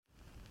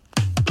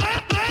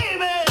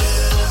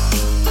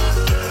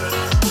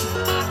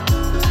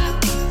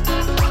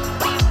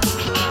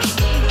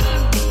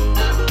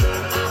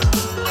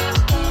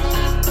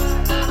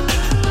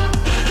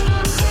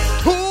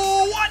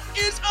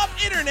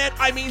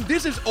everyone.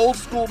 This is Old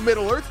School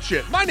Middle Earth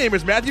Shit. My name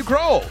is Matthew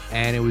Kroll.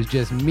 And it was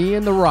just me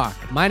and The Rock.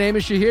 My name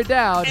is Shahir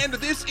Dowd. And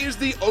this is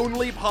the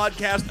only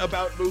podcast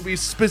about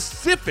movies,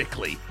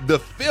 specifically the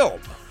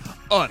film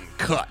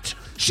Uncut.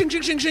 Shing,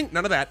 shing, shing, shing.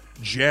 None of that.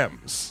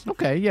 Gems.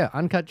 Okay, yeah,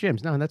 Uncut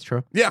Gems. No, that's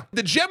true. Yeah,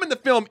 the gem in the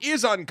film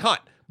is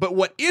uncut. But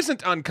what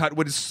isn't uncut,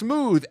 what is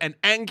smooth and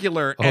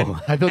angular and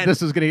I thought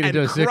this was going to get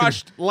into a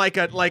crushed like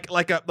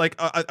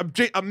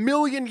a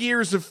million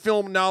years of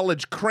film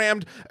knowledge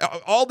crammed,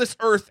 all this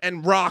earth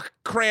and rock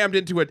crammed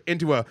into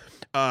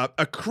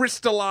a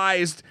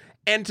crystallized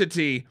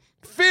entity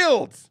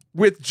filled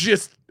with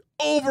just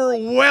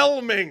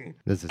overwhelming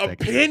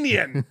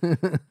opinion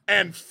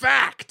and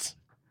fact.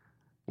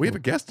 We have a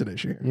guest today,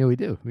 Shahir. Yeah, we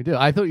do.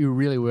 I thought you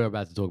really were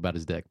about to talk about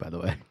his dick, by the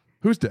way.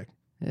 Whose dick?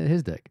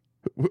 His dick.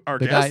 Our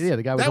the guest? guy, yeah,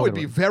 the guy. That would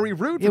be very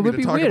rude for me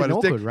to talk about his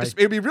dick. Right?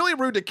 It'd be really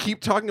rude to keep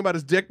talking about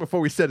his dick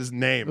before we said his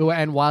name.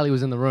 And while he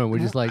was in the room, we're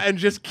just like, and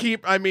just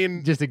keep. I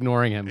mean, just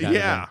ignoring him.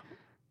 Yeah.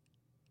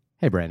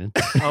 Hey, Brandon.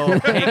 Oh,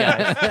 hey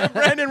guys.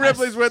 Brandon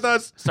Ripley's with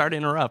us. Sorry to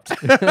interrupt.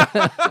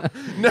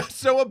 No,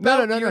 don't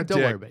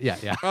worry about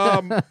it.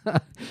 Yeah.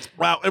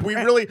 Wow, and we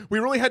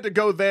really had to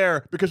go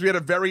there because we had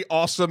a very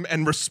awesome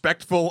and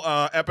respectful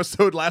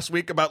episode last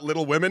week about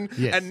Little Women,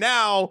 yes. And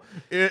now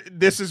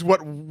this is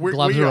what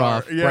gloves we are are.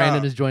 off. Yeah.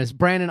 Brandon is joining us.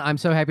 Brandon, I'm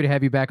so happy to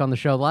have you back on the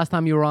show. The last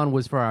time you were on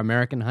was for our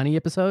American Honey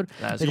episode.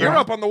 You're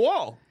up on the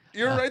wall.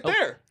 You're right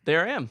there.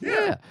 There I am.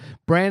 Yeah.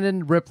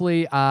 Brandon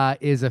Ripley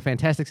is a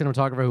fantastic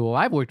cinematographer who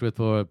I've worked with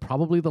for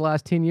probably the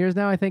last 10 years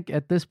now, I think,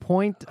 at this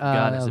point.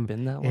 God, has it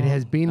been that long? It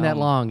has been that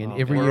long, and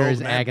every year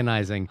is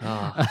agonizing.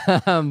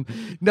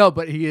 No,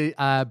 but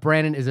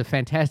Brandon is a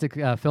fantastic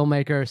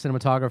filmmaker,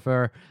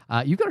 cinematographer.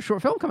 You've got a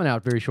short film coming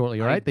out very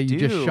shortly, right? That you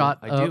just shot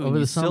over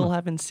the summer. I still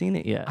haven't seen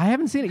it yet. I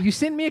haven't seen it. You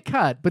sent me a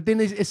cut, but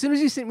then as soon as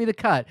you sent me the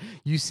cut,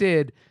 you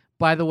said,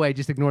 by the way,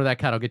 just ignore that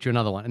cut. I'll get you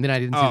another one. And then I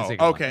didn't see the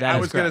second okay. one. I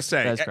was going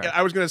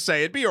to say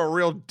it'd be a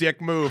real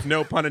dick move,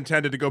 no pun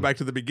intended, to go back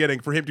to the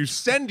beginning for him to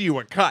send you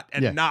a cut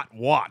and not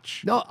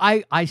watch. No,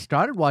 I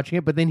started watching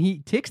it, but then he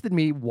texted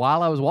me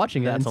while I was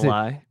watching it. That's and a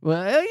lie.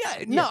 Well,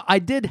 no, I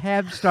did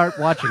start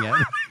watching it.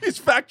 He's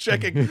fact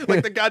checking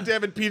like the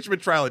goddamn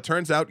impeachment trial. It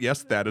turns out,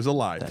 yes, that is a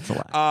lie. That's a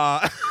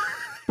lie.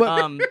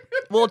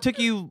 Well, it took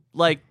you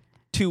like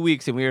 2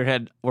 weeks, and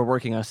we're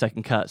working on a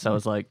second cut. So I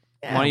was like,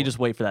 why don't you just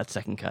wait for that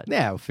second cut?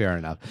 Yeah, fair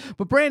enough.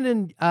 But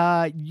Brandon,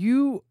 I'm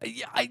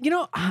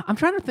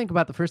trying to think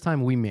about the first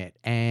time we met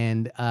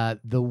and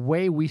the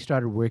way we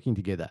started working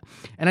together.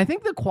 And I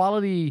think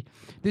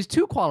there's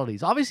two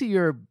qualities. Obviously,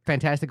 you're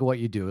fantastic at what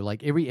you do.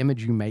 Like, every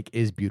image you make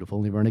is beautiful.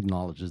 And everyone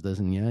acknowledges this,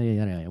 and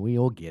yeah, we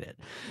all get it.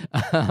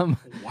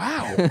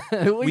 Wow.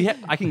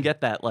 I can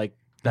get that, like,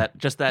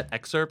 that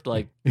excerpt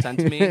sent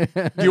to me.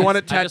 Do you want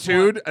it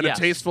tattooed and a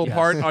tasteful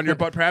part on your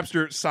butt, perhaps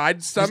your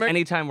side stomach? Just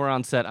anytime we're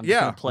on set, I'm just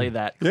gonna play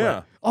that clip.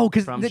 Yeah. Oh,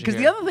 because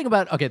the other thing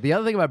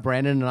about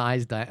Brandon and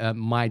I's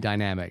my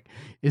dynamic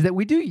is that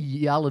we do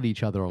yell at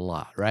each other a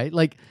lot, right?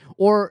 Like,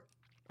 or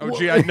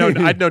I'd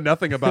know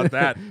nothing about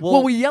that.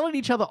 Well, we yell at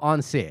each other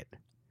on set.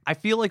 I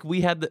feel like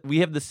we have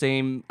the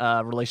same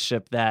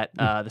relationship that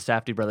the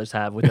Safdie brothers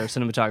have with their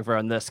cinematographer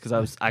on this, because I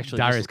was actually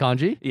Darius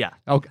Kanji? Yeah.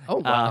 Okay. Oh,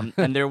 wow.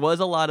 And there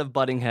was a lot of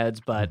butting heads,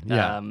 but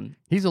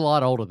he's a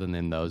lot older than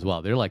them though as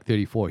well. They're like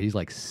 34. He's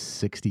like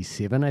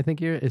 67, I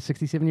think. Is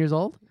 67 years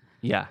old?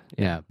 Yeah.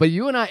 But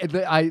you and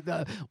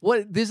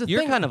there's a You're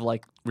thing. kind of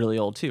like really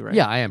old too, right?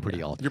 Yeah, I am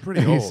pretty old. You're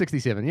pretty old.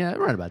 67. Yeah,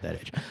 right about that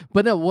age.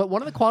 But no,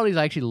 one of the qualities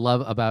I actually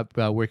love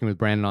about working with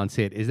Brandon on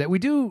set is that we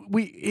do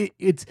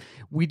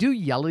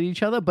yell at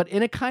each other, but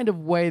in a kind of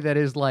way that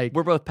is like,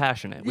 we're both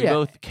passionate. We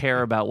both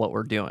care about what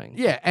we're doing.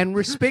 Yeah, and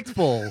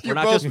respectful. We're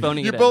not just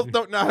phoning it in. You both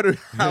don't know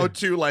how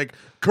to like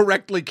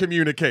correctly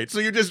communicate, so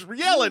you just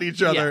yell at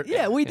each other.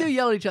 Yeah, we do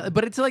yell at each other,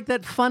 but it's like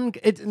that fun.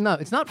 It's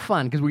not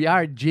fun because we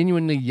are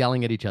genuinely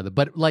yelling at each other.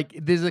 But like,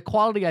 there's a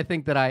quality I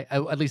think that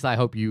at least I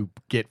hope you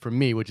get from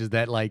me, which is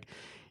that like,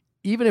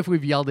 even if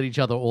we've yelled at each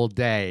other all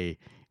day,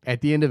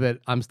 at the end of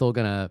it, I'm still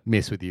gonna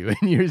mess with you, and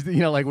we're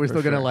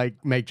still gonna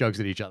like make jokes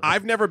at each other.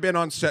 I've never been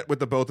on set with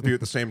the both of you at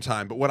the same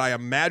time, but what I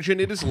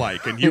imagine it is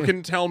like, and you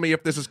can tell me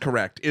if this is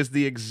correct, is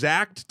the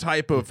exact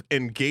type of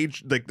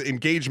engagement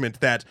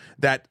that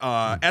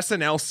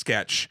SNL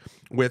sketch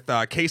with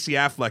Casey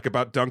Affleck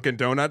about Dunkin'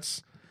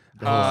 Donuts.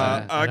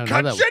 Cut your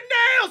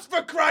nails,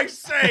 for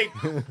Christ's sake!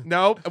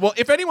 No? Well,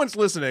 if anyone's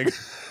listening,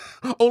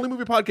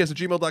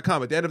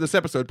 onlymoviepodcast@gmail.com. At the end of this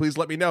episode, please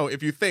let me know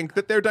if you think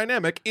that their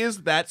dynamic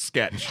is that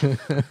sketch.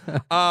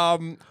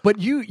 But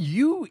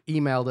you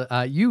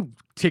emailed, you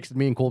texted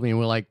me and called me and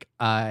were like,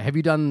 have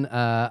you done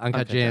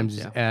Uncut Gems?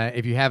 Yeah.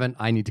 If you haven't,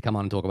 I need to come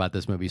on and talk about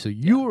this movie. So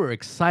you were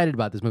excited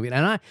about this movie.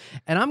 And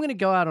I'm going to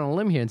go out on a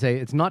limb here and say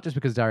it's not just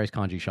because Darius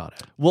Kanji shot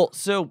it. Well,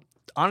 so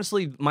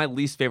honestly, my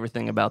least favorite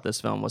thing about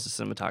this film was the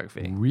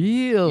cinematography.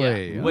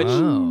 Really? Yeah,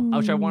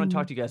 which I want to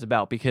talk to you guys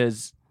about,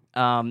 because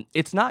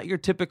it's not your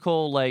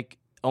typical like,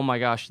 oh my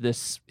gosh,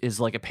 this is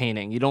like a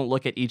painting. You don't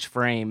look at each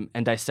frame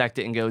and dissect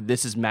it and go,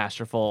 this is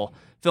masterful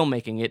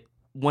filmmaking.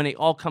 when it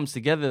all comes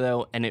together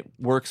though, and it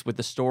works with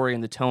the story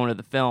and the tone of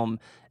the film,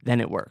 then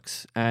it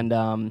works. And it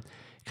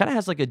kind of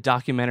has like a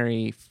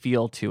documentary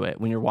feel to it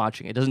when you're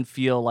watching. It doesn't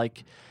feel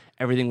like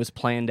everything was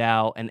planned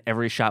out and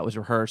every shot was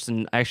rehearsed.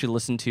 And I actually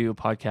listened to a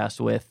podcast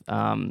with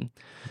The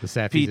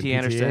Safdies P.T.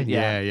 Anderson,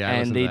 yeah.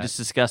 and they just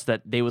discussed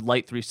that they would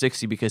light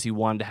 360 because he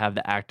wanted to have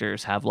the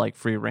actors have like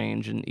free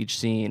range in each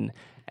scene,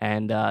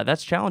 and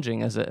that's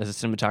challenging as a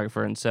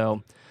cinematographer. And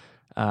so,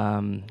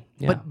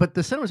 yeah. But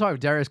the cinematographer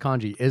Darius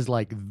Kanji is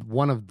like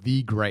one of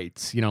the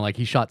greats. You know, like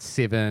he shot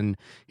Seven,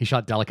 he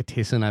shot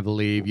Delicatessen, I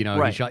believe. You know,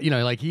 Right. he shot. You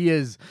know, like he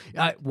is.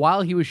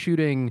 While he was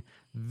shooting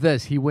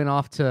this, he went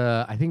off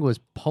to, I think it was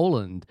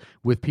Poland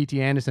with P.T.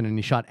 Anderson, and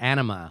he shot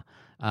Anima.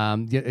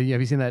 Have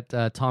you seen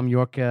that Tom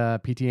York,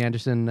 P.T.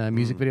 Anderson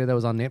music video that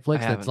was on Netflix?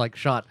 That's haven't. like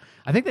shot.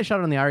 I think they shot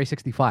it on the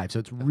RE65, so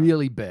it's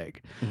really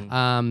big.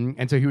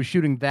 And so he was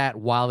shooting that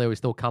while they were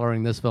still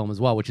coloring this film as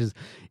well, which is,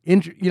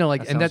 like, That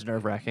and sounds that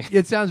nerve-wracking.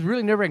 it sounds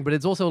really nerve-wracking, but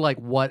it's also like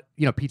what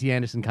P.T.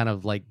 Anderson kind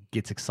of like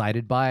gets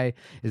excited by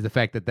is the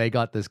fact that they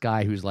got this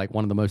guy who's like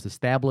one of the most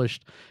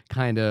established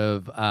kind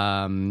of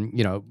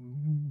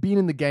been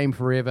in the game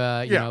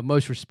forever, you know,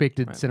 most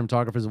respected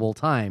cinematographers of all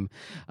time,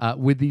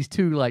 with these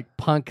two like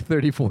punk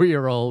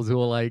 34-year-olds who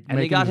are like, And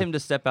they got him to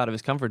step out of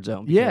his comfort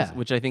zone. Yeah.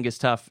 Which I think is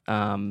tough.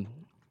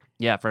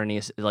 For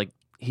any, like,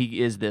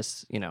 he is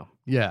this,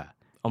 yeah.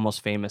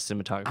 almost famous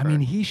cinematographer. I mean,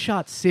 he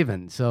shot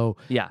Seven, so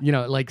Yeah.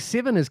 like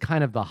Seven is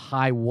kind of the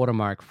high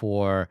watermark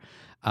for.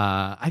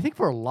 I think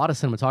for a lot of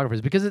cinematographers,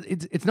 because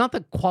it's not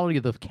the quality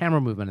of the camera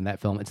movement in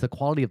that film, it's the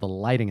quality of the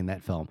lighting in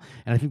that film,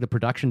 and I think the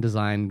production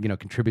design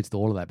contributes to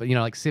all of that. But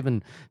like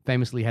Seven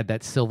famously had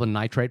that silver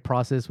nitrate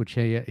process, which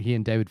he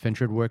and David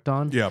Fincher had worked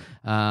on. Yeah.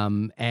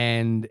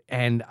 And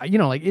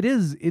like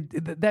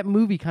that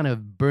movie kind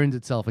of burns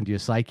itself into your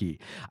psyche.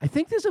 I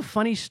think there's a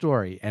funny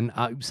story, and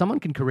someone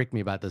can correct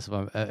me about this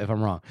if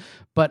I'm wrong,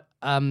 but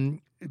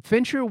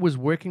Fincher was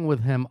working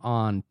with him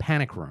on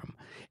Panic Room.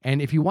 And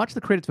if you watch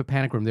the credits for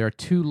Panic Room, there are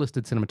 2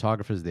 listed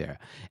cinematographers there.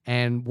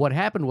 And what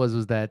happened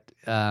was that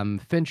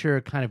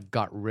Fincher kind of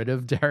got rid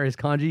of Darius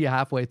Kanji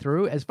halfway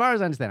through. As far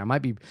as I understand, I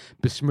might be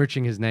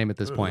besmirching his name at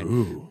this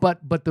point.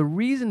 But the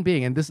reason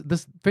being, and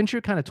this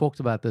Fincher kind of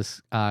talked about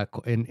this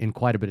in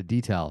quite a bit of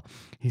detail.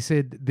 He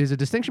said there's a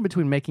distinction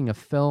between making a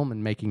film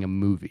and making a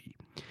movie.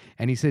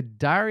 And he said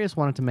Darius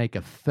wanted to make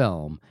a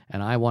film,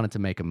 and I wanted to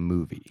make a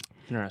movie.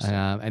 Interesting.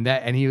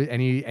 And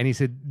he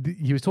said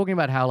he was talking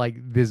about how like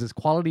there's this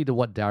quality to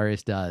what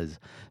Darius does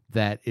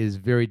that is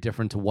very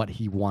different to what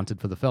he wanted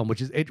for the film,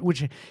 which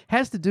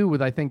has to do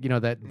with, I think,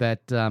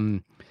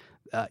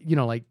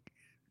 like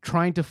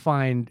trying to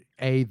find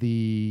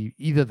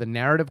either the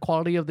narrative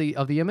quality of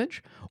the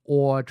image,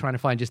 or trying to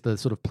find just the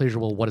sort of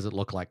pleasurable, what does it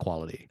look like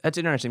quality. That's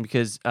interesting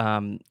because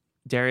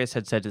Darius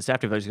had said to the staff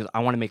developers, he goes, I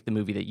want to make the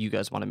movie that you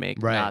guys want to make,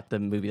 Right. not the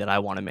movie that I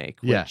want to make.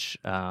 Yeah. Which,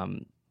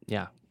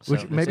 yeah.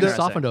 Which maybe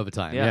softened over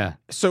time. Yeah.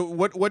 So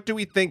what do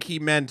we think he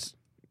meant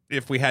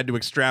if we had to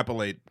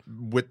extrapolate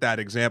with that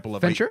example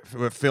of Fincher?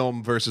 a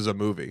film versus a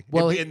movie?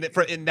 Well,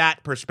 in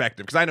that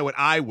perspective, because I know what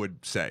I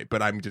would say,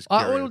 but I'm just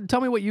curious. Well,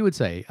 tell me what you would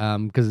say,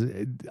 because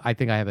I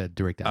think I have a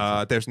direct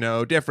answer. There's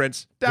no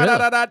difference. Really?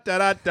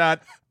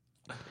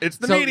 It's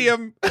the So-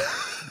 medium.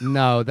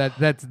 No,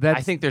 that's.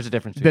 I think there's a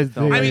difference. There's-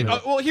 between film I and mean,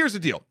 movie. well, here's the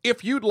deal.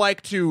 If you'd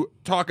like to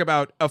talk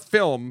about a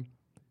film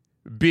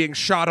being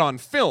shot on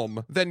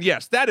film, then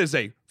yes, that is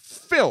a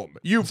film.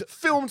 You've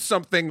filmed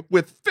something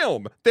with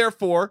film.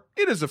 Therefore,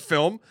 it is a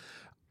film.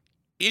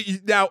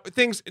 Now,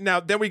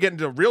 then we get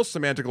into a real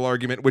semantical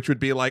argument, which would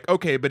be like,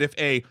 okay, but if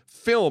a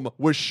film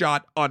was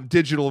shot on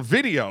digital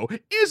video,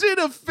 is it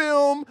a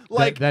film?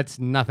 Like, that's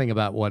nothing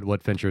about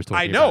what Fincher is talking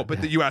I about. know,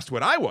 but you asked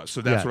what I was,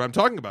 so that's Yeah. what I'm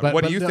talking about. But-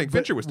 What but do you no, think but-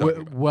 Fincher was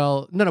talking about?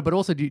 Well, no, but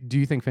also, do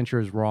you think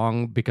Fincher is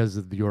wrong because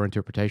of your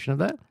interpretation of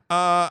that?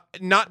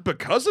 Not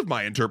because of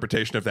my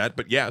interpretation of that,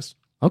 but yes.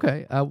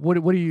 Okay. What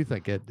do you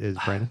think it is,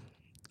 Brandon?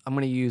 I'm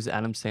going to use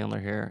Adam Sandler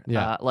here.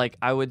 Yeah.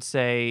 I would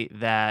say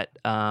that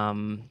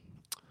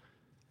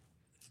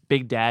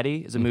Big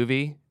Daddy is a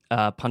movie.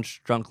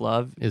 Punch Drunk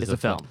Love is a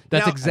film.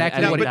 That's Now-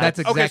 exactly now- what. but- That's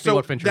exactly okay, so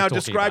what Fincher now is talking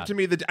describe about. to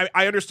me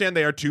I understand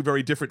they are 2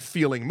 very different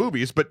feeling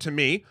movies, but to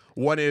me,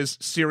 one is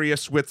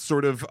serious with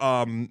sort of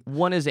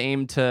One is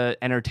aimed to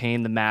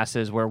entertain the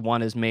masses, where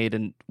one is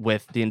made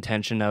with the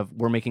intention of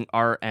we're making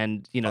art,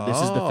 and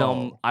this is the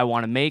film I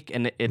want to make,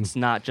 and it's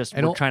not just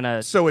And we're trying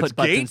to so put it's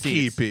butts in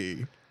seats.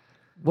 gatekeepy.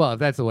 Well, if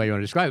that's the way you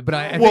want to describe it. But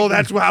I Well, think,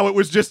 that's how it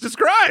was just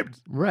described.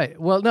 right.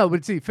 Well, no,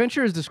 but see,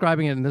 Fincher is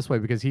describing it in this way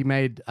because he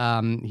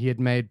had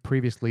made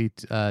previously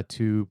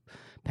to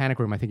Panic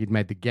Room. I think he'd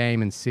made The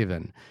Game and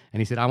Seven,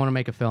 and he said, "I want to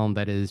make a film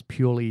that is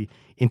purely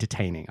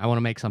entertaining. I want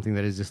to make something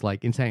that is just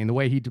like insane." And the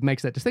way he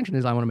makes that distinction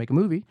is, I want to make a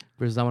movie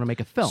versus I want to make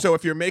a film. So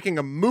if you're making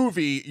a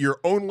movie, your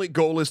only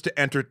goal is to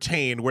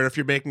entertain, where if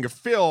you're making a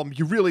film,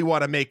 you really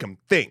want to make them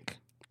think.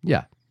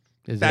 yeah,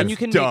 Is That's And you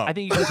can dumb. I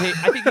think you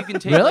can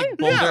take Really? like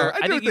bolder. Yeah,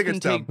 I do think you think can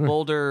it's take dumb.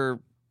 bolder,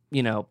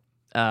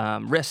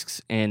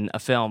 risks in a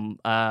film.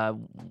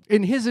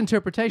 In his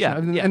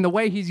interpretation, Yeah. and the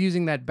way he's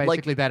using that,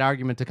 basically that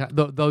argument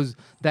to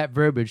that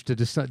verbiage to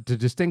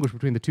distinguish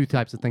between the two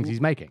types of things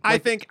he's making. I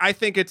think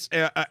it's,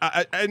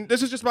 and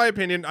this is just my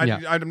opinion.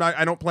 I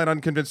don't plan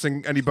on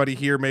convincing anybody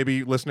here.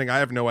 Maybe listening, I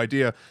have no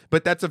idea.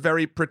 But that's a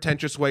very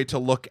pretentious way to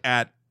look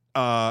at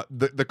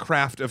the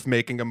craft of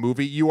making a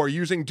movie. You are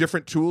using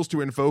different tools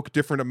to invoke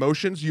different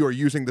emotions. You are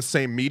using the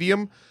same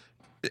medium.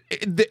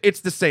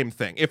 It's the same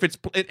thing. If it's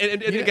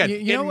again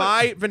in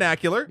my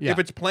vernacular, if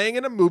it's playing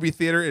in a movie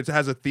theater, it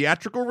has a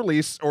theatrical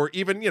release, or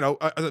even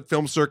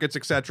film circuits,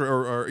 etc.,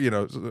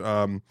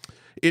 or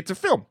it's a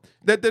film.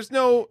 That there's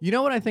no. You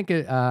know what I think?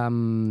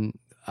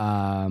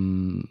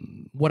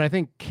 What I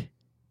think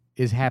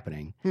is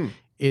happening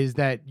is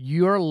that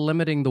you're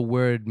limiting the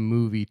word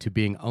movie to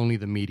being only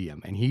the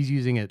medium, and he's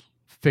using it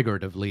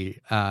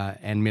figuratively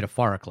and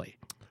metaphorically.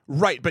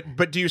 Right,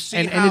 but do you see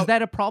and is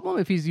that a problem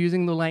if he's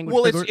using the language?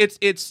 Well,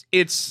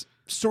 it's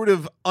sort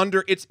of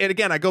under it's, and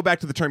again I go back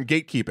to the term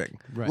gatekeeping.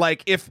 Right.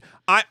 Like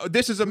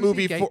this is a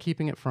movie for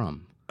gatekeeping it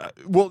from.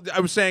 Well, I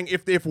was saying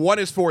if one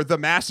is for the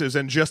masses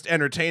and just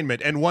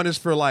entertainment, and one is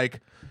for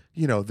the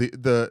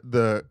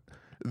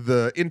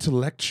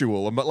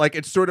intellectual, like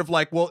it's sort of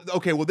like, well,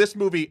 okay, well this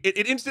movie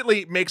it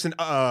instantly makes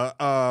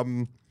a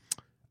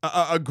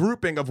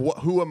grouping of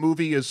who a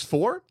movie is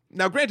for.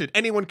 Now, granted,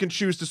 anyone can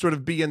choose to sort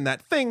of be in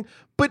that thing,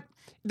 but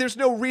there's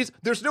no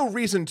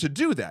reason to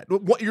do that.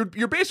 What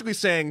you're basically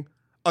saying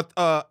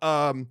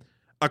a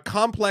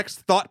complex,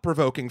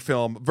 thought-provoking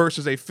film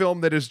versus a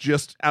film that is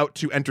just out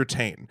to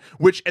entertain.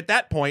 Which at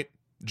that point,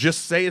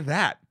 just say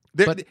that.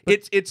 But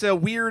it's a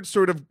weird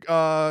sort of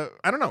I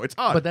don't know. It's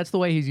odd. But that's the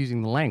way he's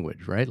using the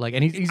language, right? Like,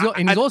 and he's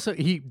also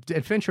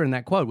Fincher in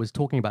that quote was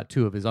talking about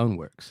two of his own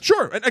works.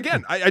 Sure. And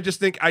again, I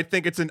think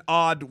it's an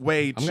odd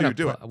way to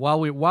do it. While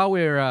we're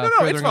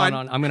furthering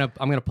on, I'm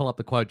gonna pull up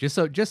the quote just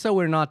so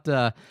we're not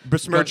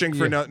besmirching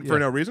for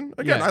no reason.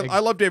 Again, I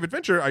love David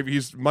Fincher.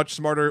 He's much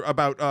smarter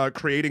about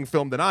creating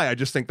film than I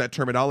just think that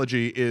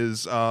terminology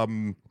is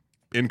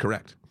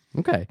incorrect.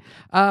 Okay.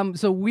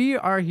 So we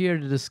are here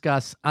to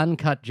discuss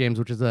Uncut Gems,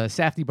 which is a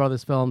Safdie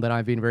Brothers film that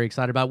I've been very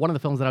excited about. One of the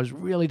films that I was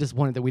really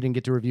disappointed that we didn't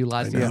get to review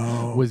last year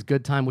was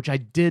Good Time, which I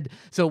did.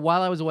 So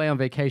while I was away on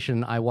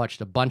vacation, I watched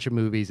a bunch of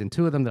movies, and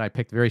two of them that I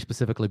picked very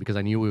specifically because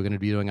I knew we were going to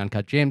be doing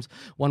Uncut Gems.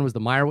 One was the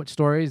Meyerowitz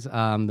Stories,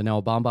 the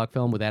Noah Baumbach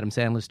film with Adam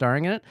Sandler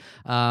starring in it,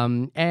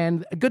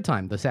 and Good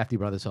Time, the Safdie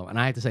Brothers film. And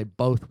I have to say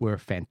both were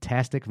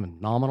fantastic,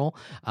 phenomenal.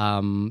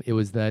 It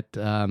was that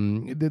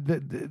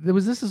there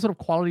was this sort of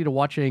quality to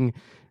watching.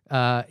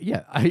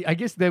 I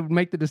guess they would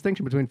make the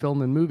distinction between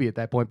film and movie at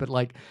that point, but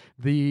like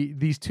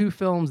these two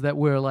films that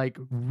were like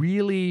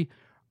really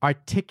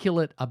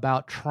articulate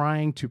about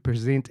trying to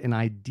present an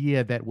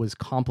idea that was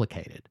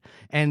complicated.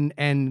 And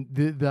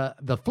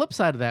the flip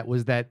side of that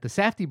was that the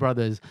Safdie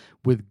brothers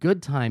with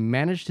Good Time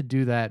managed to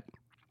do that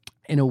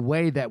in a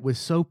way that was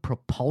so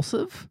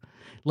propulsive.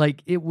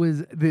 Like it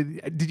was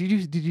did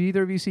you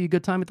either of you see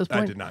Good Time at this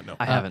point? I did not know.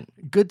 I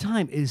haven't. Good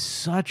Time is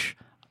such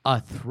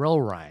a thrill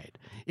ride.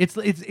 It's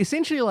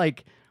essentially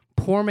like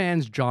poor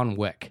man's John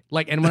Wick.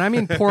 Like, and when I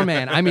mean poor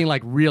man, I mean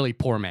like really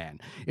poor man.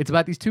 It's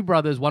about these two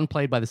brothers, one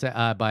played by I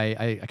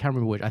can't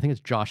remember which. I think it's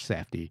Josh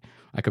Safdie.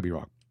 I could be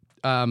wrong.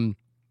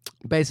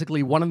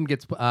 Basically, one of them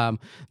gets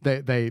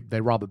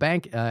they rob a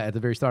bank at the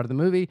very start of the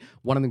movie.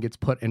 One of them gets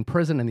put in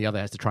prison, and the other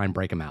has to try and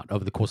break him out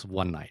over the course of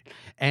one night.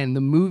 And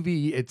the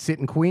movie, it's set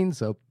in Queens,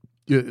 so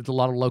it's a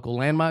lot of local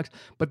landmarks.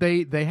 But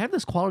they have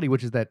this quality,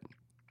 which is that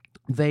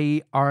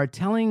they are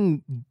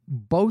telling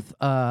both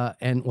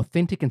an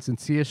authentic and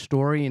sincere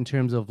story in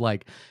terms of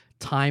like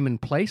time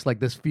and place. Like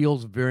this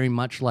feels very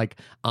much like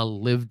a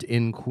lived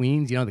in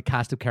Queens. You know, the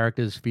cast of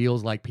characters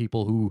feels like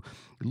people who,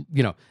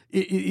 you know,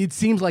 it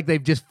seems like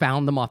they've just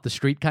found them off the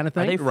street kind of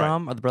thing. Are they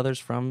from? Are the brothers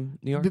from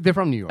New York? They're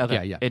from New York.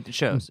 Okay. Yeah. It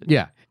shows.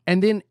 Yeah.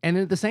 And then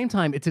at the same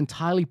time, it's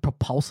entirely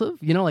propulsive.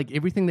 You know, like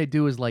everything they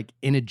do is like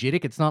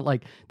energetic. It's not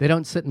like they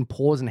don't sit and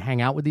pause and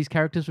hang out with these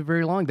characters for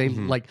very long. They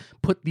like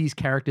put these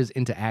characters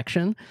into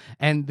action.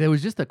 And there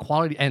was just a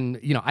quality. And,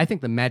 you know, I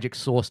think the magic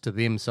source to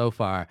them so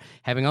far,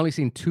 having only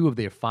seen 2 of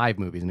their 5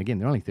 movies, and again,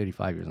 they're only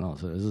 35 years old.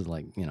 So this is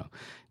like, you know,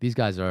 these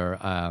guys are,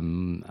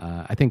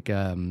 I think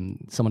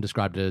someone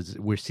described it as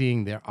we're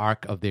seeing their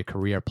arc of their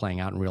career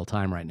playing out in real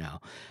time right now.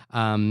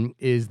 One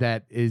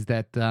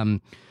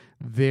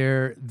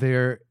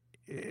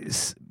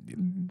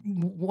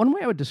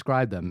way I would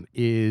describe them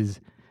is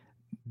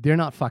they're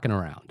not fucking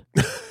around.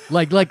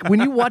 like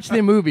when you watch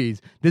their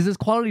movies, there's this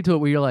quality to it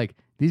where you're like,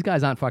 these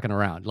guys aren't fucking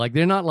around. Like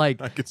they're not like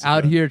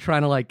out here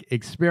trying to like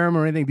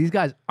experiment or anything. These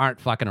guys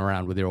aren't fucking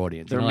around with their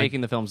audience. They're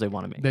making the films they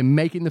want to make. They're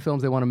making the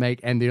films they want to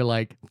make, and they're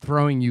like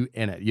throwing you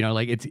in it. You know,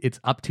 like it's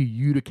up to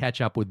you to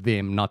catch up with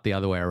them, not the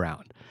other way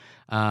around.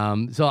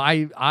 So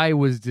I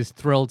was just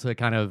thrilled to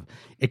kind of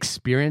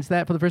experience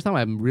that for the first time.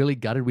 I'm really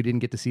gutted we didn't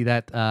get to see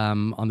that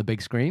on the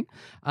big screen.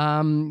 But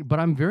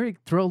I'm very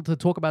thrilled to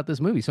talk about this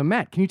movie. So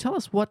Matt, can you tell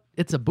us what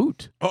it's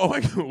about? Oh,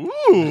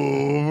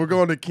 ooh, we're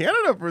going to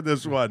Canada for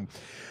this one.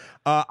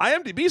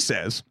 IMDb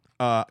says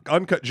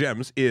Uncut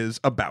Gems is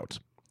about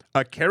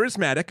a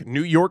charismatic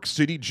New York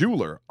City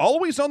jeweler,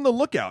 always on the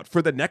lookout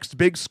for the next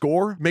big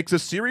score, makes a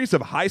series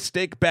of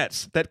high-stake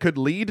bets that could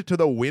lead to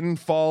the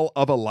windfall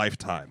of a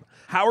lifetime.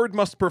 Howard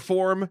must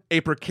perform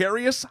a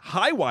precarious,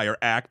 high-wire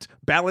act,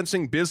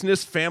 balancing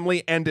business,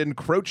 family, and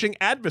encroaching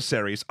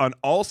adversaries on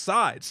all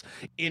sides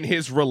in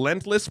his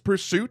relentless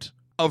pursuit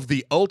of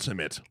the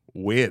ultimate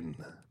win.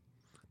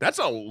 That's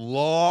a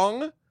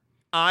long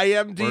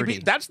IMDb. Wordy.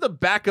 That's the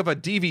back of a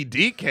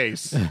DVD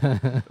case.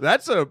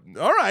 That's a...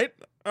 All right.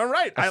 I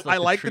That's like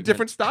the treatment.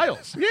 different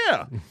styles.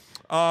 Yeah.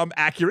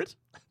 Accurate.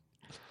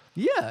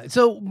 Yeah.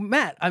 So,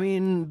 Matt, I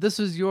mean, this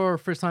is your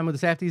first time with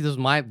the Safdies. This is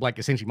my, like,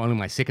 essentially only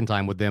my second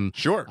time with them.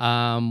 Sure.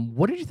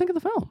 What did you think of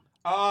the film?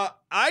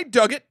 I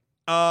dug it.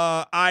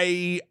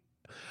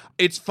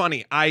 It's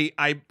funny.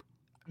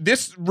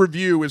 This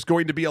review is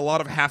going to be a lot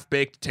of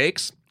half-baked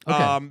takes.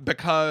 Okay.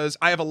 Because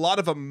I have a lot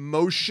of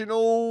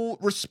emotional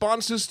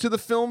responses to the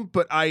film,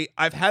 but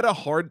I've had a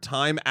hard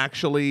time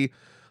actually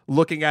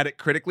looking at it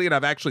critically, and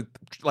I've actually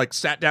like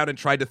sat down and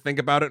tried to think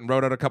about it and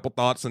wrote out a couple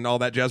thoughts and all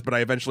that jazz, but I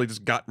eventually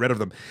just got rid of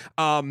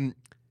them.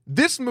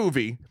 This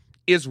movie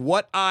is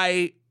what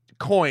I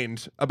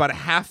coined about a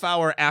half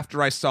hour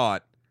after I saw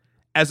it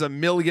as $1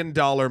 million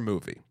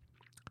movie.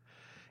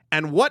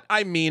 And what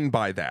I mean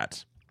by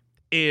that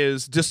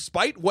is,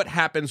 despite what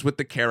happens with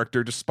the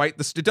character, despite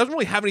this, it doesn't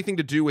really have anything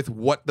to do with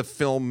what the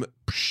film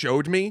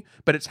showed me,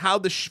 but it's how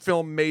the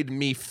film made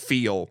me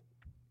feel.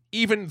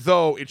 Even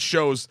though it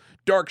shows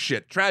dark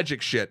shit, tragic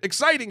shit,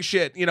 exciting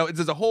shit, you know,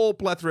 there's a whole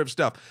plethora of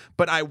stuff.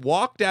 But I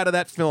walked out of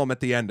that film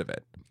at the end of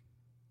it,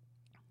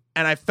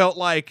 and I felt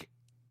like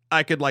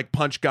I could like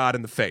punch God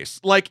in the face.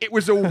 Like it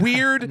was a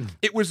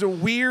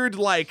weird,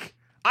 like,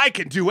 I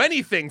can do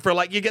anything for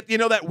like, you get, you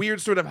know, that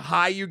weird sort of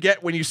high you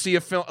get when you see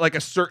a film, like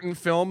a certain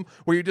film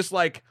where you're just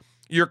like,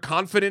 your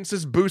confidence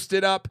is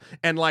boosted up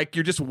and like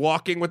you're just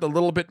walking with a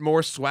little bit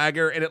more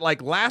swagger, and it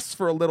like lasts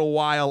for a little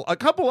while. A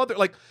couple other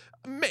like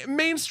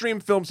mainstream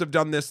films have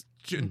done this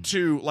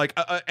too, like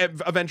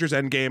Avengers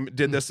Endgame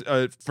did this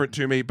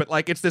to me, but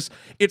like it's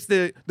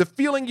the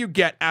feeling you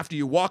get after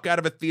you walk out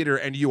of a theater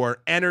and you are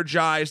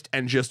energized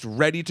and just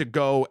ready to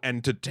go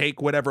and to take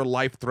whatever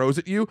life throws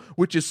at you,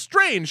 which is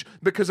strange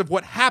because of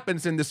what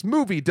happens in this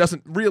movie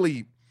doesn't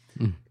really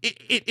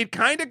it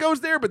kind of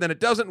goes there, but then it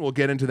doesn't. We'll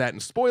get into that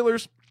in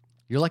spoilers.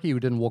 You're lucky you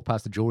didn't walk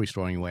past the jewelry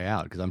store on your way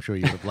out, because I'm sure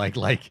you'd have like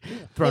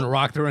thrown a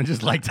rock through and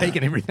just like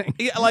taken everything.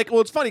 Yeah, like,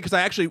 well, it's funny because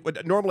I actually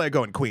normally I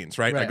go in Queens,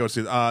 right? I go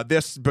see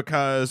this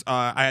because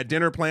I had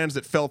dinner plans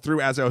that fell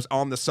through as I was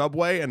on the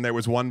subway, and there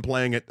was one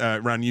playing at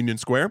around Union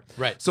Square.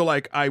 Right. So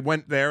like I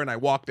went there and I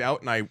walked out,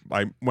 and I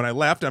when I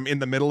left, I'm in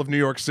the middle of New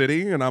York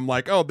City, and I'm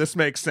like, oh, this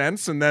makes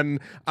sense. And then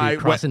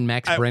crossing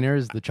Max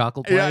Brenner's, the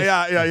chocolate place.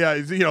 Yeah.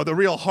 You know, the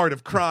real heart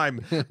of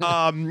crime.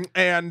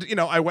 And you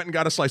know, I went and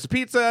got a slice of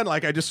pizza, and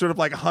like I just sort of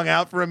like hung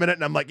out for a minute,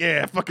 and I'm like,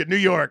 yeah, fucking New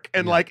York,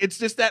 and like it's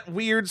just that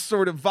weird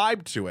sort of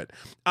vibe to it.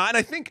 And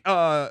I think,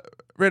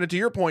 Brandon, to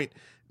your point,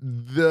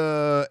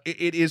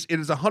 it is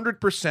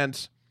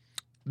 100%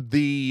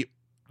 the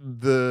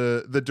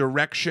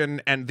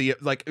direction and the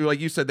like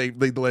you said, they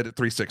led it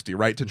 360,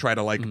 right, to try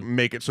to like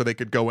make it so they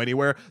could go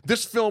anywhere.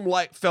 This film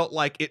like felt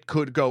like it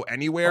could go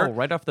anywhere. Oh,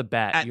 right off the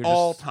bat, at you're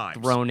all just thrown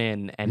thrown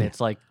in, and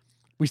it's like,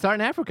 We start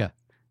in Africa.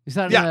 We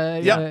start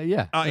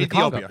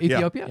Ethiopia.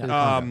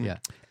 Ethiopia.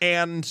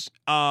 And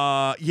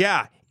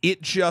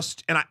it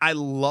just, and I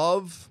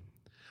love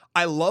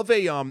a do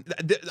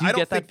you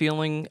get that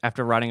feeling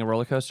after riding a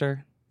roller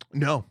coaster?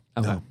 No.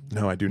 Okay.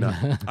 No, I do not.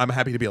 I'm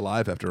happy to be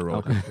alive after a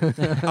roller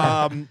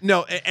coaster.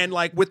 No, and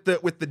like with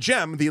the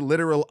gem, the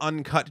literal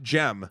uncut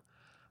gem,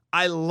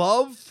 I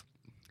love.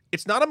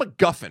 It's not a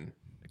MacGuffin,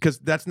 because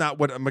that's not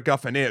what a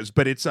MacGuffin is,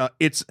 but it's a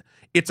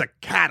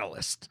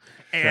catalyst,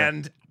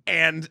 and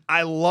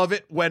I love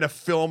it when a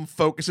film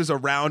focuses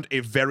around a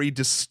very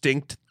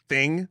distinct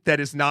thing that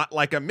is not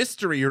like a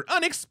mystery or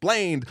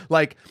unexplained.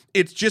 Like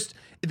it's just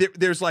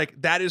there's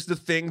like, that is the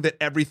thing that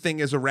everything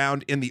is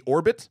around in the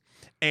orbit.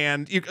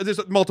 And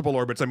there's multiple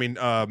orbits. I mean,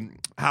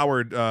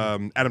 Howard,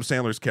 Adam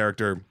Sandler's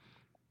character,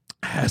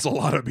 has a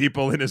lot of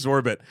people in his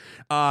orbit.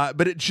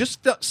 But it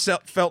just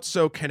felt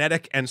so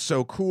kinetic and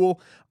so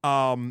cool.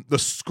 The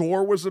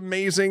score was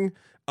amazing.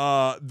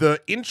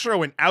 The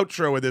intro and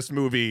outro of this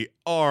movie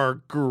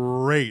are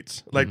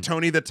great. Like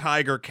Tony the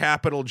Tiger,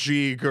 capital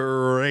G,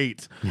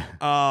 great.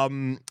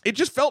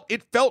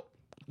 It felt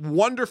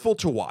wonderful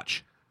to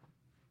watch.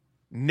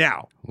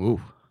 Now.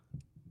 Oof.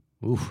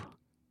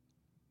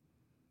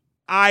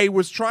 I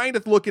was trying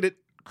to look at it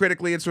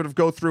critically and sort of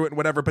go through it and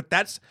whatever, but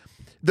that's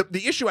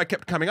the issue I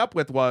kept coming up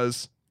with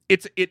was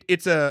it's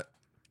a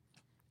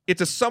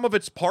sum of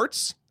its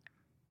parts,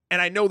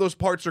 and I know those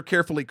parts are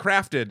carefully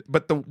crafted,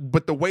 but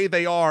the way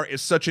they are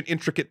is such an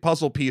intricate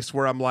puzzle piece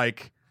where I'm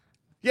like,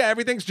 yeah,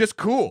 everything's just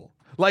cool.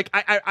 Like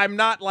I'm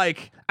not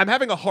like, I'm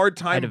having a hard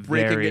time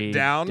breaking it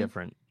down.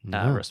 Different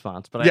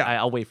response, but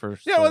I'll wait for.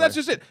 Yeah, well, that's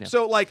just it. Yeah.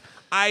 So like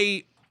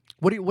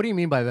What do you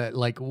mean by that?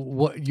 Like,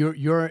 what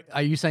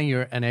are you saying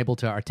you're unable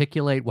to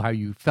articulate how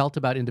you felt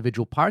about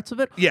individual parts of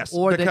it? Yes,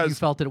 or that you because-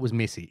 felt that it was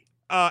messy.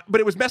 but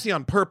it was messy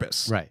on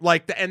purpose. Right.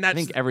 Like, and that's I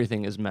think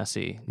everything is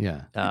messy.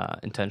 Yeah.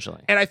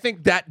 Intentionally. And I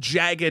think that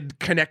jagged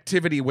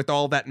connectivity with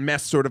all that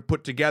mess sort of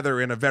put together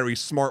in a very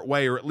smart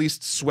way, or at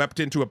least swept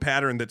into a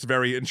pattern that's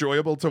very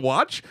enjoyable to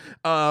watch,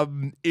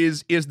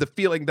 is the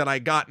feeling that I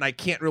got. And I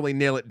can't really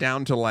nail it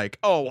down to like,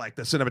 oh, like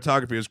the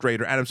cinematography was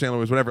great or Adam Sandler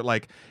was whatever.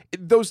 Like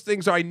those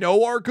things I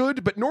know are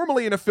good, but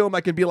normally in a film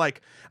I can be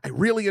like, I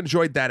really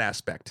enjoyed that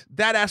aspect.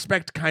 That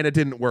aspect kind of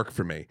didn't work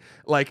for me.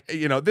 Like,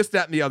 you know, this,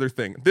 that, and the other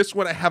thing. This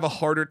one I have a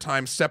harder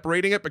time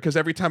separating it because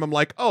every time I'm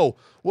like, oh,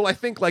 well, I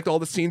think like all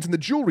the scenes in the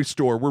jewelry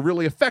store were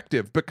really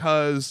effective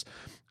because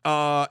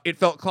it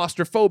felt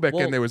claustrophobic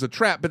and there was a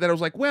trap. But then I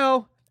was like,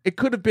 well, it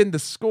could have been the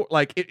score.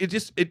 Like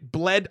it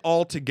bled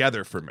all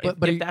together for me.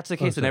 But if that's the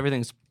case, then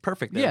everything's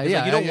perfect. Then. Yeah, 'Cause, yeah.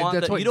 like, you don't want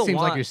that's the, what you it don't seems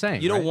want, like you're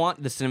saying. You don't right?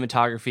 want the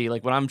cinematography.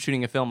 Like when I'm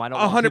shooting a film, I don't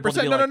want people to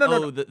 100%. be No, like, no, no, oh,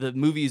 no. the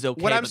movie is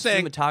okay. What I'm but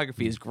saying-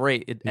 cinematography is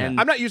great. And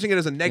I'm not using it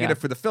as a negative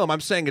Yeah. for the film.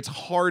 I'm saying it's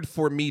hard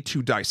for me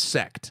to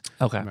dissect.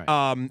 okay.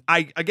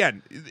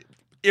 Right.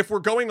 If we're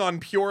going on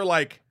pure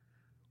like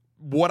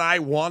what I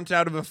want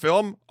out of a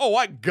film, oh,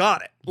 I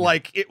got it.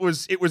 Like it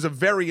was a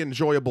very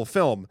enjoyable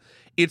film.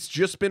 It's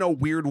just been a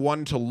weird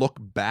one to look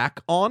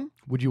back on.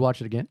 Would you watch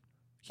it again?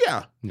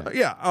 Yeah, No.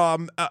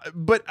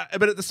 but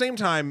at the same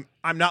time,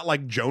 I'm not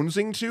like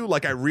jonesing to.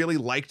 Like, I really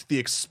liked the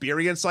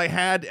experience I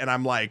had, and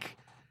I'm like,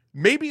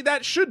 maybe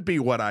that should be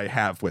what I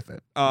have with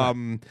it.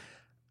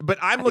 But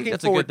I'm I think looking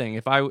that's forward. a good thing.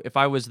 If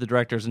I was the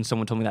directors and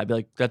someone told me that, I'd be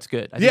like, that's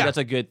good. I think Yeah. that's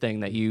a good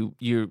thing that you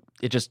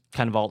it just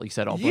kind of all like you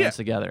said all blends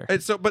together.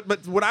 And so,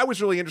 but what I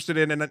was really interested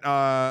in, and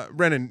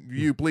Brennan,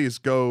 you please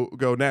go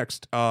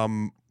next.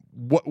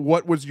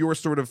 What was your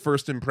sort of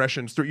first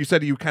impression? So you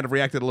said you kind of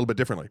reacted a little bit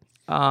differently.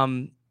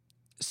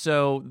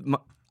 So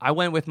I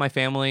went with my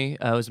family.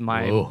 It was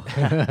my. Whoa.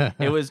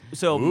 It was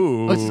so.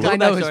 Ooh. Let's just, I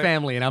know his backstory.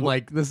 family, and I'm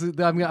like, this is.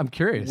 I'm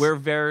curious. We're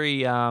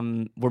very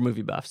we're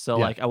movie buffs. So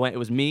Yeah. like I went. It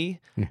was me,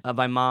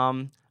 my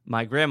mom,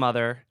 my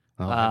grandmother.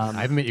 Oh, I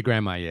haven't met your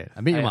grandma yet.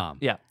 I met your mom.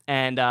 Yeah,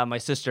 and my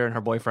sister and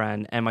her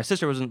boyfriend. And my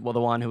sister wasn't the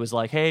one who was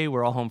like, "Hey,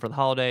 we're all home for the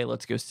holiday.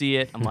 Let's go see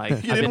it." I'm like,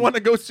 You didn't want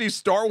to go see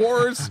Star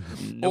Wars,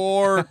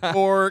 or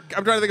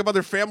I'm trying to think of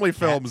other family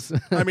films.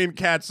 I mean,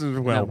 Cats as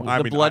well. No, I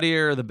the mean,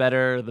 bloodier, the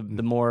better. The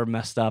more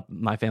messed up,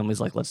 my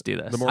family's like, let's do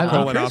this. The more I'm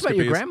curious about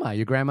your colonoscopies. grandma.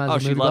 Your grandma's Oh, a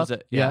she movie loves buff?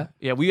 it.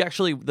 Yeah. We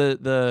actually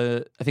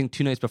the I think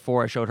 2 nights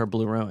before I showed her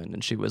Blue Ruin,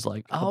 and she was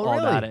like Oh, all really?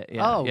 about it.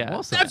 Yeah. Oh, yeah.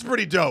 awesome. That's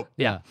pretty dope.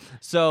 Yeah.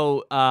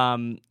 So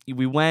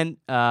we went,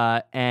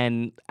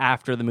 and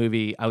after the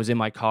movie, I was in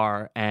my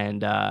car,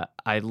 and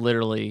I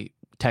literally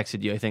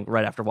texted you. I think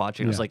right after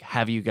watching, I was Yeah. like,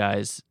 "Have you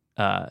guys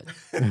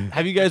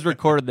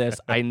recorded this?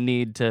 I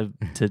need to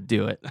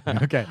do it."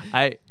 Okay.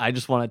 I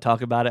just want to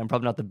talk about it. I'm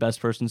probably not the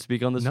best person to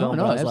speak on this No, film.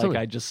 no, but I was absolutely.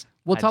 like, I just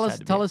Well, I tell just us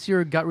had to be. us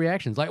your gut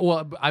reactions. Like,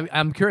 well,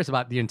 I'm curious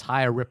about the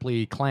entire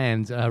Ripley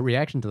clan's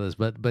reaction to this,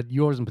 but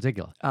yours in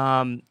particular.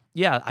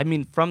 Yeah, I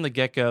mean, from the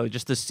get-go,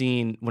 just the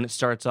scene when it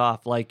starts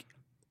off, like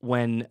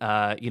when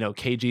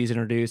KG is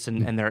introduced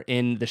and they're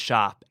in the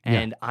shop,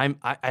 and I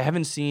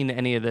haven't seen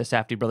any of the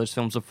Safdie brothers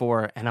films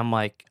before, and I'm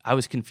like, I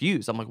was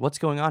confused. I'm like, what's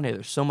going on here?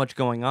 There's so much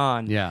going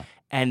on. Yeah.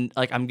 And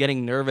like I'm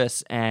getting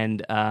nervous,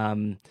 and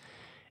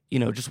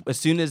just as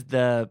soon as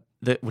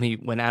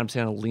when Adam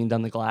Sandler leaned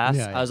on the glass,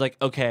 Yeah, yeah. I was like,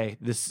 okay,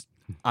 this.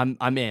 I'm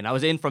in. I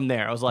was in from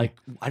there. I was like,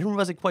 I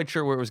wasn't quite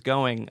sure where it was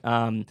going.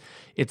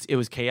 It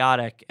was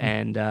chaotic,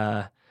 and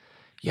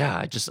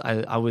yeah, it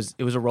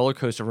was a roller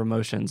coaster of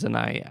emotions, and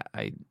I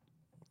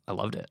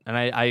loved it, and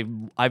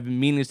I've been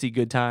meaning to see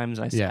Good Times,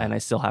 and I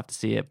still have to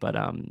see it, but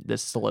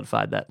this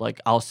solidified that like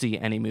I'll see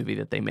any movie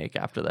that they make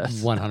after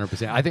this.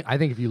 100%. I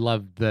think if you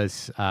love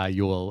this,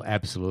 you will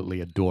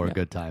absolutely adore a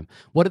Good Time.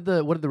 What did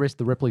the rest of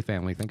the Ripley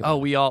family think about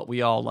it?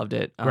 We all loved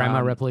it. Grandma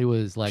Ripley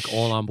was like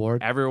all on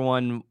board.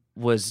 Everyone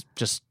was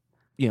just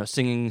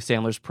singing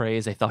Sandler's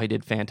praise. They thought he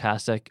did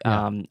fantastic.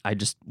 Yeah.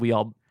 We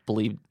all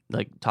believed,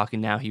 like talking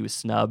now, he was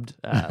snubbed.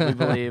 We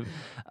believe.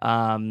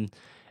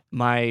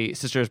 My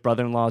sister's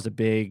brother-in-law is a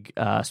big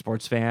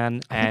sports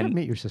fan, I think and I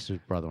met your sister's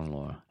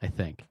brother-in-law.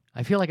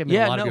 I feel like I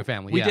met a lot of your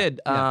family. We Yeah.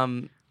 did. Yeah.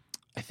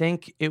 I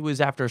think it was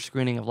after a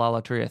screening of La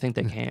La Tree. I think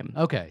they came.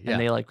 Okay, yeah. And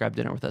they like grabbed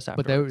dinner with us But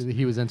afterwards.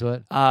 he was into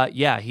it.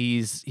 Yeah,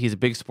 he's a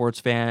big sports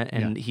fan,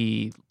 and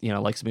he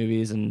likes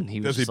movies, and he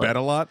was Does he just bet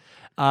a lot?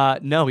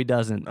 No, he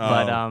doesn't.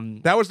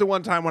 But That was the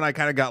one time when I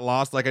kind of got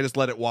lost. Like I just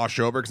let it wash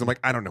over because I'm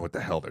like, I don't know what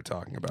the hell they're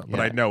talking about, but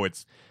Yeah. I know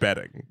it's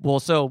betting. well,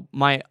 so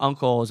my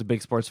uncle is a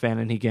big sports fan,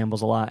 and he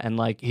gambles a lot, and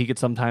like he could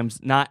sometimes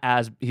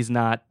he's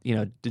not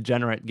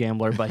degenerate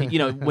gambler, but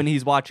when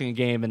he's watching a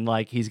game and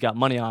like he's got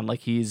money on, like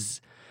he's.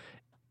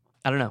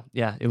 I don't know.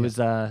 Yeah, it was.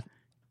 I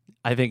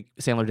think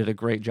Sandler did a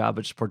great job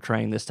of just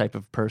portraying this type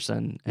of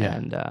person, Yeah.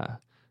 and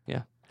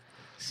yeah.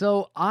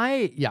 So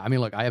I mean,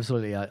 look, I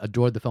absolutely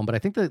adored the film, but I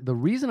think the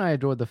reason I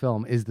adored the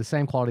film is the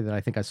same quality that I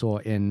think I saw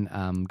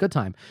in Good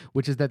Time,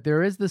 which is that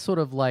there is this sort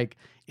of like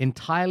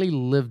entirely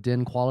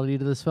lived-in quality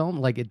to this film.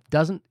 Like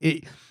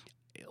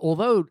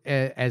although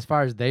as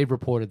far as they've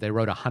reported, they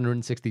wrote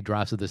 160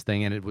 drafts of this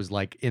thing, and it was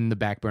like in the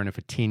back burner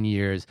for 10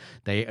 years.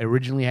 They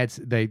originally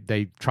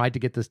they tried to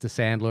get this to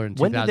Sandler in 2000.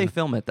 When did they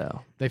film it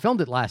though? They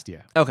filmed it last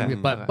year. Okay.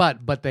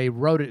 But they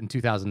wrote it in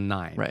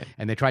 2009. Right.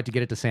 And they tried to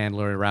get it to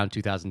Sandler around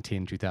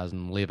 2010,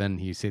 2011.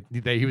 He said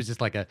he was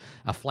just like a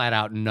flat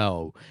out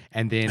no.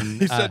 And then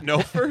He said no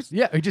first?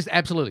 Yeah, he just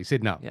absolutely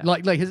said no. Yeah.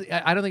 Like his,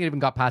 I don't think it even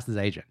got past his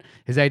agent.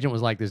 His agent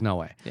was like, "There's no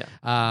way."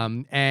 Yeah.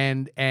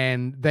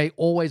 And they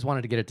always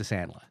wanted to get it to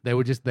Sandler.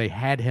 They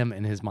had him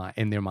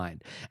in their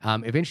mind.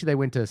 Eventually, they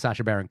went to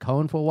Sacha Baron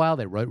Cohen for a while.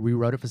 They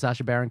rewrote it for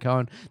Sacha Baron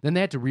Cohen. Then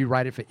they had to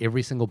rewrite it for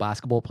every single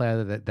basketball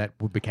player that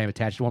became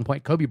attached at one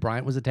point. Kobe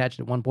Bryant was attached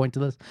at one point to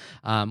this,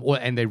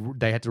 and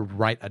they had to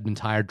write an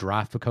entire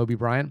draft for Kobe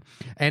Bryant.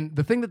 And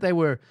the thing that they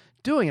were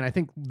doing, and I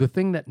think the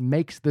thing that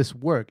makes this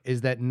work,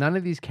 is that none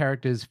of these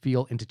characters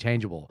feel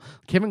interchangeable.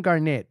 Kevin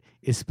Garnett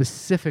is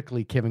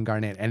specifically Kevin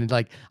Garnett, and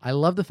like I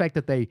love the fact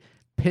that they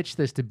pitched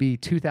this to be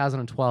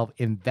 2012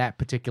 in that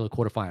particular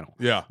quarterfinal.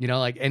 Yeah. You know,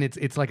 like, and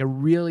it's like a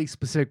really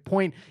specific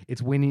point.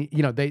 It's when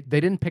they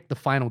didn't pick the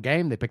final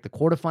game, they picked the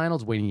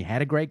quarterfinals when he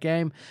had a great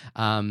game.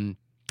 And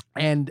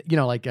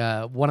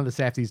one of the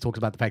Safdies talks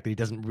about the fact that he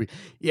doesn't.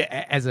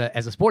 As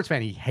a sports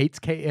fan, he hates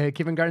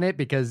Kevin Garnett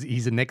because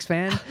he's a Knicks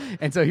fan,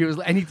 and so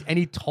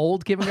he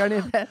told Kevin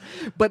Garnett that.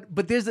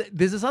 But there's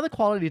this other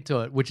quality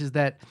to it, which is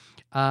that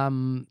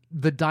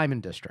the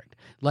Diamond District.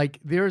 Like,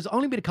 there's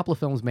only been a couple of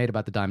films made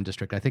about the Diamond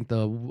District. I think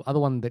the other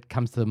one that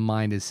comes to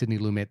mind is Sidney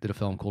Lumet did a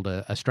film called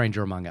A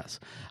Stranger Among Us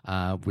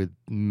with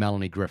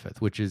Melanie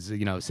Griffith, which is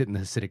set in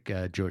the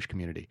Hasidic Jewish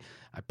community.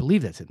 I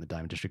believe that's in the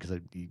Diamond District because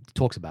he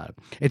talks about it.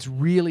 It's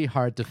really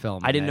hard to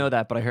film. I didn't know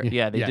that, but I heard.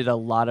 Yeah, they did a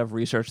lot of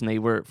research, and they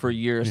were for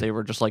years. They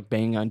were just like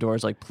banging on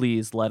doors, like,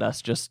 "Please let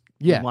us just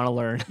want to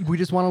learn. We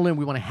just want to learn.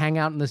 We want to hang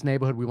out in this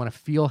neighborhood. We want to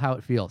feel how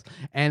it feels."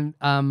 And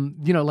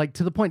like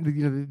to the point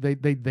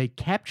that they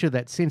capture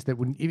that sense that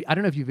when I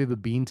don't know if you've ever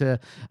been to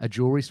a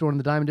jewelry store in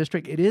the Diamond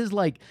District. It is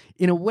like,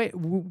 in a way,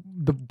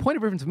 the point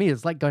of reference for me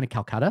is like going to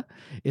Calcutta.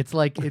 It's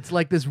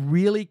like this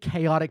really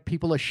chaotic.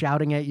 People are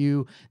shouting at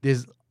you.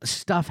 There's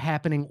stuff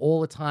happening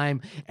all the time,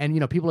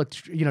 and people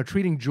are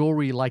treating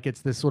jewelry like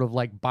it's this sort of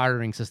like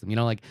bartering system.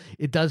 Like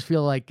it does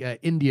feel like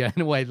India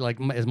in a way, like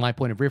as my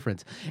point of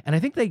reference. And I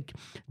think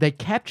they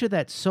capture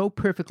that so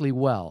perfectly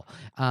well.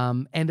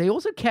 And they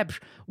also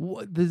capture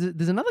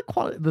there's another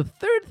quality. The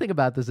third thing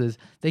about this is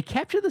they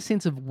capture the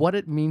sense of what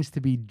it means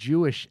to be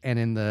Jewish and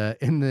in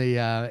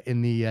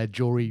the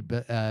jewelry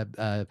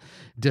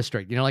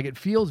district. Like it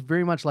feels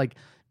very much like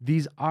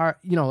these are,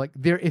 like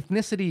their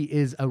ethnicity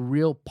is a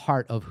real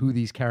part of who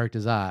these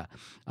characters are.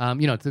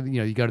 You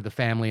go to the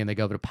family and they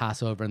go over to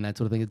Passover and that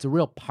sort of thing. It's a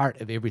real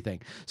part of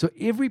everything. So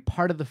every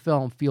part of the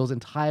film feels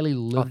entirely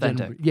lived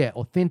Authentic. in. Yeah,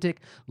 authentic,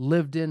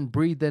 lived in,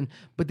 breathed in.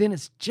 But then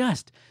it's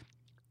just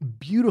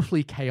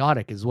beautifully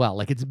chaotic as well.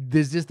 Like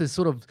there's just this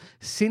sort of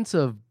sense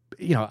of,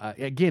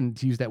 again,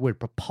 to use that word,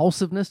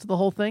 propulsiveness to the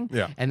whole thing.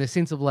 Yeah. And the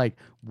sense of like,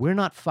 we're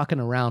not fucking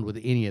around with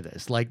any of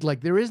this.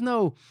 Like there is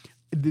no,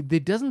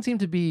 there doesn't seem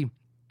to be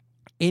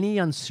any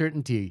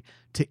uncertainty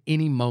to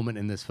any moment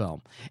in this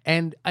film.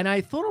 And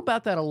I thought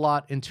about that a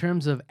lot in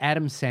terms of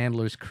Adam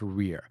Sandler's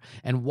career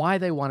and why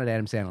they wanted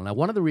Adam Sandler. Now,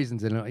 one of the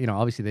reasons, and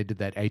obviously they did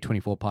that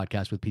A24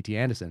 podcast with P.T.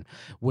 Anderson,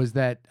 was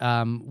that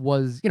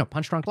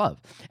Punch Drunk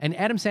Love. And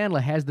Adam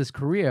Sandler has this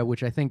career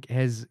which I think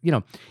has,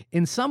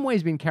 in some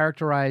ways been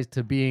characterized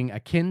to being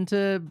akin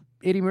to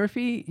Eddie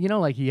Murphy,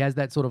 like he has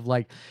that sort of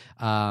like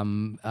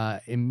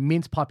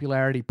immense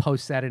popularity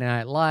post Saturday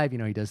Night Live.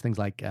 He does things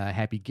like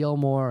Happy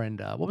Gilmore and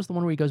what was the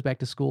one where he goes back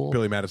to school?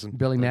 Billy Madison.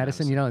 Billy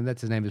Madison, and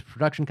that's his name, his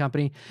production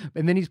company.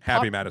 And then he's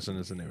Happy Madison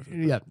is the name of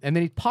it. Yeah, and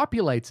then he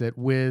populates it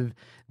with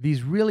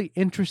these really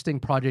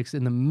interesting projects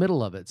in the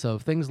middle of it. So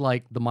things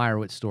like the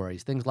Meyerowitz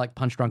stories, things like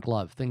Punch Drunk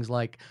Love, things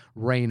like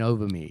Reign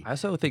Over Me. I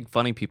also think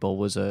Funny People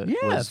was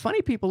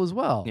Funny People as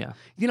well. Yeah,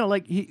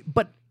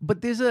 but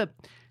there's a.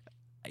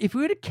 If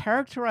we were to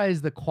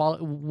characterize the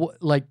quality,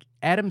 like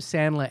Adam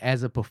Sandler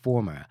as a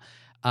performer,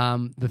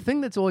 the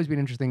thing that's always been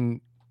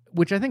interesting,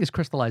 which I think is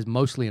crystallized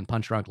mostly in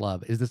Punch Drunk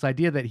Love, is this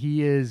idea that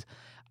he is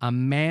a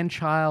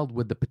man-child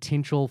with the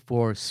potential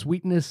for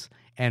sweetness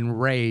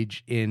and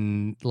rage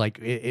in like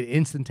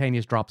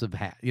instantaneous drops of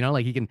hat.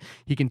 Like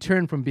he can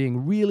turn from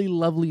being really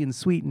lovely and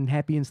sweet and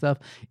happy and stuff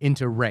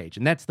into rage,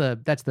 and that's the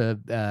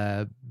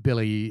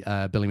Billy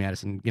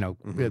Madison,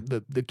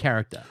 the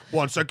character.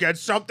 Once again,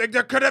 something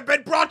that could have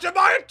been brought to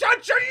my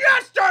attention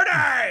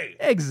yesterday.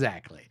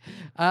 Exactly.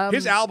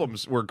 His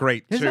albums were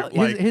great too.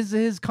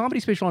 His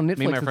comedy special on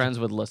Netflix. me and my friends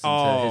would listen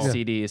to his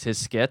CDs, his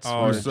skits.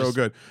 Oh, so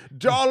good.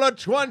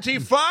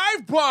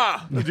 $1.25,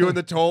 bah! Doing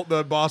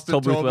the Boston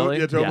Toll Booth Willie.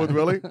 Yeah, Toll Booth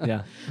Willie.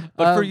 Yeah,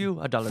 but for you,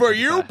 $1.25. For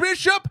you,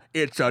 Bishop,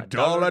 it's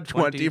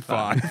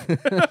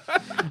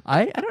 $1.25.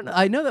 I don't know.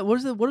 I know that.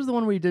 What was the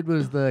one where he did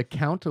was the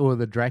Count or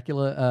the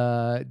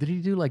Dracula? Did he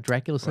do like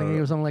Dracula singing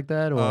or something like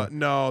that? Or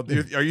no.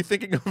 Are you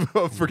thinking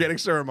of Forgetting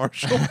Sarah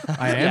Marshall?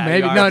 I am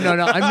maybe. No.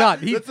 I'm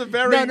not. That's a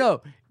very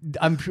no.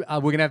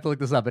 we're gonna have to look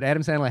this up, but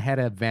Adam Sandler had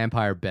a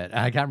vampire bit.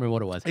 I can't remember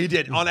what it was. He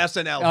did on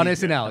SNL. On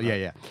SNL,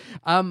 yeah.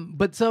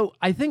 But so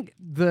I think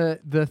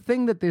the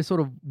thing that they're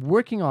sort of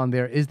working on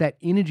there is that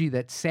energy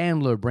that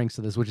Sandler brings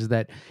to this, which is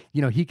that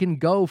he can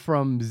go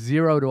from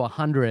 0 to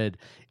 100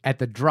 at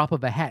the drop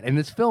of a hat, and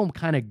this film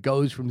kind of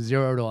goes from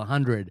 0 to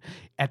 100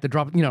 at the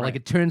drop. Like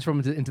it turns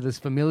into this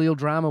familial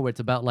drama where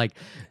it's about like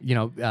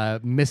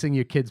missing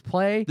your kid's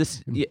play.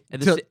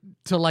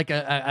 To like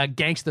a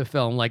gangster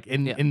film, like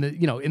in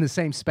the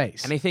same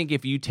space. And I think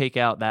if you take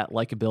out that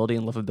likability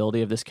and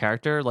lovability of this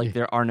character, like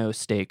there are no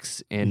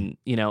stakes in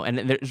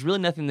and there's really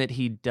nothing that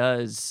he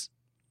does.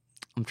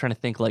 I'm trying to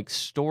think like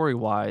story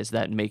wise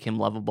that make him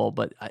lovable,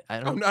 but I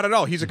don't. Not at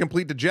all. He's a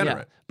complete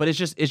degenerate. Yeah. But it's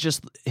just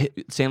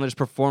Sandler's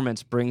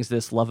performance brings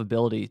this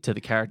lovability to the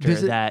character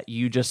that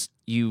you just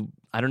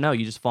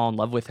fall in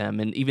love with him,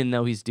 and even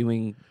though he's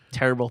doing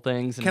terrible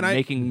things and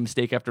making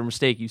mistake after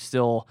mistake, you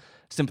still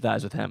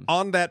sympathize with him.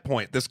 On that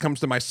point, this comes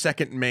to my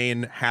second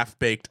main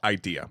half-baked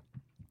idea.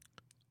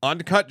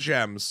 Uncut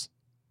Gems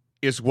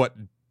is what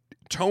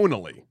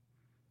tonally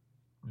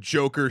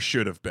Joker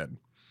should have been.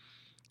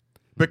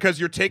 Because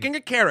you're taking a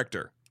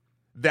character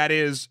that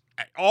is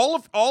all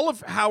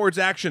of Howard's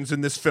actions in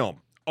this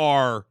film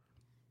are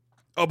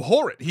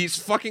abhorrent. He's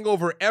fucking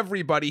over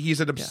everybody. He's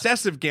an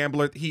obsessive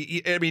gambler.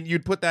 I mean,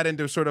 you'd put that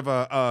into sort of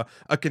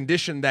a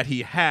condition that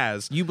he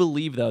has. You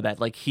believe though that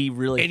like he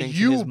really and thinks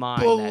you in his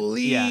mind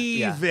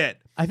believe it.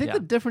 I think the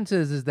difference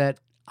is that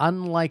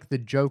unlike the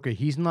Joker,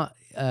 he's not.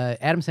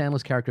 Adam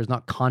Sandler's character is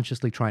not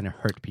consciously trying to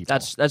hurt people.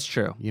 That's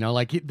true.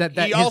 Like but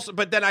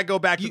then I go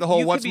back to the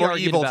whole what's more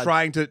evil,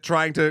 trying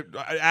to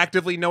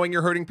actively knowing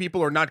you're hurting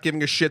people or not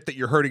giving a shit that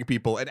you're hurting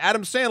people. And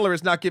Adam Sandler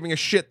is not giving a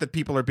shit that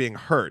people are being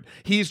hurt.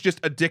 He's just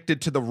addicted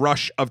to the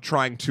rush of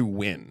trying to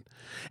win.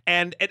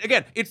 And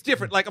again, it's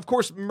different. Like, of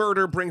course,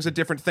 murder brings a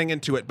different thing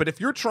into it. But if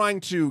you're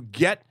trying to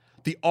get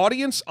the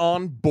audience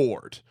on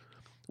board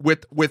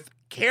with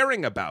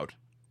caring about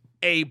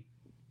a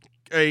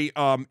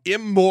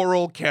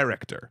immoral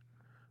character,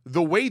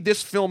 the way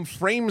this film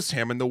frames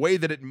him and the way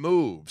that it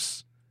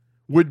moves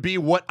would be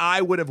what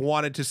I would have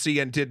wanted to see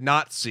and did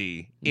not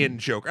see in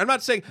Joker. I'm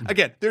not saying,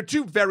 again, they're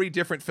two very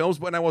different films,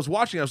 but when I was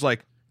watching, I was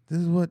like,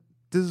 this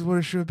is what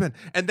it should have been.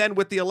 And then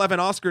with the 11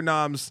 Oscar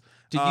noms,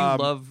 did you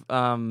love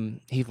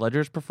Heath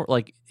Ledger's performance?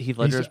 Like Heath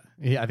Ledger's,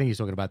 I think he's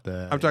talking about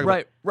I'm talking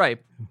right.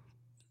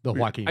 the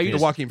Joaquin. The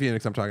Joaquin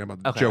Phoenix. I'm talking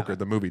about the Joker,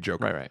 the movie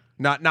Joker. Right.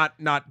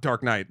 Not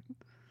Dark Knight.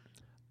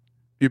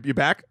 You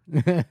back?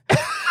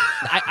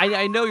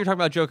 I know you're talking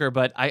about Joker,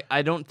 but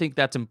I don't think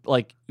that's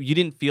like you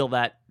didn't feel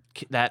that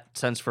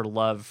sense for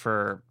love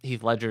for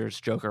Heath Ledger's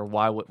Joker.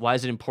 Why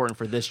is it important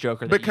for this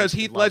Joker? Because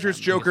Heath Ledger's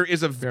Joker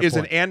is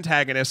an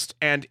antagonist,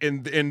 and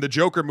in the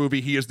Joker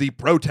movie he is the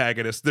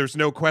protagonist. There's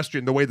no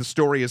question the way the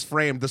story is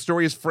framed. The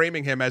story is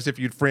framing him as if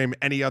you'd frame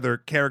any other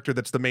character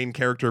that's the main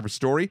character of a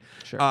story.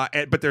 Sure.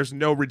 But there's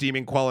no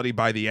redeeming quality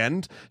by the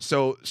end.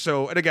 So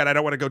and again, I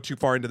don't want to go too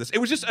far into this. It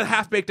was just a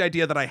half-baked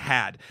idea that I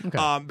had.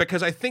 Okay.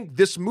 Because I think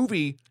this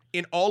movie,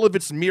 in all of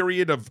its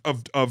myriad of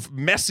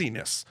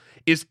messiness,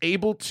 is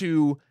able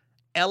to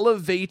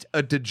elevate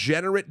a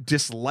degenerate,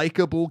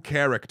 dislikable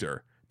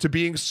character to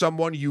being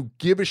someone you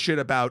give a shit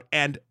about,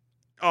 and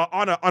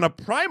on a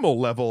primal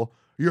level,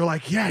 you're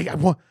like,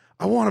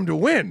 I want him to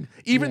win,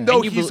 even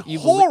though he's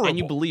horrible. And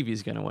you believe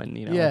he's going to win.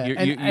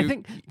 Yeah, I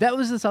think that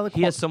was this other.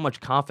 He has so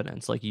much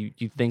confidence. Like you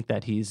think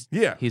that he's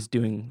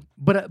doing.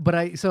 But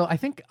I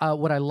think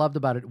what I loved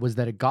about it was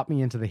that it got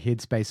me into the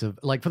headspace of,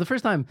 like, for the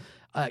first time,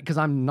 because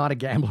I'm not a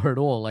gambler at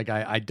all. Like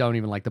I don't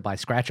even like to buy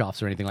scratch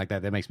offs or anything like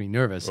that. That makes me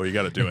nervous. Oh, you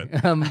got to do it.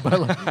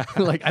 But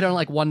like I don't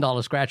like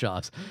 $1 scratch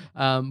offs.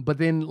 But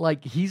then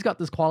like he's got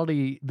this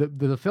quality.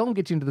 The film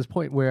gets you into this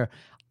point where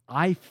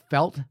I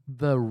felt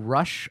the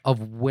rush of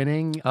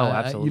winning. Oh,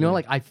 absolutely.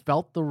 Like I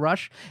felt the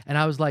rush, and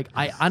I was like,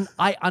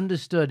 I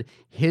understood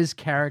his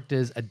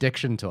character's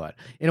addiction to it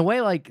in a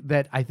way like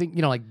that. I think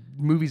like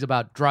movies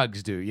about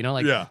drugs do.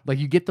 Like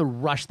you get the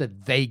rush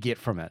that they get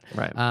from it.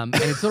 Right. And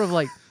it's sort of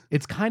like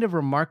it's kind of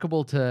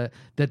remarkable that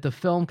the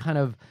film kind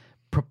of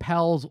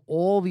propels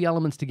all the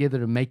elements together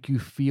to make you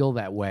feel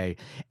that way,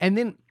 and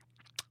then.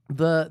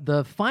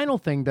 The final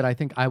thing that I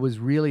think I was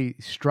really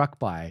struck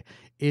by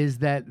is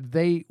that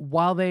they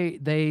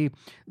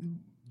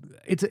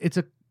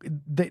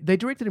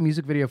directed a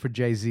music video for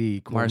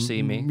Jay-Z called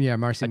Marcy Me. Yeah,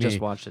 Marcy Me. I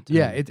just watched it too.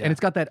 Yeah, and it's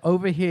got that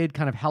overhead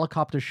kind of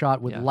helicopter shot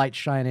with light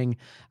shining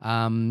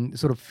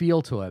sort of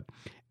feel to it.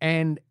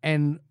 And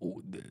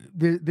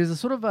there's a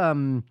sort of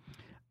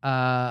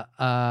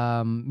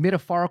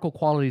metaphorical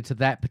quality to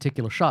that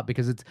particular shot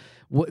because it's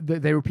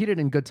they repeat it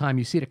in Good Time.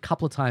 You see it a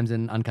couple of times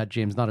in Uncut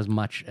Gems, not as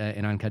much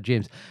in Uncut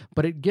Gems,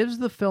 but it gives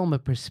the film a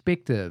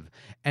perspective,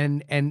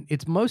 and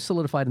it's most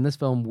solidified in this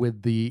film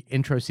with the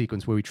intro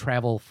sequence where we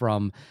travel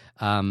from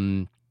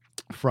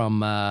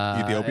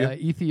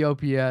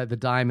Ethiopia, the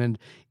diamond,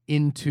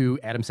 into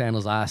Adam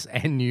Sandler's ass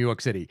and New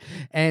York City,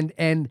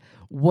 and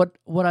what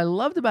I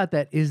loved about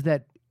that is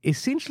that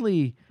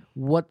essentially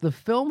what the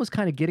film was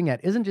kind of getting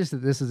at isn't just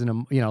that this is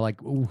like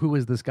who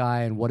is this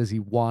guy and what does he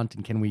want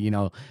and can we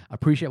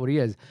appreciate what he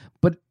is,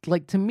 but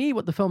like to me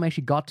what the film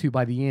actually got to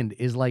by the end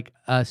is like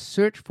a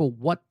search for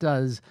what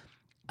does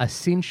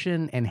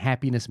ascension and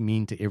happiness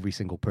mean to every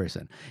single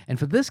person. And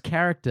for this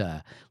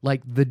character,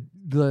 like this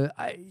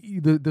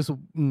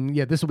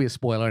will be a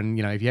spoiler, and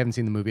if you haven't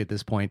seen the movie at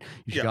this point,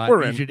 you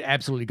should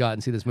absolutely go out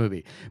and see this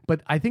movie.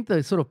 But I think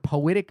the sort of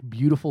poetic,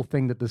 beautiful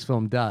thing that this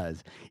film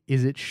does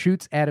is it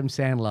shoots Adam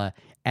Sandler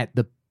at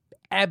the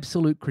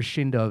absolute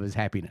crescendo of his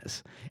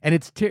happiness, and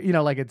it's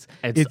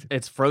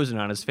frozen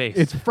on his face.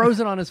 It's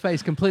frozen on his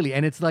face completely,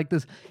 and it's like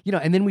this,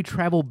 and then we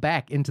travel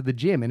back into the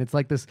gym, and it's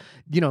like this,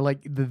 like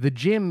the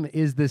gym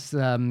is this,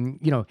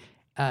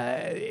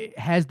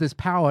 has this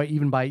power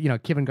even by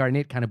Kevin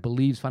Garnett kind of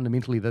believes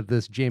fundamentally that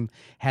this gym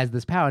has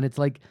this power, and it's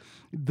like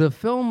the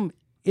film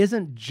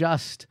isn't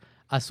just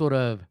a sort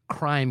of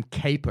crime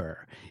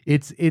caper.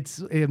 It's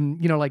when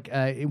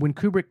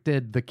Kubrick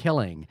did The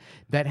Killing,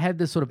 that had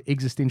this sort of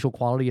existential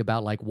quality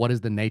about like what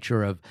is the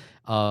nature of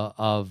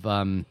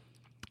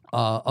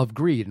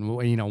greed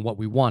and what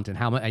we want and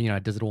how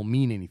much does it all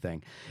mean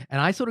anything. And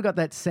I sort of got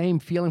that same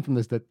feeling from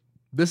this, that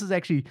this is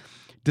actually,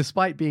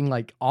 despite being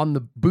like on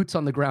the boots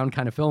on the ground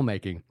kind of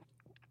filmmaking,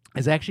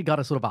 has actually got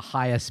a sort of a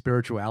higher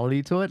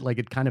spirituality to it. Like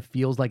it kind of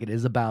feels like it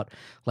is about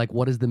like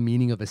what is the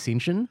meaning of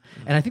ascension,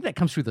 and I think that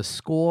comes through the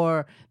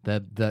score,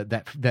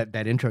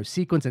 that intro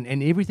sequence, and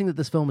everything that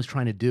this film is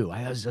trying to do.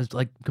 I was just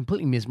like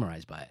completely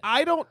mesmerized by it.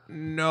 I don't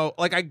know,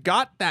 like I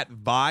got that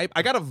vibe.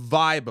 I got a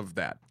vibe of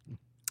that,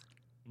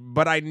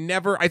 but I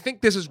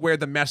think this is where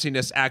the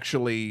messiness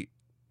actually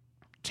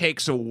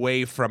takes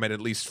away from it,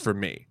 at least for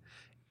me.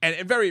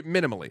 And very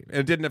minimally.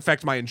 It didn't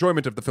affect my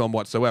enjoyment of the film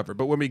whatsoever.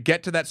 But when we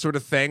get to that sort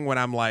of thing, when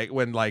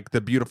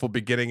the beautiful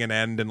beginning and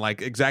end and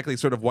like exactly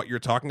sort of what you're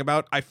talking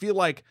about, I feel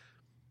like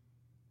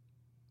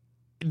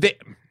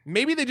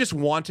maybe they just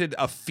wanted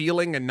a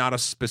feeling and not a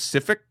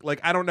specific. Like,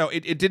 I don't know.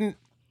 It didn't,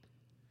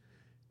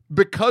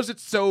 because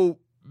it's so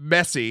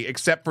messy,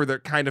 except for the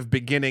kind of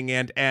beginning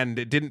and end,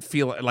 it didn't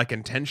feel like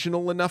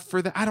intentional enough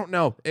for that. I don't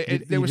know. You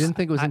didn't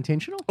think it was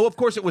intentional? Oh, of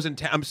course it was.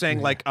 I'm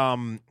saying like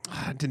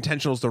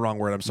intentional is the wrong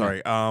word. I'm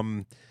sorry.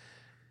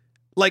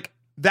 Like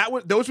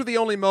those were the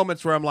only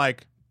moments where I'm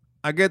like,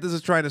 I get this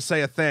is trying to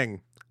say a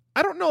thing.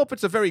 I don't know if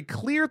it's a very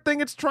clear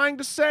thing it's trying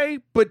to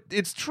say, but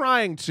it's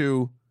trying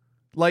to.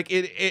 Like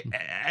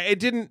it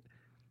didn't.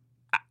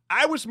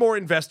 I was more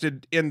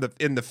invested in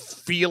the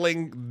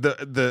feeling,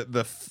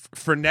 the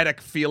frenetic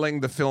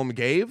feeling the film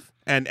gave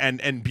and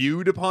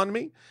imbued upon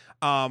me,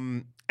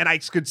 and I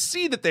could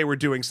see that they were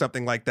doing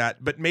something like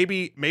that. But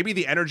maybe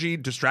the energy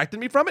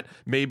distracted me from it.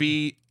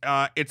 Maybe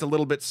it's a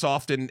little bit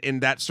soft in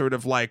that sort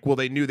of like, well,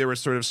 they knew they were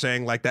sort of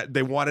saying like that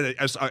they wanted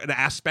an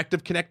aspect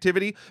of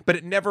connectivity, but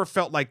it never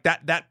felt like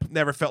that. That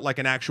never felt like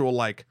an actual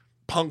like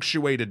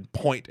punctuated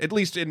point, at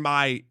least in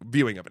my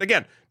viewing of it.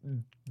 Again,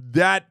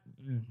 that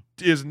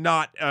is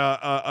not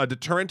a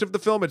deterrent of the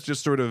film. It's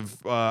just sort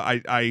of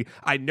I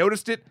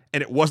noticed it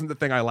and it wasn't the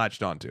thing I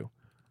latched onto.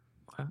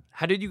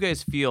 How did you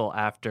guys feel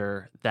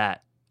after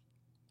that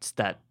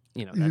scene?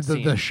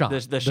 The shot,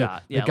 the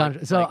shot, yeah.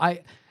 Gun, so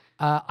I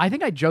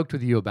think I joked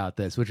with you about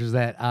this, which is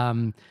that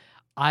so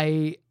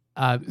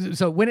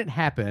when it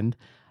happened,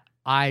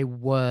 I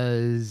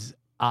was.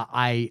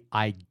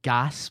 I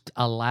gasped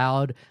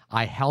aloud.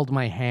 I held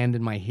my hand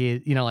in my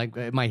head,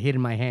 my head in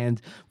my hands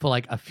for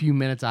like a few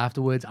minutes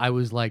afterwards. I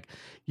was like,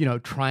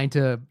 trying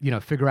to,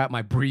 figure out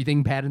my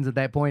breathing patterns at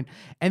that point.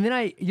 And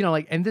then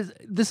and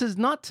this is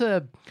not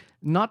to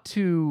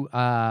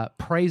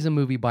praise a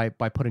movie by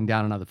putting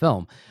down another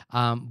film.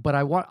 But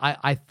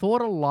I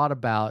thought a lot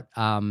about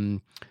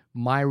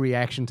my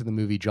reaction to the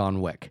movie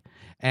John Wick.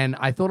 And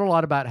I thought a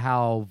lot about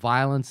how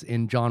violence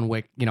in John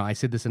Wick, I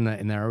said this in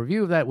the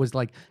review of that, was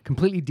like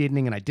completely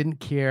deadening, and I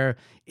didn't care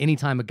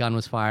anytime a gun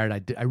was fired.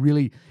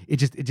 It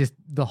just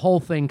the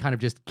whole thing kind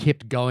of just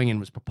kept going and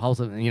was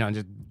propulsive, and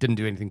just didn't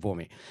do anything for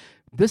me.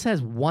 This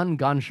has one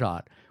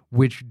gunshot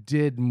which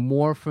did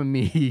more for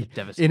me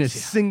in a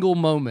single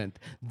moment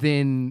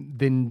than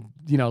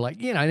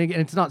and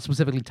it's not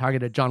specifically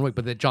targeted at John Wick,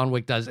 but that John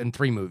Wick does in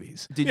 3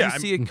 movies. Did you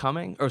see it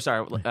coming? Or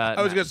sorry,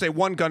 I was going to say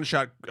one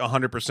gunshot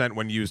 100%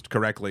 when used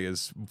correctly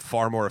is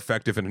far more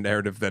effective in a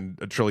narrative than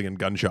a trillion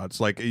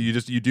gunshots. Like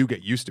you do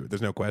get used to it. There's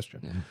no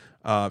question.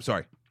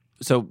 Sorry.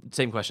 So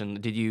same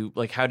question.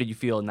 How did you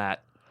feel in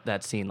that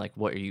scene? Like,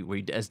 were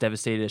you as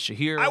devastated as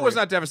Shahir? I was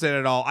not devastated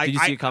at all. Did you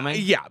see it coming?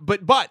 Yeah,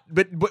 but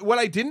what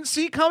I didn't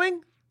see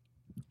coming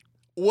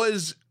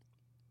was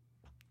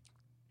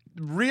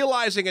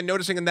realizing and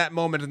noticing in that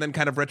moment, and then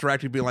kind of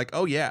retroactively being like,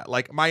 oh yeah,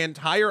 like my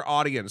entire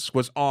audience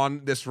was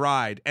on this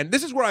ride, and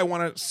this is where I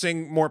want to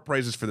sing more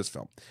praises for this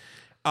film.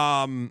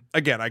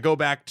 Again, I go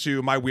back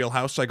to my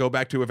wheelhouse. I go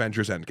back to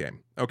Avengers Endgame.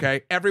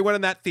 Okay. Everyone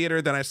in that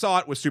theater, then I saw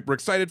it, was super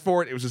excited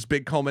for it. It was this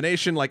big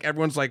culmination. Like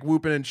everyone's like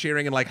whooping and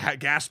cheering and like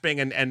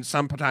gasping and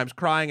sometimes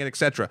crying and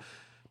etc.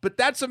 But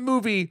that's a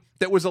movie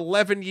that was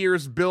 11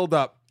 years build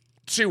up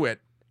to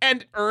it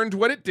and earned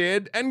what it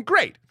did. And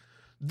great.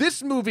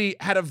 this movie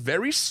had a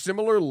very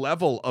similar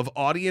level of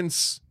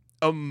audience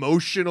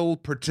emotional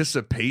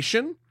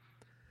participation.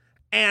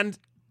 And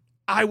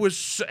I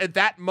was, at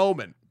that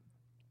moment,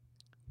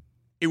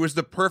 it was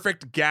the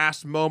perfect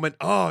gas moment.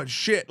 Oh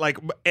shit! Like,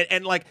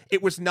 and like,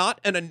 it was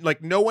not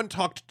like no one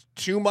talked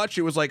too much.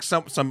 It was like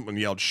someone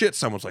yelled shit.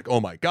 Someone's like,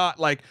 "Oh my god!"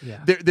 Like,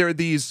 there are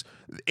these.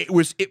 It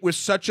was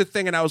such a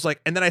thing, and I was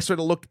like, and then I sort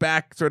of looked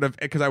back, sort of,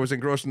 because I was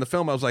engrossed in the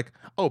film. I was like,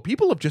 oh,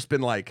 people have just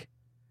been like.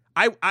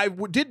 I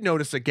did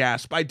notice a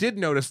gasp. I did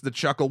notice the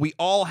chuckle. We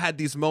all had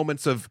these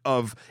moments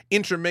of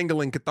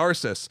intermingling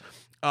catharsis.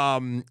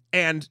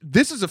 And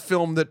this is a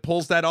film that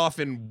pulls that off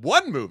in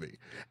one movie.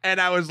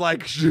 And I was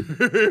like, shit.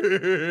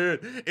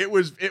 It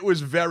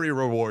was very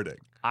rewarding.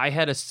 I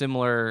had a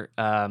similar,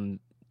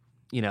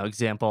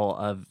 example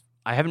of,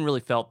 I haven't really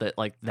felt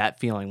that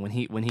feeling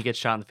when he gets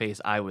shot in the face.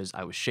 I was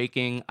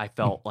shaking. I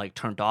felt like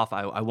turned off.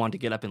 I wanted to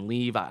get up and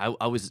leave.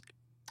 I was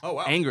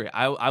angry.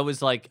 I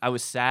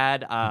was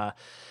sad.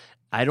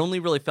 I'd only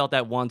really felt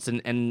that once,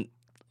 and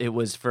it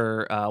was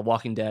for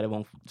Walking Dead. I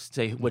won't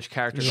say which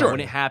character. Sure. But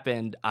when it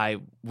happened, I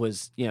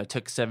was,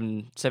 took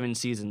seven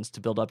seasons to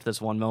build up to this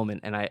one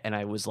moment, and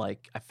I was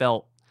like, I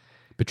felt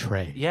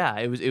betrayed. Yeah,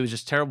 it was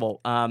just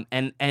terrible.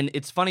 And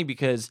it's funny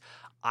because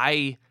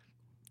I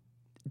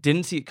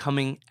didn't see it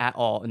coming at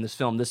all in this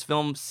film. This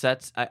film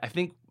sets, I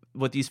think,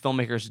 what these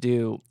filmmakers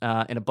do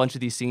in a bunch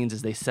of these scenes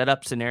is they set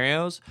up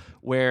scenarios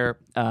where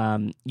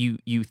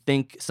you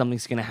think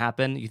something's going to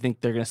happen. You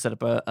think they're going to set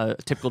up a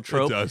typical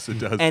trope. It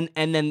does.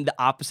 And then the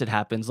opposite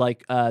happens.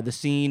 Like the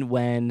scene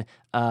when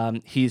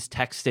he's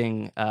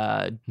texting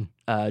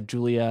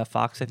Julia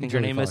Fox, I think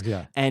her name is.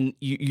 Yeah. And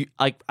you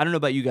like, I don't know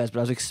about you guys, but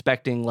I was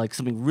expecting like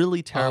something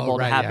really terrible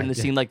to happen in the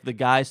scene, like the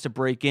guys to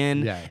break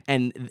in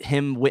and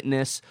him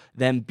witness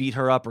them beat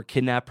her up or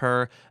kidnap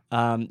her.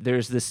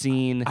 There's the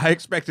scene. I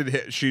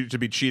expected she to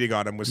be cheating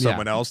on him with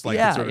someone else, like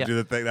to sort of do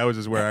the thing. That was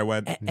just where I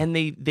went. And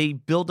they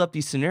build up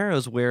these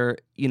scenarios where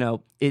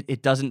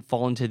it doesn't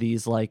fall into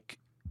these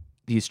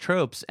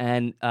tropes.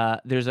 And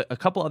there's a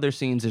couple other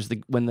scenes. There's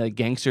when the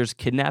gangsters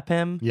kidnap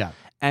him. Yeah.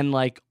 And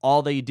like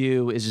all they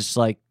do is just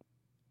like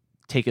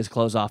take his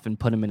clothes off and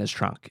put him in his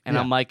trunk. And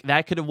I'm like,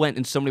 that could have went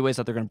in so many ways. I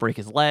thought they're going to break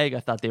his leg. I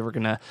thought they were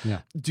going to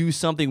do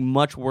something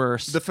much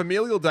worse. The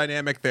familial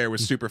dynamic there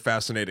was super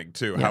fascinating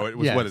too. How it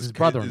was his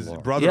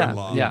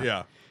brother-in-law.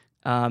 Yeah.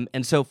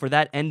 And so for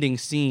that ending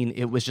scene,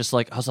 it was just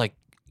like, I was like,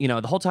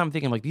 the whole time I'm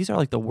thinking like, these are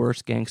like the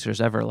worst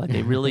gangsters ever. Like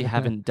they really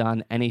haven't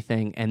done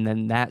anything. And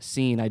then that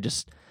scene,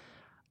 it's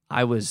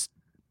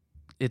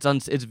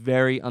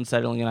very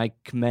unsettling, and I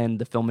commend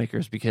the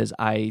filmmakers because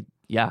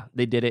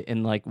they did it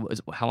in like,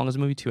 how long is the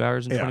movie? 2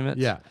 hours and 20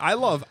 minutes? Yeah. I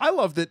love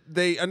that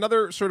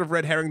another sort of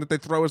red herring that they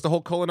throw is the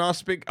whole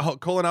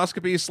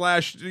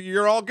colonoscopy /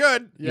 you're all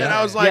good. Yeah. And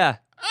I was like,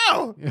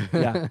 oh.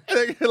 Yeah.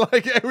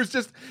 Like it was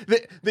just,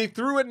 they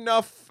threw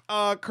enough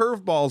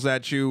curveballs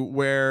at you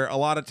where a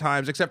lot of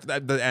times, except for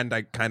the end,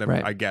 I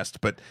guessed,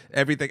 but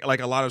everything, like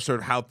a lot of sort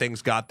of how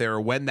things got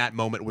there, when that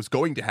moment was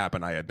going to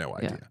happen, I had no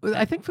idea. Yeah.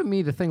 I think for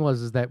me, the thing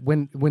was that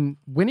when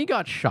he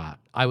got shot,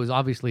 I was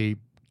obviously,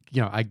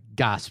 I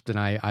gasped and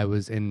I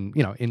was in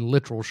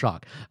literal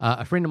shock.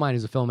 A friend of mine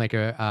who's a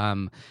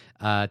filmmaker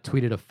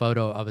tweeted a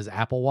photo of his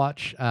Apple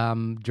Watch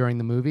during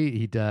the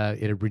movie. It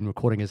had been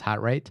recording his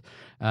heart rate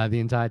the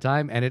entire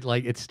time, and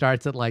it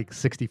starts at like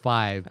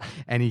 65,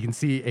 and you can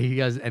see he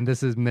goes, and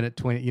this is minute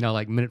 20,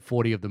 like minute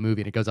 40 of the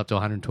movie, and it goes up to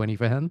 120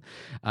 for him.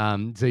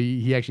 So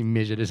he actually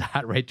measured his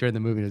heart rate during the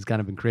movie, and it was kind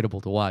of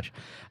incredible to watch.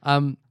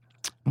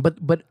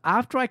 But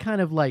after I kind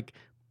of like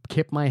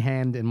kept my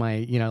hand in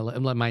my,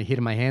 let my head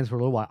in my hands for a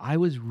little while, I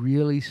was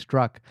really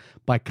struck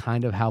by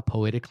kind of how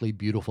poetically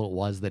beautiful it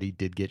was that he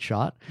did get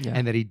shot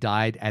and that he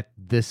died at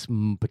this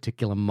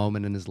particular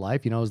moment in his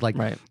life. It was like,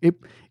 it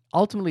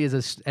ultimately,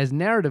 as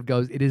narrative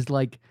goes, it is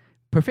like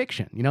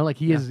perfection. Like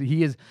he has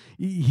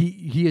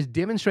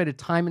demonstrated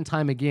time and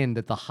time again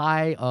that the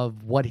high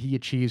of what he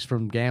achieves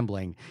from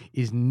gambling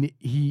is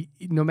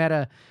no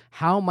matter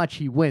how much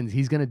he wins,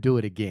 he's going to do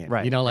it again.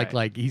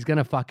 Like he's going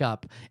to fuck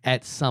up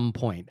at some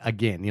point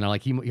again.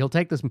 Like he'll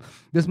take this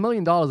 $1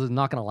 million is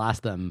not going to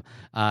last them.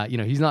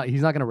 He's not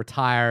going to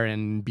retire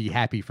and be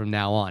happy from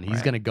now on.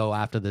 He's going to go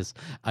after this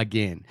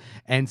again.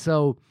 And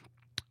so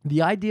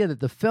the idea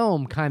that the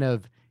film kind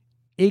of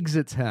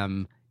exits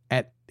him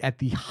at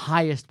the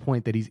highest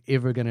point that he's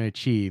ever going to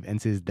achieve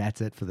and says,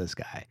 that's it for this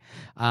guy.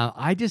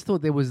 I just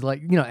thought there was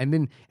like,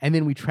 and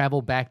then we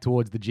travel back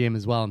towards the gym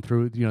as well and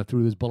through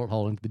this bullet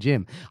hole into the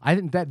gym. I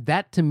think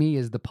that to me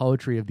is the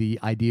poetry of the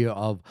idea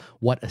of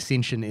what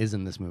ascension is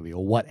in this movie,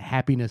 or what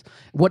happiness,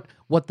 what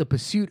the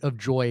pursuit of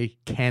joy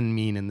can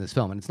mean in this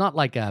film. And it's not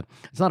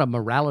a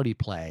morality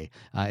play.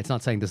 It's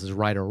not saying this is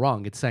right or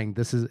wrong. It's saying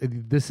this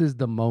is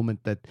the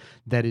moment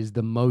that is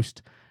the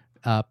most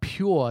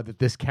pure that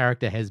this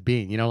character has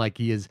been. You know, like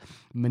he is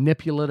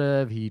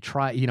manipulative.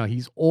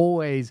 He's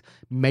always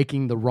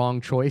making the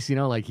wrong choice. You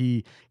know, like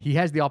he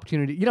has the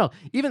opportunity. You know,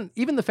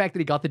 even the fact that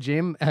he got the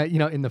gym,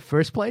 in the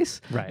first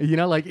place, Right. You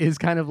know, like is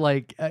kind of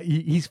like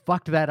he's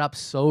fucked that up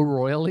so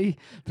royally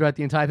throughout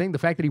the entire thing. The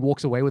fact that he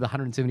walks away with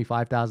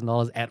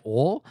 $175,000 at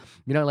all,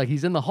 you know, like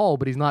he's in the hole,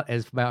 but he's not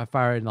as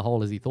far in the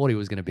hole as he thought he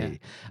was going to be.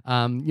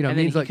 And then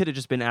he could have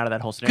just been out of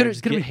that whole scenario.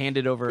 Just get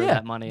handed over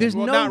that money. There's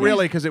Well, no not really,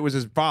 reason- because it was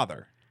his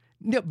father.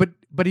 No,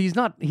 but he's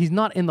not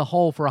in the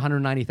hole for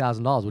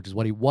 $190,000, which is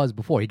what he was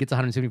before. He gets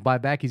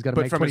 175 back. He's got to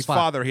But make from 25. his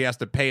father, he has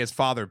to pay his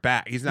father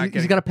back. He's not He's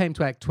getting. got to pay him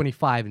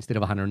 25 instead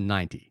of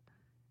 190.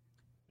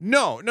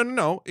 No.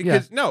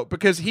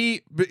 Because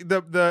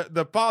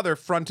the father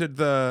fronted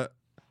the.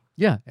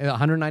 Yeah,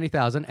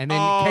 190,000, and then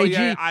Oh, KG,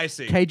 yeah, I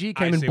see. KG came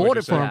I and see bought what it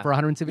you're for him saying. for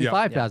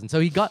 175,000. So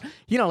he got,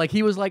 like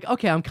he was like,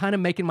 okay, I'm kind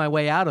of making my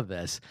way out of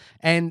this,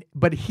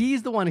 but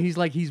he's the one. He's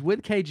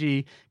with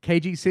KG.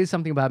 KG says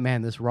something about,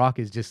 man, this rock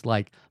is just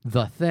like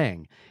the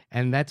thing,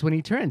 and that's when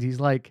he turns. He's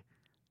like,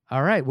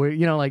 all right,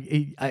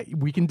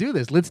 we can do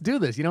this. Let's do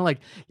this. You know, like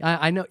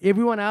I know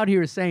everyone out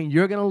here is saying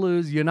you're going to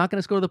lose. You're not going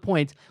to score the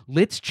points.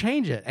 Let's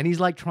change it. And he's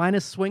like trying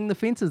to swing the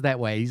fences that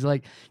way. He's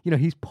like,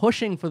 he's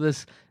pushing for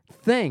this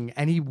thing,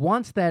 and he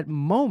wants that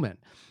moment.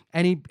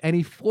 And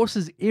he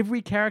forces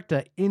every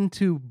character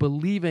into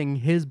believing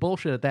his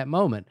bullshit at that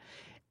moment.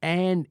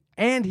 And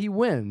he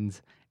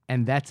wins.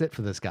 And that's it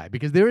for this guy,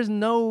 because there is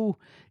no,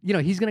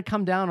 he's going to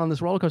come down on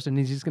this roller coaster and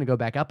he's just going to go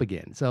back up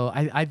again. So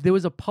there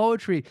was a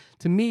poetry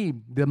to me,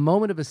 the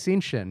moment of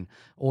ascension,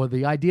 or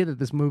the idea that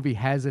this movie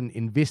has an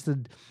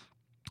invested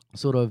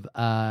sort of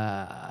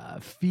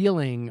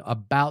feeling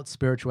about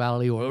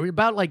spirituality, or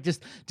about like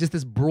just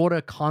this broader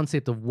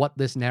concept of what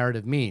this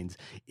narrative means,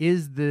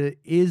 is the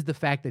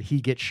fact that he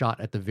gets shot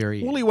at the very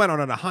end. Well, he went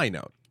on a high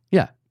note.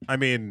 Yeah. I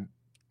mean,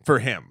 for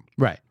him.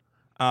 Right.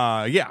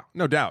 Yeah,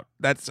 no doubt.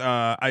 That's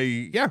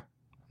Didn't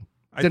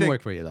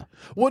work for you though.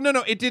 Well, no,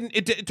 it didn't.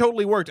 It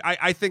totally worked.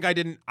 I think I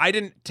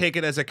didn't take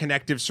it as a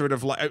connective sort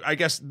of like. I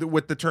guess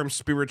with the term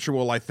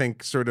spiritual, I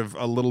think sort of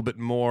a little bit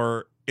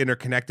more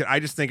interconnected. I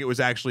just think it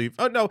was actually.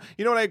 Oh no,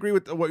 you know what? I agree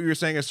with what you were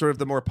saying is sort of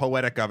the more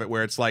poetic of it,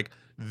 where it's like,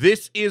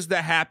 this is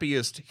the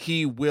happiest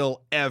he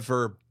will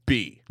ever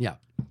be. Yeah.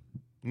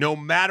 No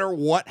matter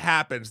what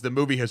happens, the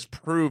movie has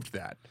proved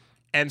that,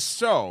 and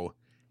so,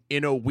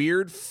 in a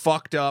weird,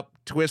 fucked up,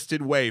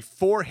 twisted way,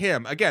 for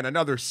him, again,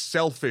 another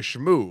selfish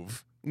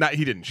move. Not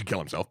he didn't kill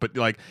himself, but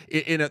like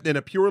in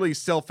a purely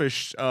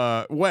selfish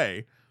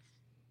way,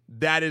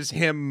 that is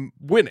him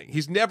winning.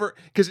 He's never,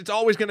 because it's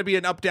always going to be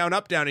an up down,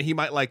 and he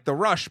might like the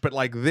rush, but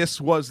like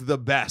this was the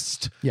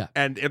best, Yeah,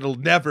 and it'll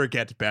never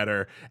get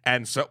better.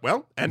 And so,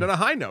 end on a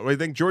high note. I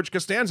think George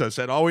Costanza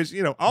said always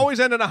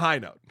end on a high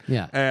note.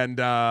 Yeah, and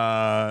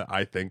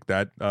I think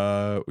that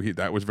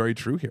that was very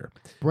true here.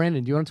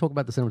 Brandon, do you want to talk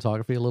about the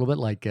cinematography a little bit?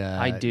 Like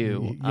I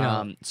do.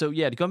 So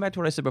yeah, going back to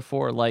what I said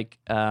before, like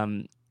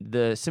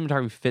the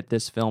cinematography fit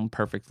this film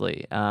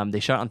perfectly. They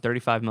shot on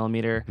 35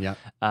 millimeter. Yeah.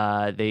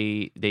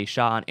 They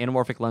shot on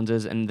anamorphic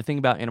lenses, and the thing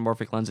about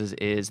anamorphic lenses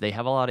is they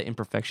have a lot of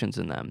imperfections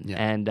in them. Yeah.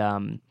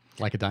 And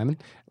like a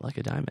diamond. like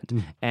a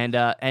diamond.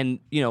 And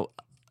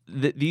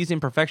these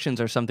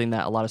imperfections are something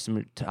that a lot of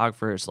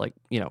cinematographers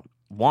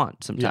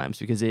want sometimes,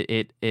 because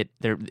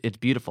it's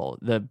beautiful.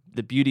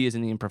 The beauty is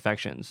in the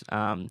imperfections.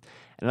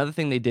 Another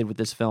thing they did with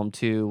this film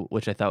too,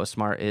 which I thought was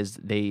smart, is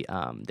they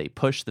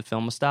pushed the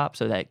film stop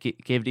so that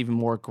gave it even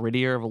more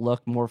grittier of a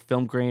look, more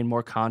film grain,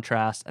 more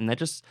contrast, and that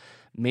just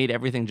made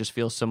everything just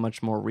feel so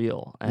much more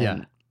real. And, Yeah.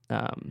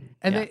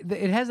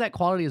 It has that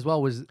quality as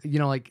well. Was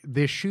like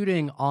they're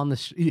shooting on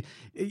the.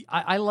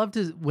 I love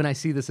to when I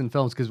see this in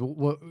films, because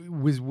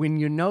was when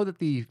you know that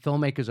the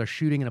filmmakers are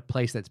shooting in a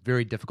place that's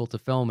very difficult to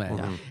film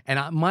in,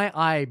 and my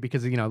eye,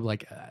 because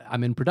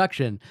I'm in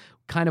production,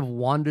 kind of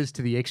wanders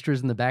to the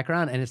extras in the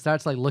background, and it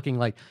starts like looking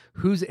like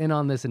who's in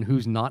on this and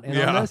who's not in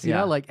on this. You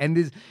know, like,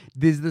 and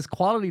there's this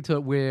quality to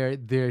it where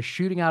they're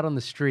shooting out on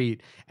the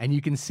street, and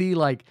you can see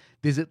like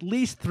there's at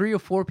least 3 or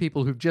 4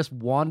 people who've just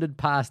wandered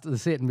past the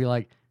set and be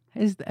like,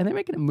 are they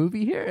making a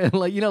movie here? And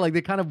like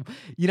they kind of,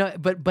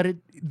 but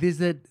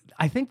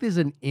I think there's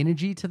an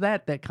energy to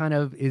that kind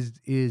of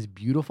is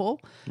beautiful.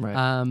 Right.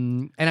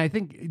 And I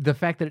think the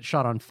fact that it's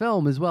shot on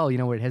film as well,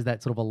 where it has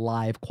that sort of a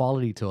live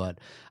quality to it,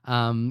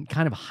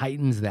 kind of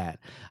heightens that.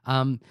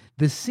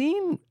 The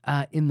scene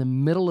in the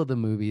middle of the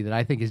movie that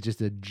I think is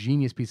just a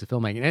genius piece of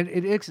filmmaking, and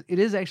it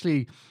is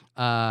actually,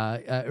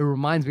 it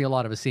reminds me a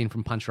lot of a scene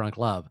from Punch Drunk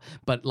Love,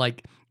 but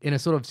like in a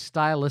sort of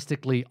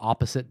stylistically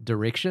opposite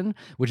direction,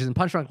 which is in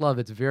Punch Drunk Love,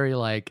 it's very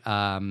like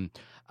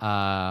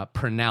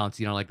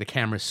pronounced, like the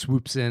camera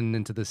swoops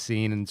into the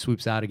scene and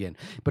swoops out again.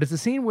 But it's a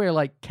scene where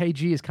like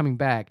KG is coming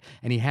back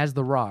and he has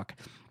the rock,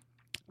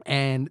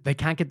 and he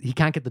can't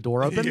get the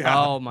door open. Yeah.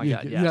 Oh my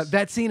god, You know, yes.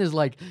 that scene is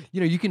like,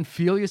 you can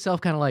feel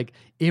yourself kind of like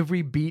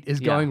every beat is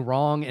going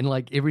wrong and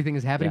like everything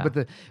is happening.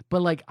 Yeah.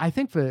 But like I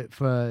think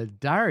for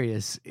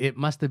Darius, it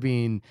must have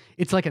been,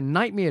 it's like a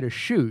nightmare to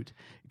shoot,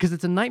 because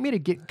it's a nightmare to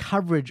get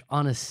coverage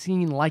on a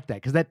scene like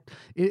that, because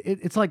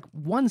it's like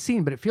one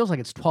scene, but it feels like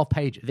it's 12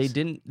 pages.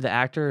 The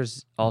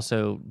actors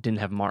also didn't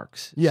have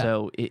marks. Yeah.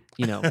 So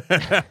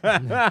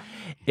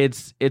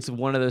it's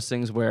one of those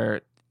things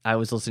where I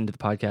was listening to the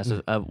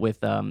podcast with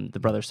the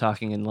brothers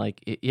talking, and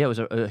like, it was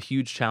a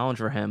huge challenge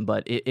for him,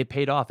 but it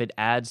paid off. It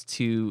adds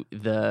to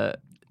the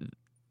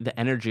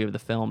energy of the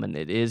film, and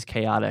it is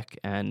chaotic,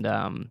 and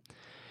I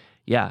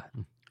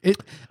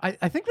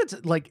think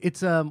that's like,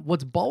 it's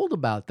what's bold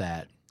about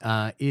that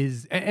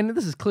is, and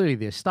this is clearly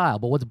their style,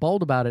 but what's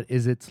bold about it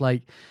is it's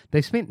like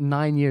they've spent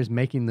 9 years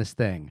making this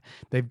thing.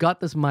 They've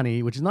got this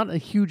money, which is not a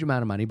huge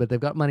amount of money, but they've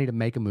got money to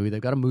make a movie. They've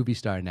got a movie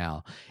star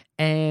now,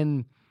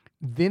 and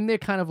then they're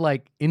kind of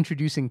like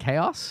introducing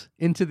chaos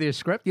into their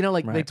script. You know,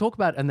 like they talk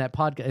about in that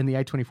podcast, in the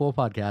A24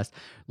 podcast,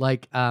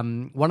 like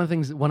one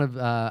of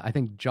I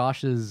think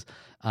Josh's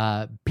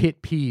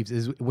pet peeves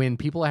is when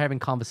people are having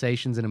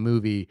conversations in a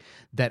movie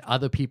that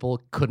other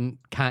people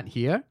can't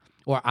hear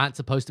or aren't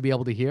supposed to be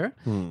able to hear.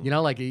 You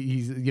know, like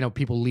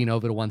people lean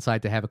over to one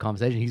side to have a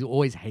conversation. He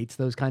always hates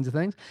those kinds of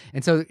things.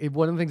 And so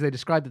one of the things they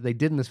described that they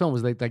did in this film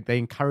was they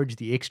encouraged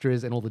the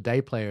extras and all the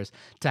day players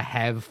to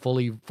have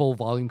full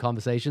volume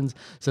conversations,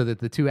 so that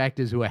the two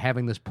actors who are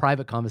having this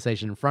private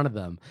conversation in front of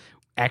them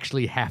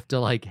actually have to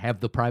like have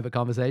the private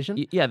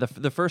conversation. Yeah,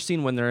 the first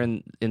scene when they're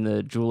in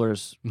the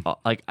jeweler's,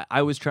 like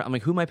I was trying, I'm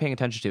like, who am I paying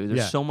attention to?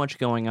 There's so much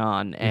going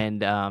on,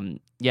 and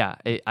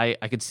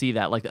I could see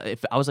that. Like,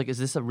 if I was like, is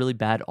this a really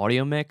bad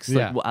audio mix?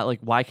 Like, like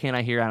why can't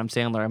I hear Adam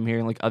Sandler? I'm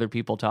hearing like other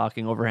people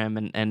talking over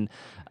him, and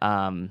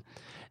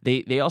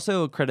they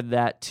also credited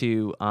that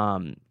to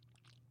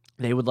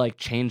they would like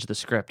change the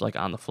script like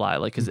on the fly,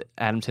 like because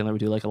Adam Sandler would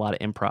do like a lot of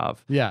improv.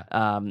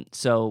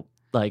 So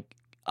like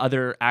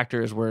other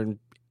actors were,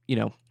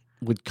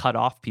 would cut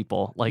off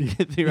people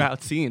like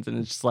throughout scenes, and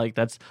it's just like,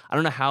 I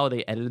don't know how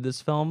they edited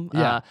this film.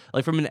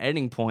 Like from an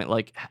editing point,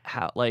 like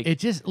how, like it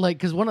just like,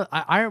 because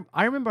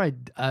I remember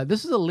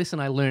this is a lesson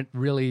I learned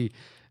really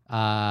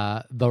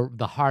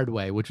the hard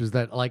way, which was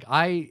that like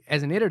I,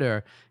 as an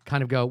editor,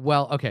 kind of go,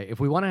 well, okay, if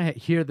we want to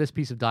hear this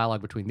piece of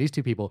dialogue between these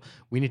two people,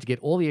 we need to get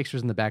all the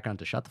extras in the background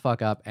to shut the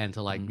fuck up and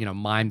to like,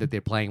 mime that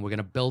they're playing. We're going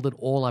to build it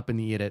all up in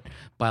the edit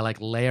by like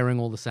layering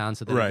all the sounds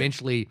so that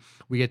eventually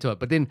we get to it.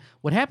 But then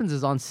what happens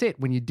is on set,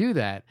 when you do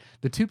that,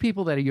 the two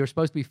people that you're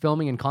supposed to be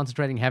filming and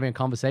concentrating, having a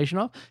conversation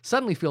of,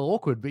 suddenly feel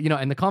awkward, but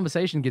and the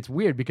conversation gets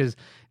weird because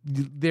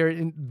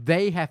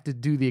they have to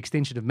do the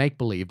extension of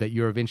make-believe that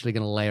you're eventually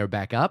going to layer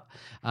back up.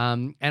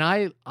 And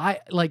I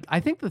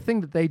think the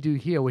thing that they do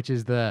here, which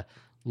is the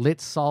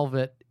let's solve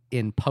it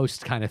in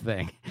post kind of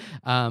thing,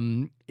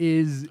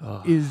 is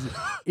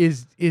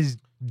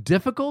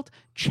difficult,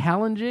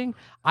 challenging.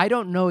 I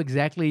don't know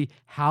exactly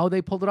how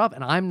they pulled it off,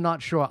 and I'm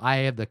not sure I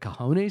have the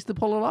cojones to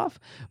pull it off,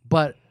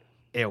 but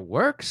it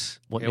works.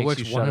 What it makes works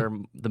you shudder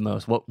the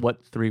most?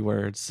 What 3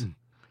 words?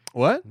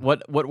 What?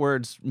 What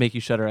words make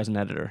you shudder as an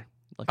editor?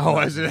 Like,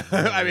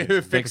 I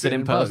mean, fix it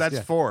in post. That's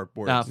 4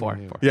 words. 4.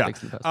 Yeah.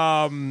 Fix it in post.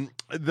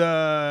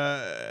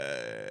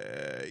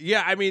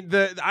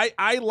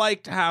 I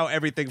liked how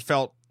everything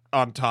felt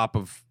on top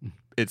of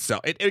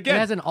itself. It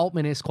has an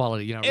Altman-esque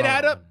quality, It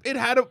had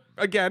a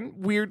again,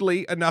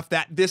 weirdly enough,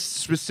 that this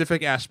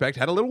specific aspect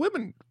had a Little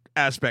Women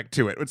aspect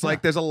to it. It's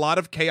like there's a lot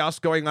of chaos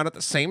going on at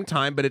the same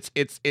time, but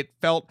it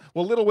felt,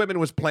 well, Little Women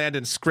was planned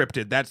and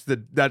scripted. That's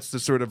the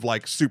sort of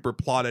like super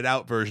plotted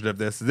out version of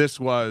this.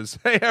 This was,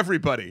 hey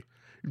everybody,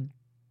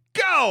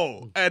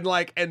 go!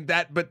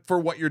 But for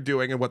what you're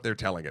doing and what they're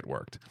telling, it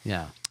worked.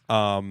 Yeah.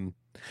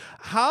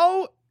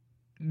 How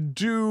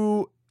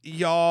do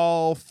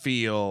y'all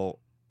feel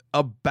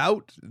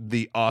about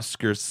the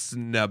Oscar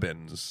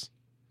snubbins?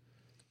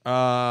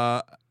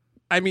 I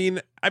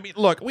mean,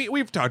 look,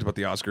 we've talked about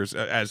the Oscars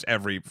as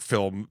every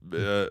film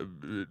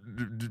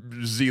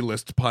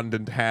Z-list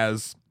pundit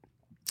has,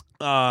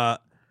 and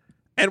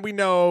we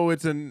know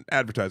it's an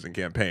advertising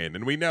campaign,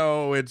 and we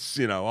know it's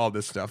all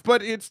this stuff,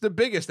 but it's the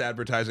biggest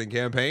advertising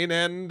campaign,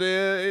 and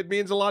it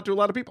means a lot to a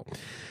lot of people.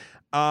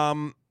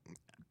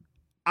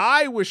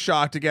 I was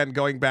shocked again,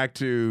 going back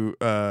to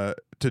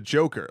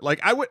Joker. Like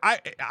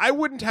I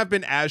wouldn't have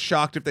been as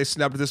shocked if they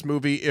snubbed this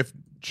movie if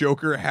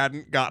Joker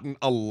hadn't gotten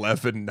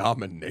 11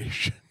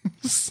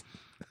 nominations.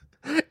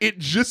 It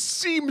just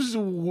seems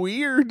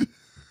weird.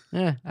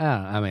 I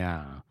don't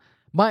know.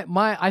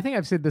 I think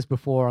I've said this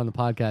before on the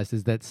podcast,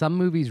 is that some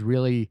movies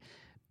really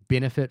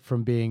benefit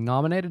from being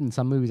nominated, and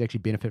some movies actually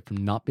benefit from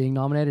not being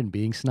nominated and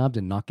being snubbed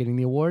and not getting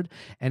the award.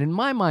 And in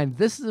my mind,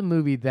 this is a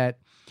movie that,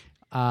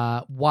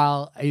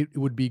 while it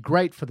would be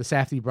great for the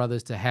Safdie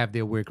brothers to have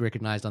their work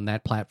recognized on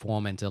that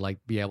platform and to like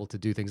be able to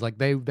do things like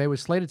they were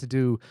slated to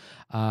do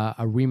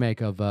a remake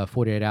of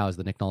 48 Hours,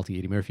 the Nick Nolte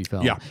Eddie Murphy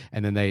film,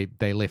 and then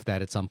they left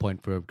that at some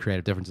point for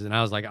creative differences. And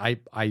I was like,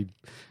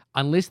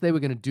 unless they were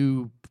going to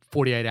do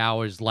 48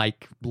 hours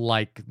like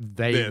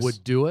they This.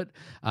 would do it,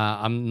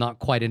 I'm not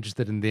quite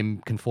interested in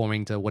them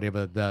conforming to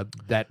whatever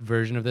that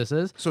version of this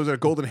is. So is it a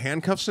golden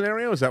handcuff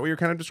scenario? Is that what you're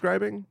kind of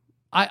describing?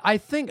 I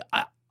think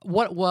I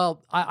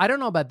don't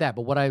know about that,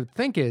 but what I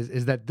think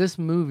is that this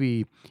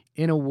movie,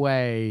 in a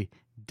way,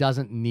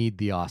 doesn't need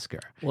the Oscar.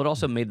 Well, it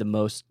also made the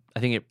most. I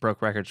think it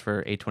broke records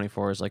for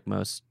A24's like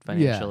most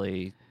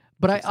financially.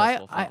 But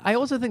successful I films.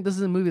 also think this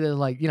is a movie that is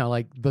like, you know,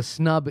 like the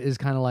snub is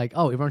kind of like,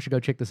 oh, everyone should go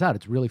check this out.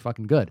 It's really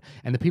fucking good.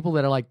 And the people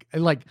that are like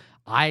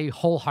I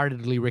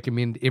wholeheartedly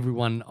recommend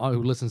everyone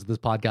who listens to this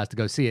podcast to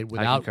go see it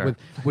concur.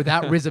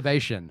 without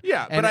reservation.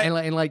 Yeah, and, but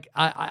and like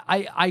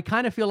I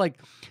kind of feel like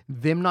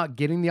them not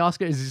getting the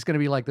Oscar is just going to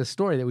be like the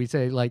story that we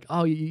say like,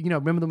 oh, you know,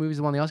 remember the movies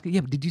that won the Oscar?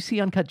 Yeah, but did you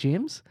see Uncut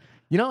Gems?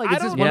 You know, like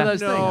it's just one of those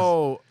things.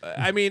 No,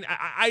 I mean,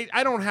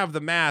 I don't have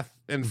the math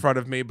in front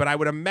of me, but I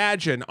would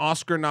imagine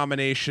Oscar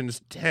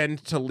nominations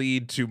tend to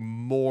lead to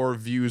more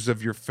views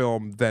of your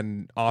film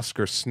than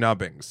Oscar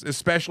snubbings,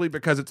 especially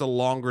because it's a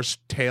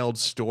longer-tailed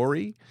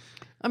story.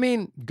 I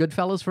mean,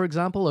 Goodfellas, for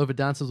example, over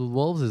Dances with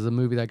Wolves is a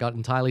movie that got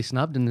entirely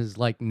snubbed and is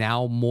like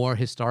now more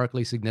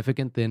historically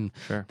significant than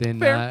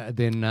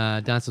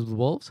Dances with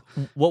Wolves.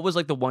 What was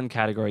like the one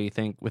category you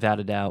think, without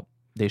a doubt,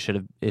 it should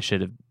have?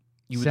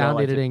 You would not Sound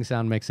like it? editing,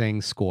 sound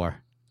mixing, score.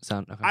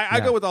 Sound. Okay. I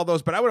go with all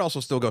those, but I would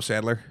also still go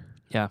Sandler.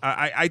 Yeah.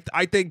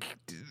 I think.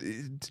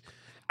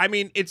 I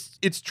mean, it's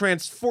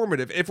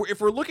transformative.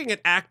 If we're looking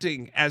at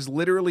acting as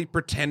literally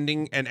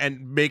pretending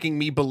and making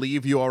me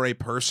believe you are a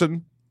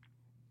person,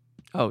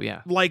 Oh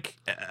yeah. like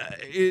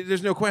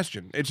there's no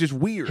question. It's just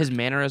weird. His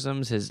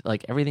mannerisms, his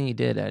like everything he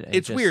did.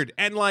 It's weird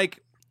and like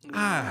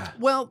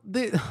Well,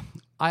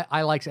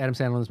 I like Adam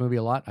Sandler in this movie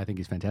a lot. I think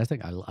he's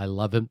fantastic. I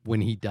love him when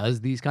he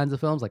does these kinds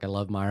of films. Like I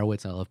love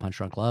Meyerowitz. I love Punch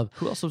Drunk Love.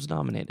 Who else was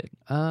nominated?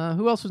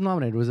 Who else was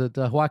nominated? Was it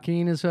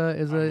Joaquin? Is a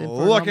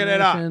looking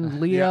it up.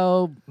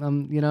 Leo.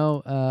 You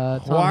know, Tom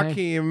Hanks.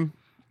 Joaquin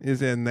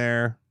is in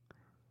there.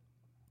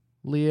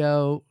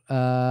 Leo.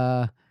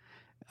 Brad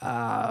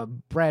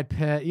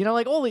Pitt. You know,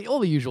 like all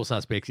the usual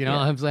suspects. You know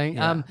what I'm saying?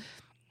 Yeah.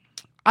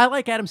 I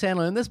like Adam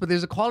Sandler in this, but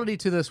there's a quality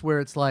to this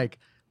where it's like,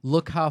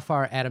 look how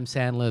far Adam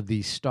Sandler,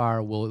 the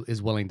star,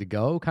 is willing to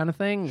go, kind of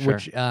thing, Sure.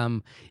 which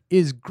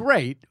is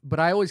great. But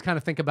I always kind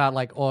of think about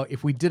like, oh,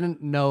 if we didn't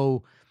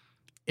know,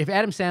 if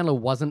Adam Sandler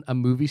wasn't a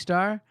movie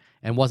star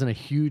and wasn't a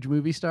huge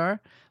movie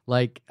star,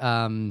 like,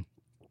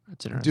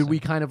 That's interesting. did we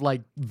kind of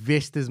like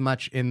vest as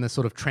much in the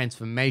sort of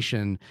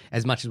transformation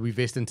as much as we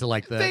vest into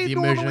like the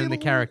immersion in the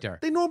character?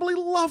 They normally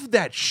love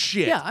that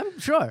shit. Yeah, I'm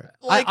sure.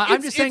 Like,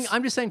 I'm just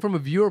saying from a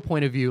viewer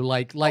point of view,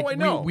 like I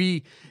know.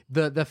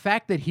 the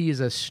fact that he is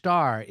a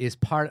star is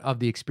part of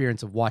the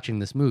experience of watching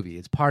this movie.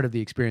 It's part of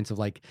the experience of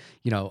like,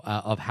 you know,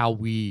 of how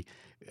we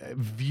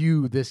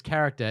view this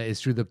character is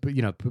through the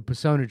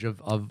personage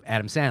of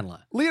Adam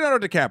Sandler.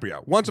 Leonardo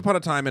DiCaprio, Once Upon a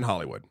Time in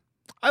Hollywood.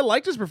 I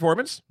liked his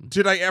performance.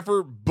 Did I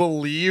ever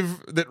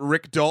believe that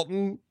Rick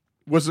Dalton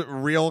was a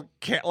real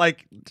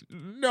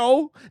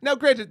no. Now,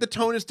 granted, the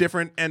tone is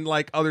different and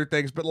like other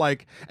things, but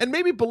like, and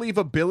maybe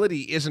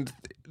believability isn't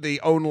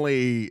the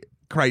only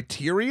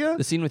criteria.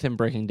 The scene with him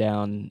breaking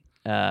down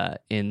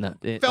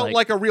Felt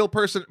like a real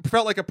person.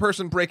 Felt like a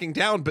person breaking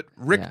down, but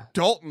Rick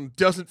Dalton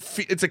doesn't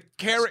feel. It's a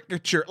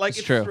caricature. Like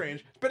it's true.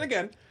 strange. But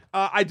again,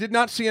 I did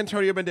not see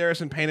Antonio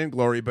Banderas in Pain and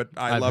Glory, but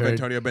I've love heard.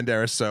 Antonio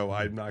Banderas, so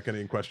I'm not going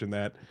to question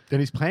that. Then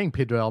he's playing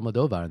Pedro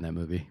Almodovar in that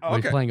movie. Oh, Or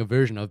he's okay. playing a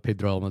version of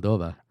Pedro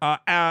Almodovar.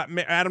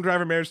 Adam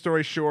Driver, Marriage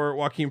Story, sure.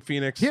 Joaquin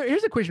Phoenix.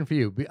 Here's a question for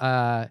you.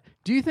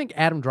 Do you think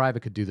Adam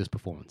Driver could do this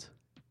performance?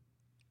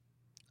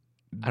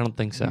 I don't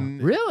think so.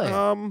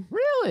 Really?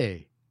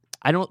 Really?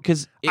 I don't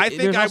because I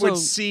think I would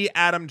see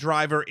Adam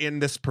Driver in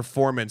this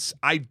performance.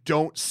 I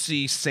don't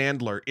see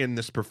Sandler in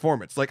this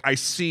performance. Like I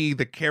see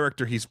the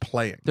character he's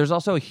playing. There's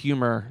also a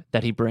humor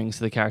that he brings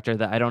to the character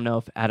that I don't know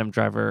if Adam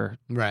Driver.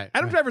 Right.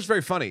 Adam Driver's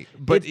very funny,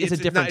 but it's a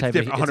different type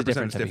of 100%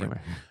 different type of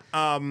different.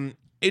 humor.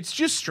 It's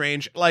just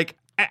strange. Like,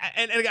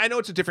 and I know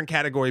it's a different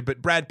category,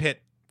 but Brad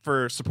Pitt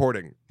for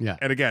supporting. Yeah.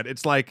 And again,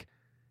 it's like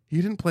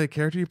you didn't play a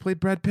character; you played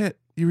Brad Pitt.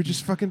 You were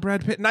just fucking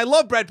Brad Pitt, and I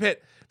love Brad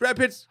Pitt. Brad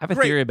Pitt's I have a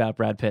great. theory about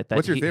Brad Pitt that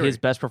What's your theory? his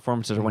best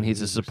performances are when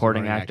he's a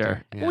supporting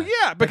actor. Yeah. Well,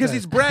 yeah, because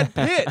he's Brad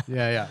Pitt.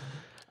 Yeah.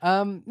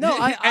 No,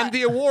 and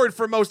the award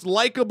for most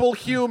likable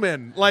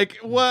human. Like,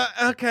 what?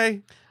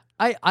 Okay.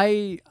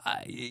 I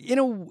in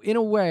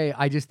a way,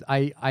 I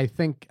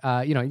think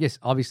yes,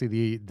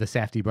 obviously the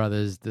Safdie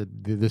brothers,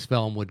 this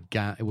film would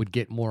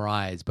get more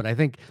eyes, but I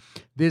think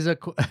there's I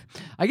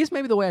guess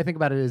maybe the way I think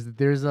about it is that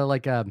there's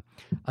a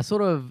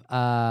sort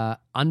of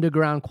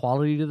underground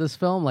quality to this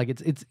film. Like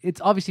it's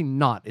obviously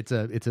not. It's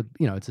a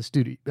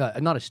studio,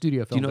 not a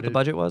studio film. Do you know what the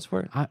budget was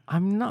for it?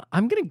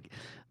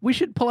 We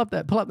should pull up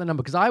the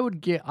number because I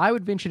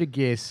would venture to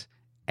guess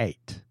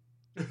 8.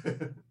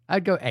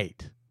 I'd go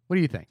 8. What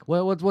do you think?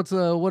 Well, what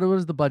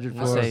is the budget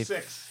I'll for? say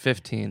 6.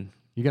 15.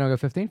 You gonna go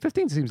 15?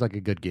 15 seems like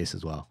a good guess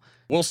as well.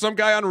 Well, some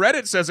guy on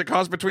Reddit says it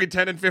costs between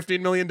 $10 and $15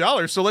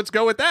 million, so let's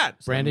go with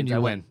that. Brandon, you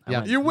win.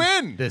 Yeah, You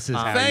win. This is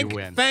how thank, you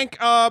win. Thank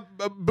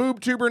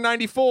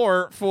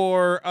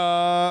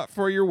BoobTuber94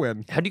 for your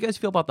win. How do you guys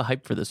feel about the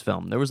hype for this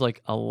film? There was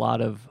like a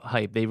lot of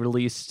hype. They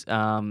released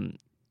a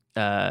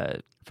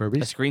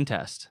Furbies? screen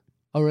test.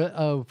 Oh, really?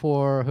 Oh,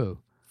 for who?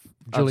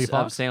 Julie of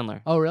Fox? Sandler.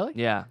 Oh, really?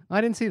 Yeah.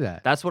 I didn't see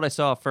that. That's what I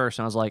saw first,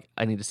 and I was like,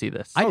 I need to see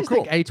this. I Oh, just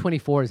cool. think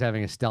A24 is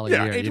having a stellar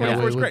Yeah, year.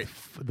 A24 is with great.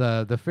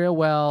 The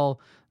Farewell,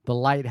 The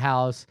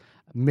Lighthouse,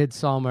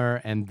 Midsummer,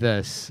 and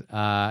this.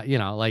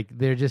 Like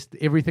they're just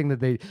everything that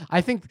they. I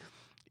think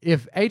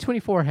if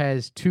A24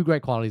 has two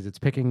great qualities, it's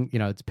picking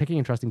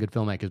and trusting good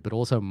filmmakers, but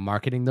also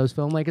marketing those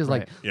filmmakers.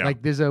 Right.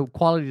 Like there's a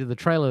quality to the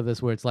trailer of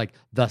this where it's like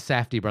the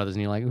Safdie brothers,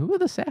 and you're like, who are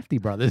the Safdie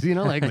brothers?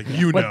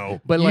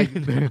 But like,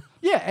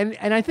 yeah,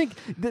 and I think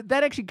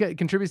that actually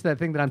contributes to that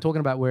thing that I'm talking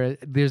about, where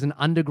there's an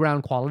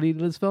underground quality to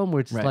this film,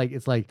 where it's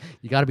like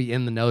you got to be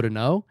in the know to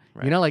know.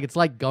 Right. Like it's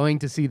like going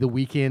to see The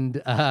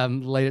Weeknd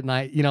late at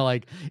night,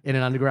 like in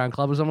an underground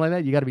club or something like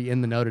that. You got to be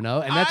in the know to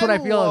know, and that's what I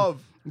feel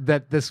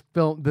that this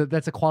film,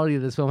 that's a quality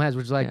that this film has,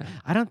 which is like,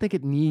 I don't think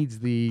it needs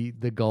the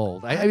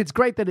gold. It's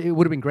great that it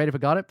would have been great if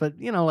it got it, but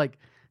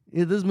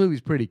this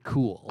movie's pretty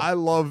cool. I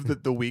love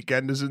that The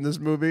Weeknd is in this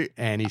movie.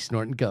 And he's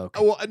snorting coke.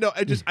 Oh, well, no,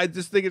 I just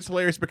think it's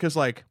hilarious because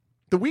like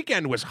The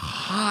Weeknd was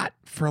hot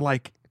for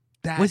like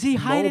that. Was he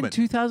hot in moment.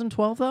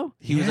 2012 though?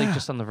 He was like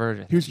just on the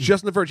verge. He was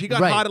just on the verge. He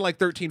got Right. hot in like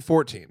 13,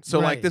 14. So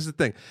like Right. this is the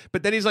thing.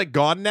 But then he's like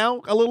gone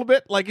now a little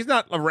bit. Like he's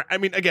not. I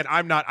mean, again,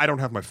 I don't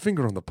have my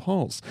finger on the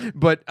pulse.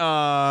 But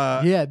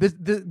Yeah,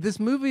 this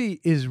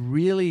movie is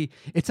really,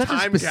 it's such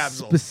Time a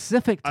capsule.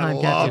 specific I time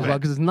love capsule as well, it.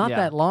 because it's not Yeah.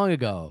 that long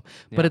ago.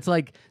 But Yeah. it's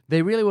like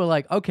they really were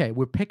like, okay,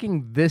 we're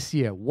picking this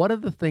year. What are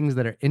the things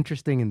that are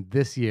interesting in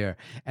this year?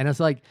 And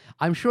it's like,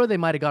 I'm sure they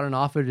might have got an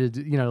offer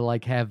to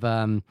like have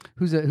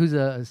who's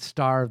a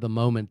star of the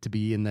moment to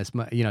be in this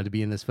to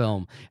be in this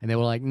film, and they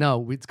were like,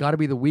 no, it's got to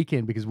be The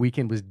Weeknd, because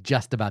Weeknd was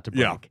just about to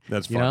break. Yeah,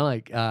 that's you fun. know,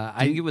 like Do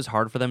you think it was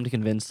hard for them to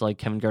convince like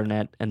Kevin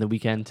Garnett and The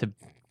Weeknd to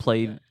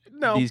play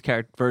No. these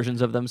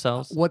versions of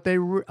themselves? What they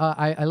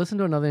I listened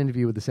to another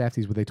interview with the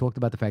Safdies where they talked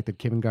about the fact that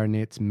Kevin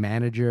Garnett's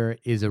manager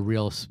is a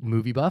real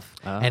movie buff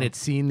and had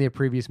seen their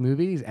previous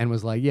movies and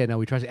was like, yeah, no,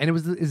 we trust it. And it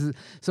was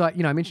so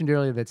I mentioned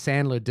earlier that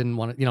Sandler didn't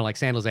want to, like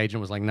Sandler's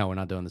agent was like, no, we're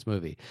not doing this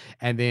movie.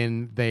 And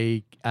then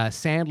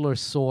Sandler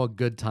saw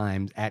Good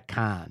Times at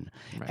Cannes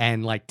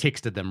and like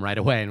texted them right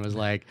away and was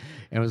like,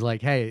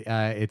 hey,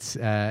 it's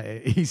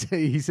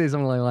he says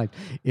something like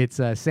it's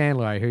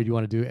Sandler. I heard you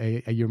want to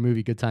do your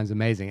movie Good Times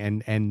Amazing,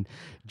 and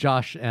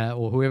Josh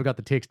or whoever got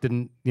the text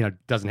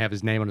doesn't have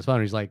his name on his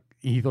phone. He's like,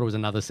 he thought it was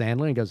another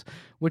Sandler. He goes,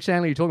 which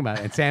Sandler are you talking about?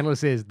 And Sandler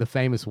says the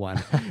famous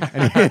one.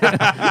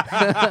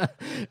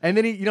 And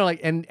then he,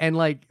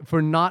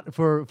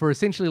 for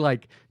essentially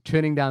like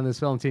turning down this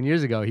film 10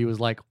 years ago, he was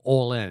like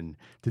all in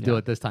to do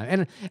it this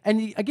time.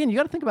 And again, you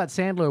got to think about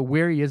Sandler,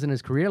 where he is in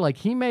his career. Like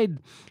he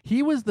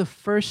was the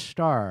first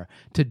star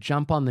to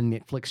jump on the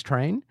Netflix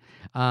train.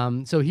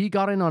 So he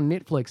got in on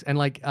Netflix, and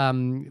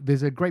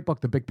there's a great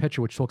book, The Big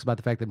Picture, which talks about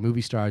the fact that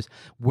movie stars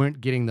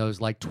weren't getting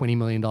those like $20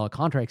 million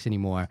contracts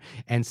anymore.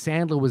 And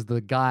Sandler was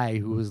the guy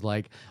who was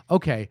like,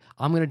 okay,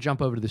 I'm going to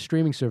jump over to the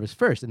streaming service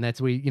first. And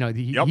that's where,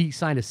 he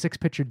signed a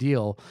 6-picture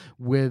deal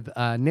with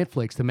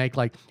Netflix to make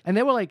and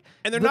they were like,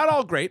 and they're not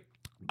all great.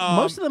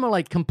 Most of them are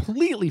like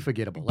completely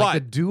forgettable. Like but The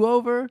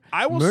Do-Over,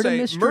 I will Murder say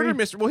Mystery, Murder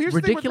Mystery. Well, here's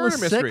Ridiculous the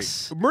thing with Murder Mystery.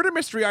 Six. Murder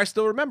Mystery, I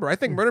still remember. I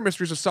think Murder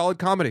Mystery is a solid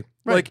comedy.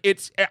 Right. Like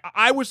it's,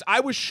 I was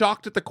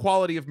shocked at the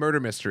quality of Murder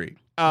Mystery.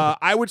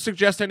 I would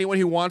suggest anyone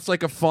who wants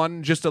like a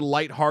fun, just a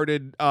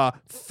lighthearted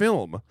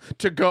film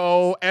to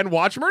go and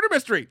watch Murder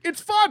Mystery.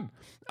 It's fun.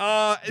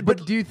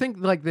 But do you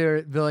think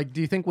do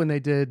you think when they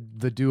did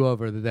The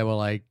Do-Over that they were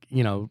like,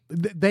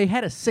 they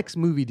had a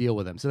 6-movie deal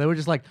with them, so they were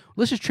just like,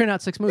 let's just churn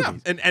out 6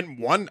 movies. Yeah, and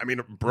one, I mean,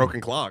 a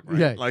broken clock, right?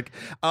 Yeah. Like,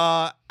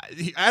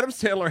 Adam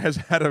Sandler has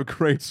had a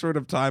great sort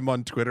of time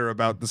on Twitter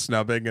about the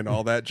snubbing and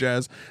all that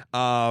jazz.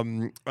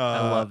 I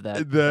love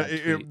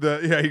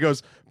that. He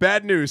goes,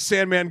 bad news,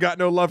 Sandman got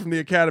no love from the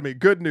Academy.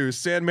 Good news,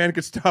 Sandman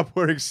could stop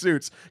wearing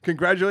suits.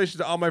 Congratulations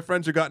to all my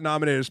friends who got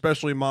nominated,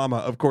 especially Mama,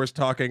 of course,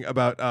 talking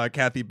about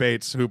Kathy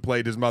Bates, who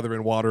played his mother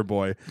in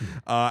Waterboy.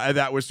 And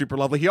that was super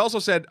lovely. He also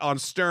said on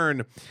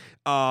Stern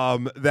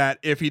that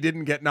if he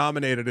didn't get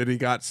nominated and he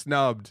got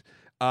snubbed,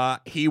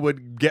 he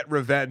would get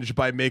revenge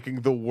by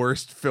making the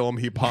worst film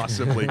he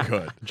possibly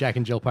could. Jack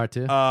and Jill Part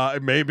 2.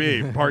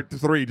 Maybe Part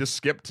 3, just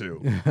skip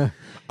 2.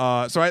 So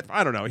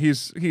I don't know.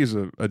 He's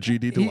a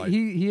GD delight.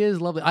 He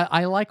is lovely.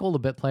 I like all the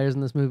bit players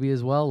in this movie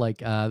as well. Like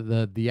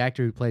the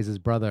actor who plays his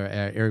brother,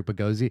 Eric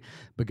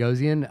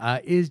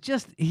Bogosian, he's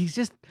just.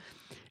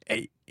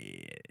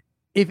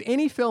 If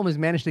any film has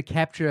managed to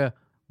capture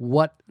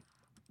what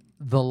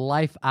the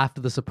life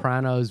after The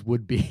Sopranos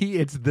would be,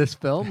 it's this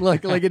film.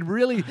 Like it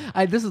really.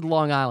 This is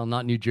Long Island,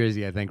 not New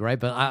Jersey, I think, right?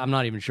 But I'm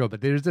not even sure. But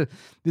there's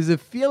a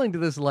feeling to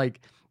this. Like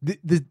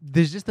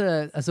there's just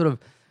a sort of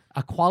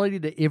a quality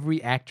to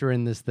every actor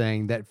in this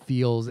thing that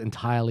feels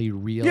entirely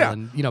real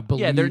and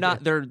Yeah, they're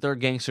not they're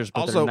gangsters,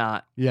 but Also, they're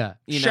not. Yeah,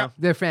 You know,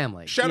 they're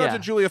family. Shout out Yeah. to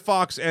Julia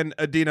Fox and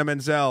Idina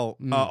Menzel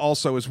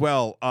also as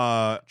well.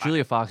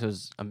 Julia Fox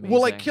was amazing.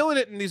 Well, like killing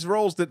it in these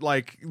roles that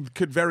like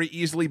could very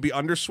easily be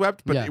underswept,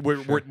 but Yeah,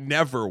 were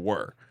never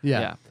were.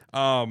 Yeah.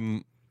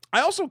 I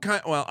also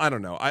I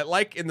don't know. I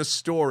like in the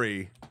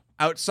story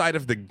outside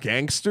of the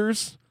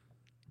gangsters,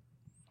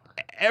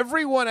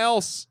 everyone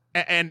else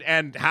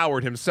and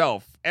Howard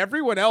himself,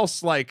 everyone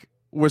else like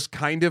was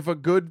kind of a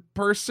good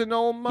person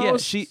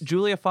almost. Yeah,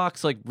 Julia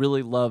Fox like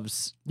really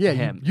loves Yeah,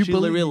 him. you She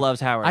believe- really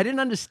loves Howard. I didn't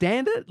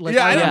understand it. Like,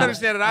 I didn't Yeah.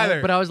 understand it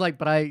either. But I was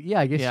like, I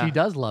guess Yeah. she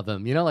does love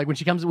him. Like when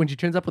she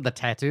turns up with the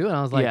tattoo, and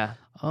I was like, Yeah.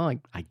 oh,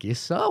 I guess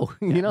so.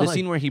 the like,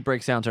 scene where he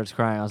breaks down, starts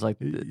crying. I was like,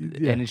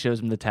 yeah. and it shows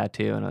him the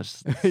tattoo, and I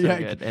was so Yeah.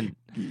 good. And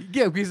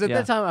yeah, because at Yeah.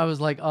 that time I was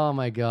like, oh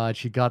my god,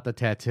 she got the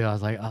tattoo. I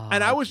was like, oh,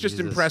 and I was just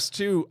Jesus. impressed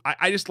too.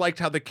 I just liked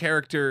how the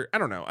character. I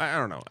don't know. I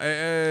don't know.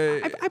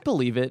 I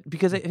believe it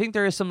because I think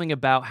there is something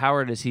about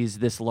Howard as he's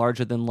this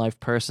larger than life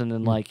person,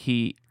 and like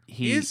he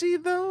is he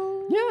though?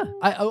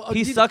 Yeah,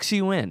 he sucks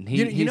you in.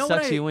 He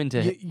sucks you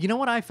into. You know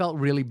what I felt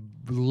really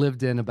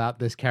lived in about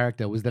this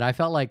character was that I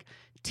felt like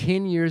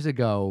 10 years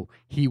ago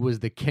he was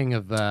the king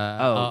of he was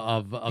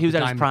the at his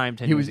diamond. prime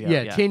 10 he was years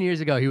ago, yeah. 10 years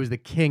ago he was the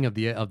king of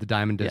the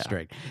Diamond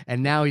District,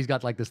 and now he's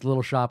got like this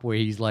little shop where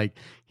he's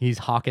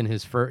hawking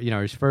his his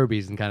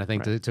Furbies and kind of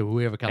thing to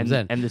whoever comes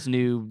in. And this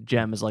new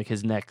gem is like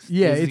his next.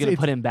 Yeah, he's gonna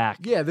put him back.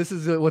 Yeah, this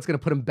is what's going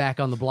to put him back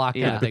on the block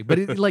kind Yeah. of thing. But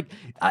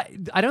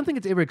I don't think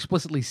it's ever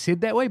explicitly said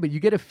that way. But you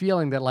get a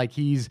feeling that like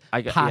he's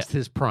past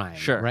his prime,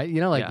 Sure. right?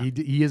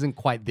 He isn't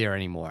quite there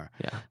anymore.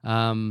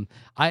 Yeah.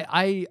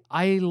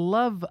 I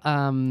love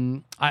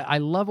I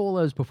love all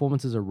those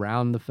performances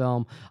around the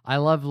film. I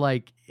love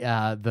like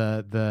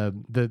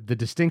the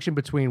distinction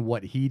between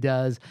what he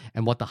does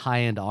and what the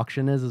high end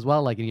auction is as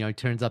well. Like he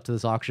turns up to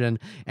this auction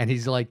and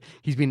he's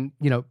been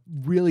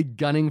really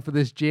gunning for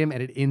this gem,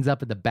 and it ends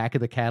up at the back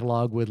of the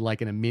catalog with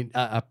like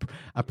a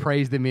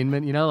praised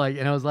amendment. And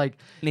I was like,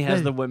 And he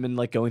has the women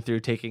like going through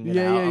taking it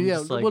out. yeah. I'm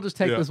just like, We'll just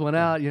take this one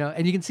out,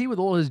 and you can see with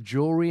all his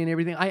jewelry and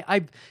everything.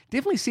 I've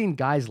definitely seen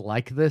guys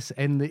like this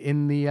in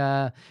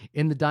the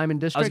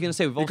Diamond District. I was gonna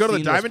say we've all go to the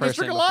seen Diamond this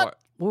District person a lot? before.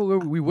 Well,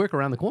 we work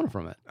around the corner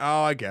from it.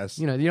 Oh, I guess.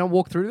 You don't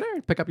walk through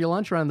there, pick up your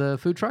lunch around the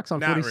food trucks on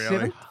Not 47th,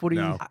 really. 40.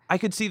 No. I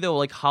could see though,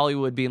 like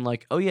Hollywood being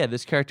like, "Oh yeah,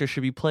 this character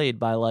should be played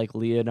by like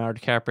Leonardo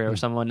DiCaprio or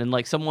someone," and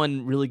like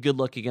someone really good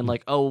looking, and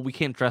like, "Oh, we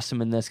can't dress him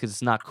in this because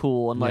it's not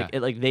cool," and like,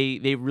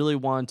 they really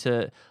want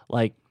to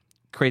like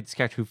create this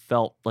character who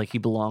felt like he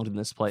belonged in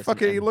this place.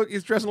 Fucking,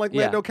 he's dressing like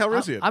Yeah. Lando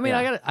Calrissian. I mean,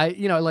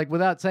 Yeah. like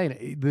without saying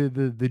it,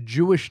 the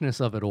Jewishness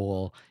of it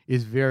all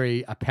is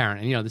very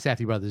apparent, and the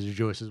Safdie brothers are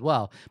Jewish as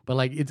well. But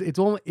like, it's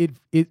almost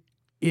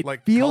it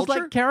Like feels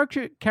culture?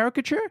 like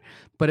caricature,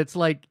 but it's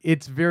like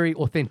it's very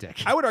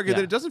authentic. I would argue that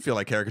Yeah. it doesn't feel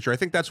like caricature. I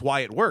think that's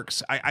why it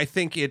works. I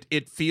think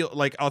it feel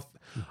like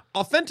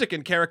authentic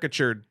and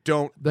caricature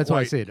don't. That's what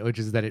I said, which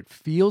is that it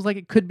feels like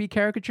it could be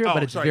caricature,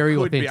 but it's sorry, very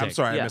could authentic. Be. I'm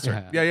sorry, I Yeah.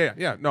 misheard.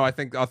 Yeah. No, I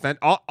think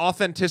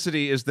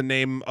authenticity is the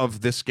name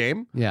of this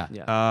game. Yeah.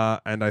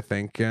 And I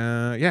think,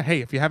 hey,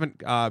 if you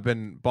haven't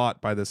been bought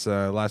by this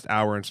last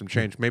hour and some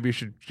change, maybe you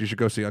should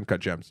go see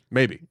Uncut Gems.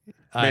 Maybe.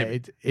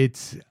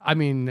 It's. I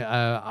mean,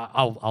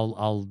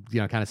 I'll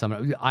kind of sum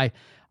it up.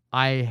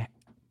 I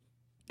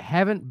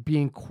haven't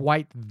been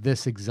quite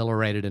this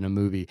exhilarated in a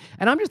movie,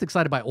 and I'm just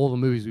excited by all the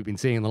movies we've been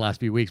seeing in the last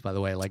few weeks. By the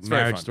way, like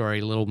very Marriage fun. Story,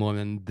 a little more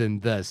than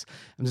this.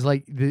 I'm just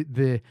like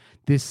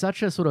there's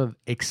such a sort of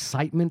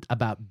excitement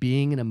about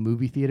being in a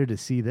movie theater to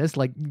see this.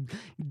 Like,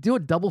 do a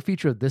double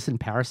feature of this and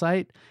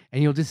Parasite,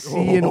 and you'll just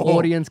see an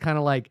audience kind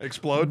of like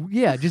Explode?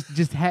 Yeah,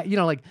 just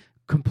like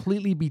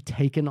completely be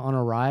taken on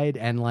a ride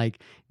and like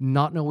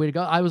not know where to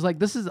go. I was like,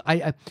 this was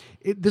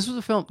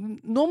a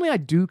film. Normally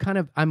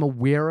I'm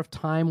aware of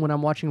time when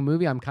I'm watching a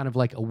movie. I'm kind of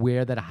like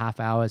aware that a half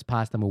hour has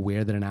passed. I'm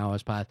aware that an hour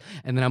has passed.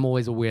 And then I'm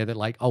always aware that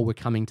like, oh, we're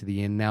coming to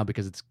the end now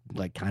because it's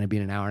like kind of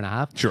been an hour and a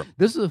half. Sure.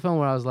 This is a film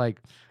where I was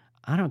like,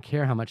 I don't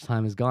care how much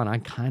time has gone. I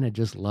kind of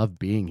just love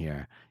being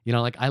here.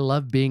 Like I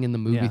love being in the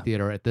movie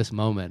theater at this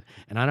moment.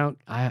 And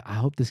I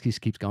hope this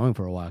just keeps going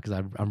for a while because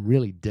I'm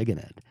really digging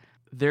it.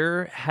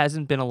 There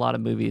hasn't been a lot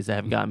of movies that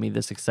have gotten me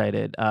this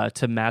excited.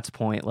 To Matt's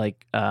point,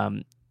 like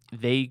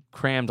they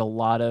crammed a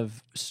lot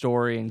of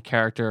story and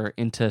character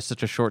into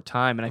such a short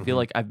time, and I feel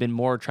like I've been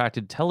more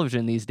attracted to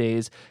television these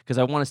days because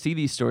I want to see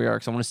these story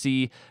arcs. I want to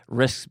see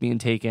risks being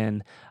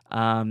taken,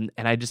 and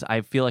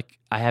I feel like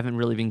I haven't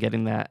really been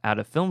getting that out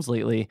of films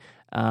lately.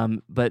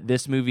 But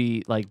this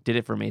movie like did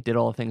it for me. It did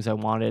all the things I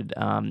wanted.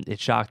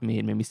 It shocked me.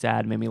 It made me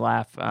sad. It made me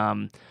laugh.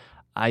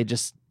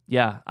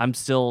 I'm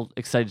still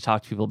excited to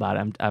talk to people about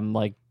it. I'm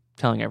like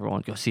telling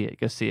everyone, go see it.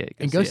 Go see it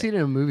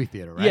in a movie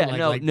theater, right?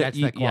 Yeah, that's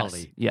that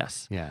quality.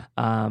 Yes. Yeah.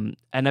 And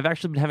I've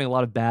actually been having a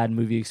lot of bad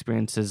movie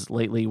experiences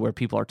lately where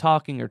people are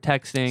talking or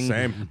texting.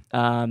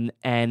 Same.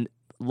 And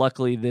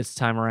luckily this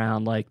time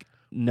around, like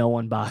no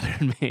one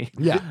bothered me.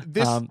 Yeah.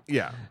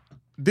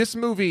 This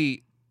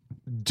movie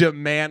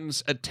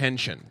demands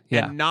attention,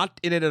 Yeah. and not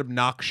in an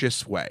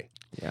obnoxious way.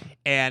 Yeah.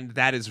 And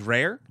that is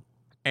rare,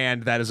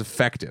 and that is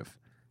effective.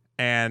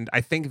 And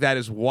I think that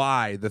is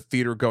why the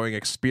theater going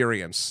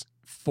experience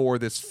for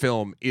this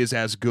film is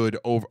as good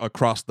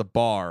across the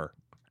bar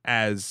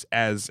as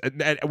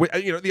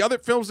the other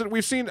films that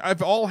we've seen.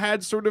 I've all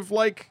had sort of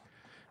like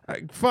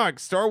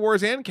Star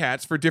Wars and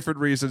Cats for different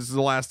reasons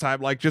the last time.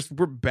 Like, just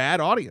we're bad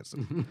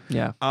audiences.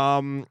 Yeah.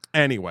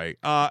 Anyway,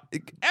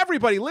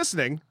 everybody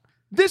listening,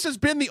 this has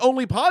been the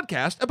only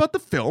podcast about the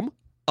film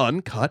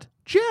Uncut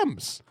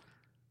Gems.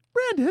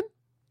 Brandon,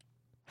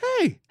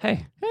 hey,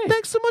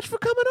 thanks so much for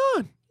coming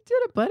on. You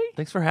did it, buddy.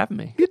 Thanks for having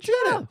me. Good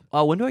job.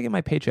 When do I get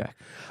my paycheck?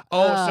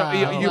 So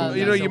you so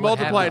what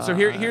multiply it. So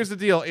happened? here's the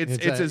deal.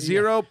 It's a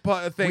zero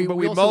thing, but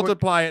We we also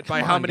multiply it by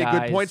Come how on, many guys.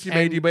 good points you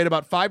made. You made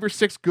about 5 or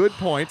 6 good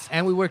points.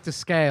 And we worked to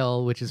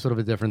scale, which is sort of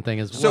a different thing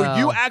as So well.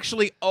 you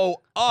actually owe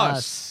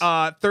us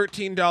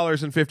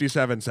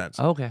 $13.57.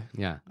 Okay.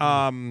 Yeah.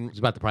 Um, It's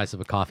about the price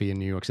of a coffee in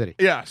New York City.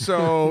 yeah.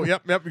 So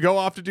yep. Go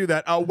off to do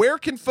that. Where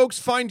can folks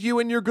find you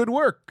and your good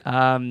work?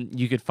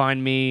 You could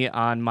find me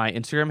on my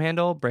Instagram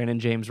handle, Brandon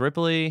James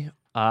Ripley,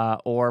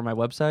 or my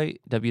website,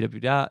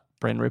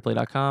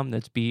 www.brandonripley.com.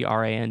 That's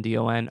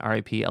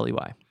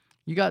BRANDONRIPLEY.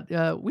 You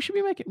got. We should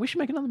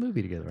make another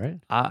movie together, right?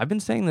 I've been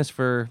saying this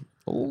for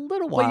a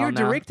little while. Well, you're now.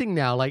 directing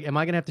now. Like, am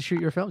I gonna have to shoot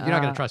your film? You're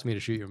not gonna trust me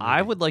to shoot your movie.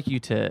 I would like you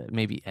to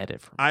maybe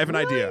edit for me. I have an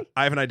idea.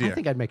 I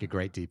think I'd make a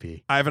great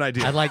DP. I have an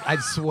idea. I'd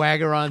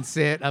swagger on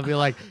set. I'd be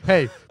like,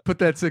 "Hey, put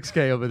that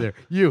 6K over there.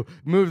 You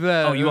move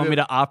that." Oh, you want me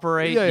to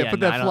operate? Yeah,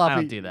 put that no, floppy. I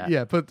don't do that.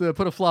 Yeah, put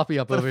a floppy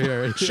up over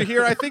here.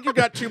 Shahir, I think you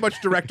got too much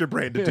director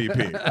brain to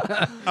DP.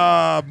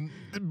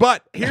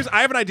 But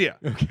I have an idea.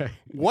 Okay.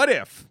 What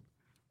if,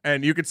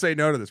 and you could say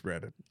no to this,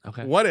 Brandon.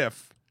 Okay. What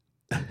if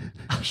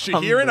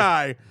Shahir and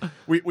I,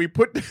 we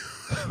put, this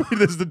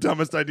is the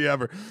dumbest idea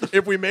ever.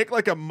 If we make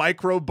like a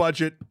micro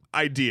budget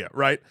idea,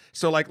 right?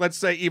 So like, let's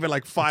say even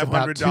like $500.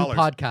 About 2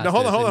 podcasters No,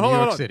 hold on. in New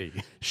York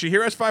City.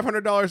 Shahir has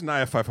 $500 and I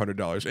have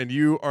 $500, and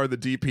you are the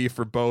DP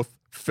for both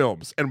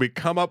films, and we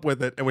come up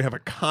with it, and we have a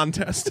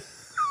contest.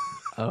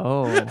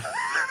 Oh.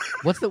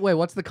 What's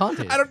the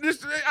contest?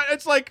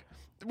 It's like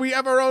we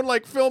have our own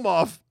like film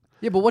off.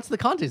 Yeah, but what's the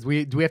contest? Do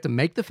we have to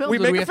make the film? We or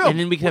do make a have film. And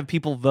then we can have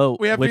people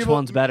vote We have which people-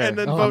 one's better and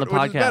then on vote the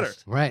which is better.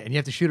 podcast. Right, and you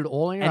have to shoot it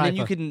all in your And then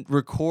you iPhone. can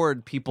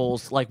record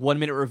people's like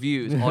 1-minute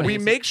reviews. We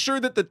audience. make sure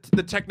that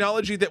the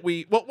technology that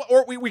we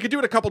could do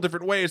it a couple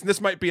different ways, and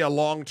this might be a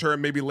long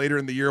term, maybe later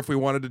in the year if we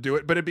wanted to do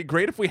it. But it'd be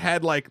great if we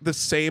had like the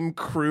same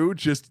crew,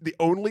 just the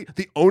only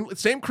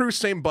same crew,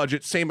 same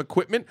budget, same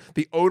equipment.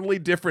 The only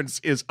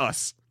difference is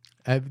us.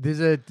 There's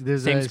a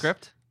same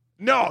script.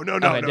 No,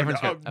 different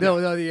script.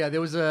 No, yeah.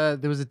 There was a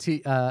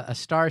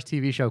Stars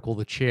TV show called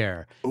The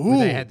Chair. Where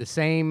they had the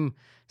same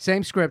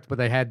script, but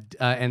they had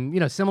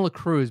and similar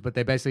crews, but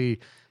they basically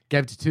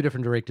gave it to 2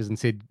 different directors and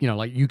said,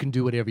 like, you can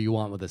do whatever you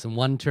want with this. And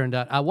one turned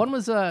out, one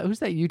was who's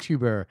that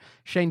YouTuber?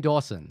 Shane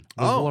Dawson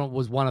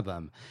was one of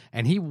them,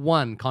 and he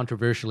won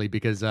controversially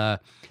because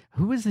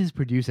who was his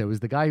producer? It was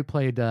the guy who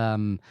played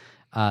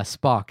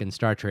Spock in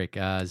Star Trek.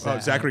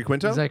 Zachary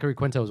Quinto? Zachary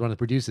Quinto was one of the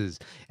producers,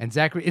 and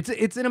Zachary. It's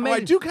an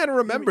amazing. I do kind of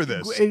remember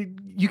this.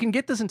 You can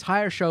get this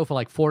entire show for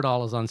like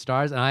 $4 on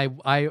Stars, and I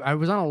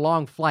was on a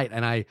long flight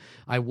and I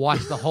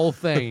watched the whole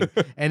thing,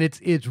 and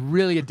it's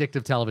really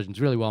addictive television. It's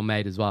really well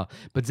made as well.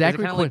 But Is it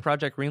Zachary kind of like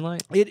Project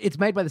Greenlight? it's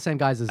made by the same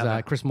guys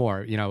as Chris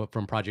Moore,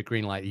 from Project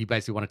Greenlight. He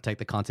basically wanted to take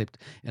the concept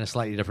in a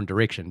slightly different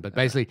direction, but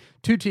basically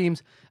 2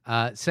 teams,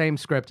 same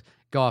script,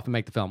 go off and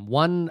make the film.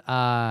 One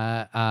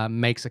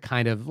makes a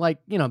kind of like,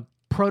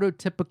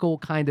 prototypical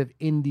kind of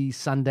indie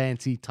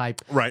Sundance-y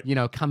type, Right.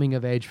 coming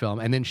of age film.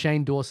 And then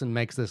Shane Dawson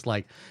makes this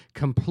like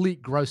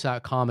complete gross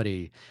out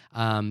comedy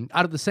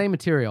out of the same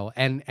material.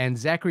 And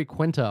Zachary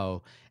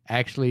Quinto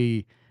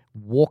actually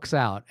walks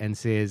out and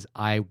says,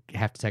 I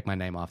have to take my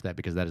name off that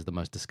because that is the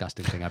most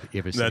disgusting thing I've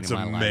ever seen That's in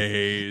my life.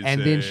 amazing.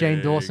 And then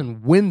Shane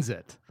Dawson wins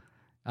it.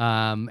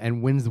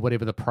 And wins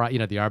whatever the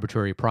the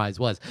arbitrary prize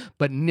was,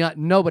 but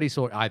nobody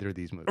saw either of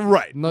these movies.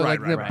 Right, No, right,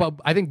 like, right.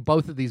 I think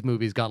both of these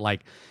movies got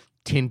like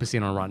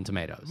 10% on Rotten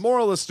Tomatoes.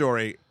 Moral of the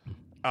story,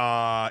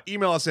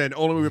 email us in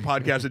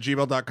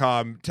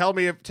onlymoviepodcast@gmail.com.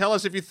 Tell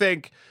us if you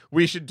think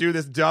we should do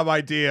this dumb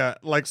idea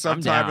like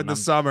sometime in the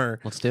summer.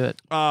 Let's do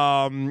it.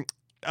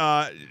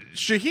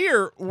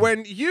 Shahir,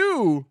 when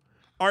you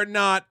are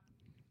not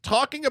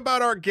talking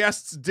about our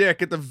guest's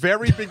dick at the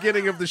very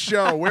beginning of the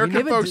show, where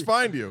can folks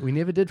find you? We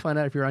never did find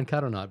out if you're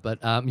uncut or not, but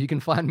you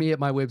can find me at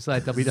my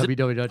website,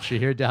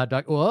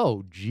 www.shahirdaud.com.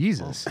 Oh,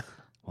 Jesus.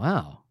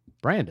 Wow.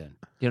 Brandon.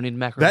 You don't need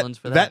macro lens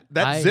for that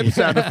that. zip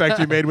sound effect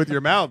you made with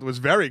your mouth was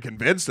very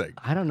convincing.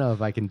 I don't know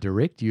if I can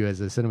direct you as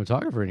a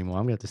cinematographer anymore.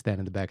 I'm going to have to stand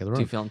in the back of the room.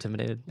 Do you feel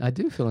intimidated? I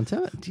do feel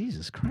intimidated.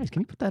 Jesus Christ.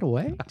 Can you put that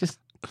away? Just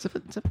zip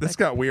it This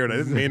got weird. I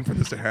didn't mean for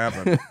this to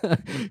happen.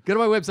 Go to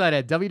my website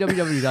at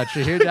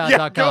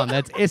www.shahirdaud.com.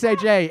 That's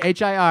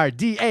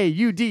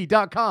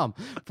SHAHIRDAUD.com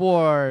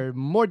for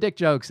more dick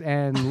jokes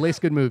and less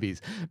good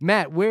movies.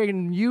 Matt,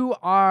 when you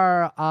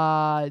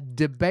are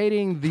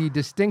debating the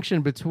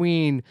distinction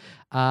between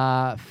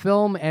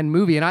film and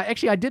movie. And I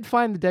did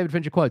find the David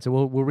Fincher quote, so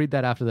we'll read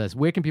that after this.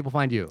 Where can people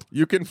find you?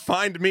 You can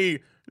find me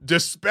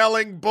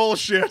dispelling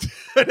bullshit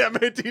at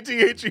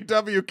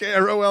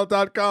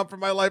MATTHEWKROL.com for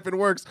my life and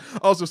works.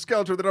 Also,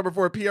 Skeletor, the number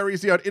 4,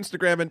 PREC on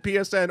Instagram and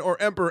PSN, or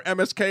Emperor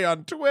MSK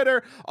on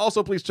Twitter.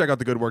 Also, please check out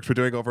the good works we're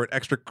doing over at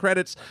Extra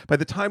Credits. By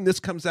the time this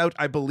comes out,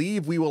 I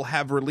believe we will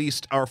have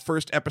released our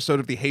first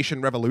episode of the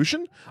Haitian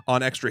Revolution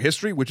on Extra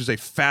History, which is a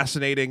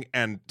fascinating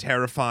and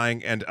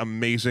terrifying and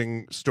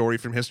amazing story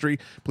from history.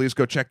 Please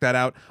go check that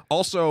out.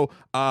 Also,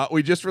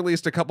 we just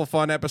released a couple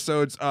fun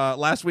episodes.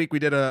 Last week we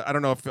did I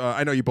don't know if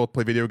I know you both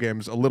play video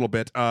games a little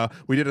bit.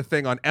 We did a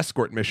thing on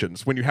escort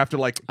missions when you have to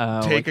take like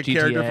a GTA.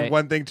 character from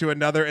one thing to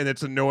another, and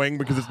it's annoying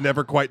because it's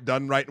never quite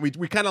done right. And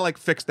we kind of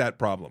fixed that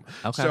problem.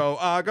 Okay. So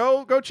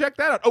go check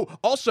that out. Oh,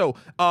 also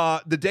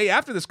the day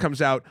after this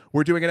comes out,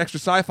 we're doing an extra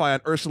sci-fi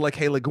on Ursula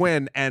K. Le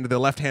Guin and The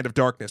Left Hand of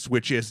Darkness,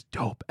 which is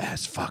dope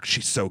as fuck.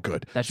 She's so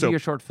good. That should be your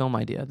short film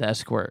idea, The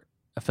Escort.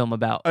 A film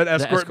about an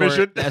escort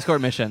mission. The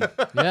escort mission.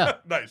 Yeah.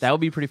 Nice. That would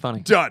be pretty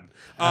funny. Done.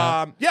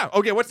 Yeah.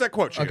 Okay. What's that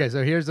quote? Shane? Okay,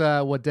 so here's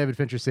what David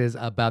Fincher says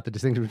about the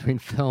distinction between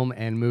film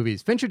and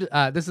movies. Fincher,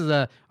 this is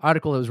an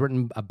article that was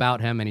written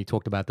about him, and he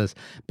talked about this,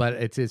 but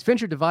it says,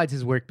 Fincher divides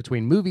his work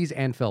between movies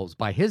and films.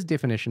 By his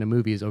definition, a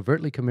movie is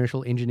overtly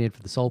commercial, engineered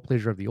for the sole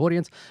pleasure of the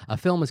audience. A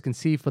film is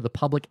conceived for the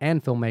public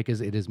and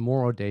filmmakers. It is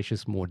more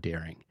audacious, more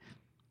daring.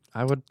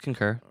 I would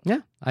concur. Yeah,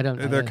 I don't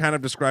know. They're kind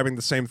of describing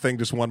the same thing,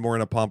 just one more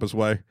in a pompous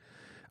way.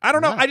 I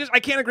don't know. Yeah.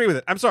 I can't agree with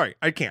it. I'm sorry,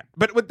 I can't.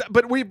 But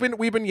we've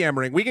been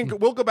yammering.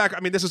 We'll go back.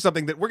 I mean, this is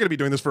something that we're going to be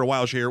doing this for a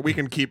while here. We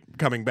can keep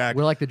coming back.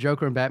 We're like the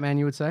Joker and Batman,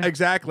 you would say?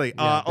 Exactly.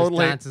 Yeah, this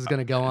only dance is going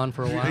to go on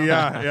for a while.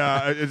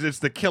 yeah. It's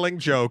the killing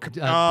joke.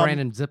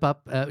 Brandon, zip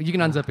up. You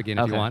can unzip again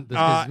if you want. This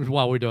is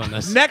while we're doing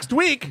this. Next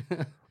week,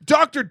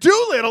 Dr.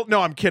 Doolittle. No,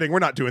 I'm kidding. We're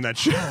not doing that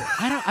shit.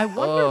 I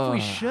wonder if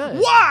we should.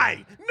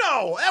 Why?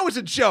 No, that was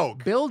a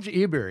joke. Bilge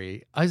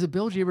Ebert,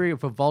 Bilge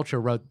Ebert for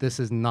Vulture wrote, "This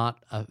is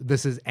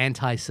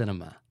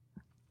anti-cinema."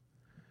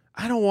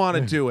 I don't want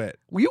to do it.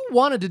 Well, you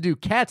wanted to do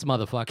Cats,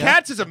 motherfucker.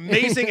 Cats is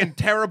amazing and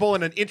terrible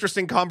and an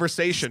interesting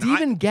conversation.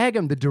 Stephen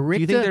Gaggum, the director.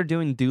 Do you think they're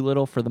doing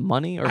Doolittle for the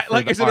money or for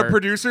is the it art? a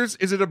producer's?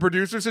 Is it a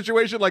producer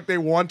situation? Like they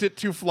want it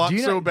to flop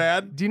so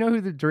bad? Do you know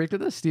who directed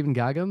this? Stephen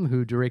Gaggum,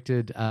 who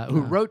directed, who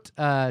wrote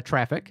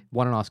Traffic,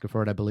 won an Oscar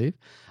for it, I believe.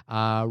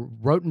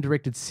 Wrote and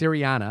directed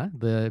Syriana.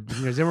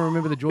 Does anyone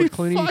remember the George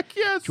Clooney? Fuck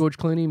yes. George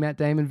Clooney, Matt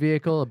Damon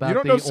vehicle about You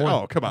don't the know-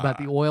 oil, oh, come on. about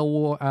the oil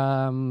war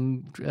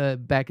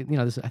back.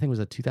 This, I think it was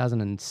a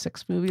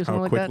 2006 movie or something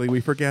How like quickly that.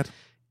 we forget.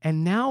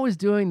 And now is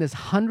doing this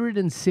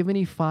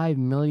 $175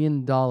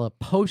 million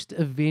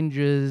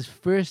post-Avengers,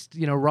 first,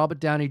 Robert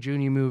Downey Jr.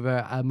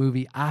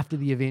 movie after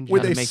the Avengers.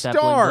 With a make that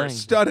bling bling.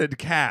 star-studded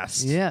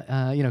cast. Yeah,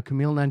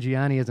 Kumail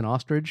Nanjiani as an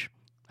ostrich,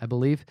 I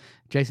believe.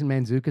 Jason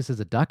Mantzoukas as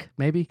a duck,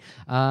 maybe.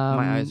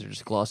 My eyes are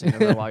just glossing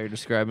over while you're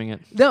describing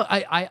it. No,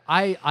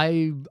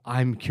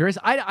 I'm curious.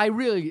 I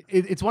really,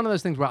 it's one of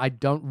those things where I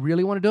don't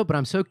really want to do it, but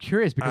I'm so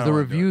curious because the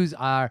reviews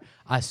are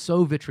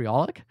so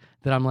vitriolic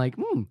that I'm like,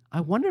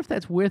 I wonder if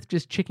that's worth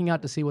just checking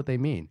out to see what they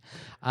mean.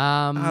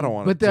 I don't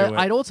want to But do it.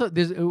 I'd also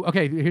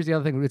here's the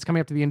other thing. It's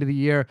coming up to the end of the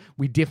year.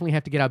 We definitely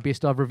have to get our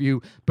best of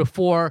review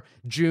before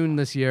June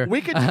this year.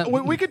 We could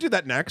we could do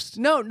that next.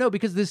 No,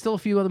 because there's still a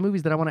few other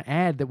movies that I want to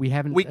add that we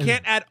haven't. We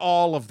can't add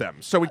all of them.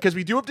 So because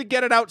we do have to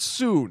get it out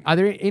soon. Are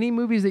there any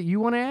movies that you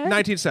want to add?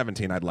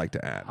 1917 I'd like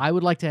to add. I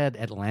would like to add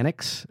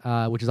Atlantics,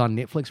 which is on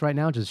Netflix right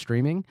now, which is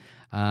streaming.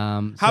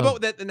 How about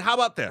that? And how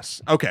about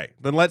this? Okay,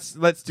 then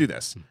let's do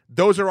this.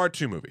 Those are our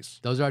two movies.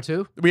 Those are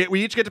two?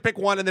 We each get to pick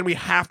one, and then we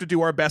have to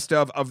do our best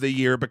of the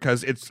year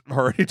because it's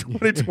already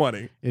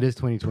 2020. It is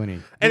 2020.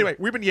 Anyway,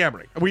 we've been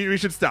yammering. We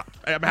should stop.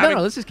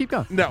 No, let's just keep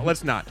going. No,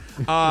 let's not.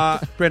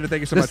 Brandon,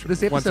 thank you so much.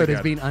 This once episode has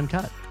again. been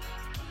uncut.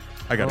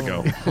 I gotta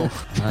go.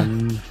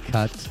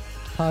 Uncut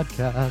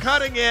podcast.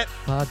 Cutting it.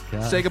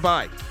 Podcast. Say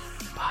goodbye.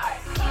 Bye.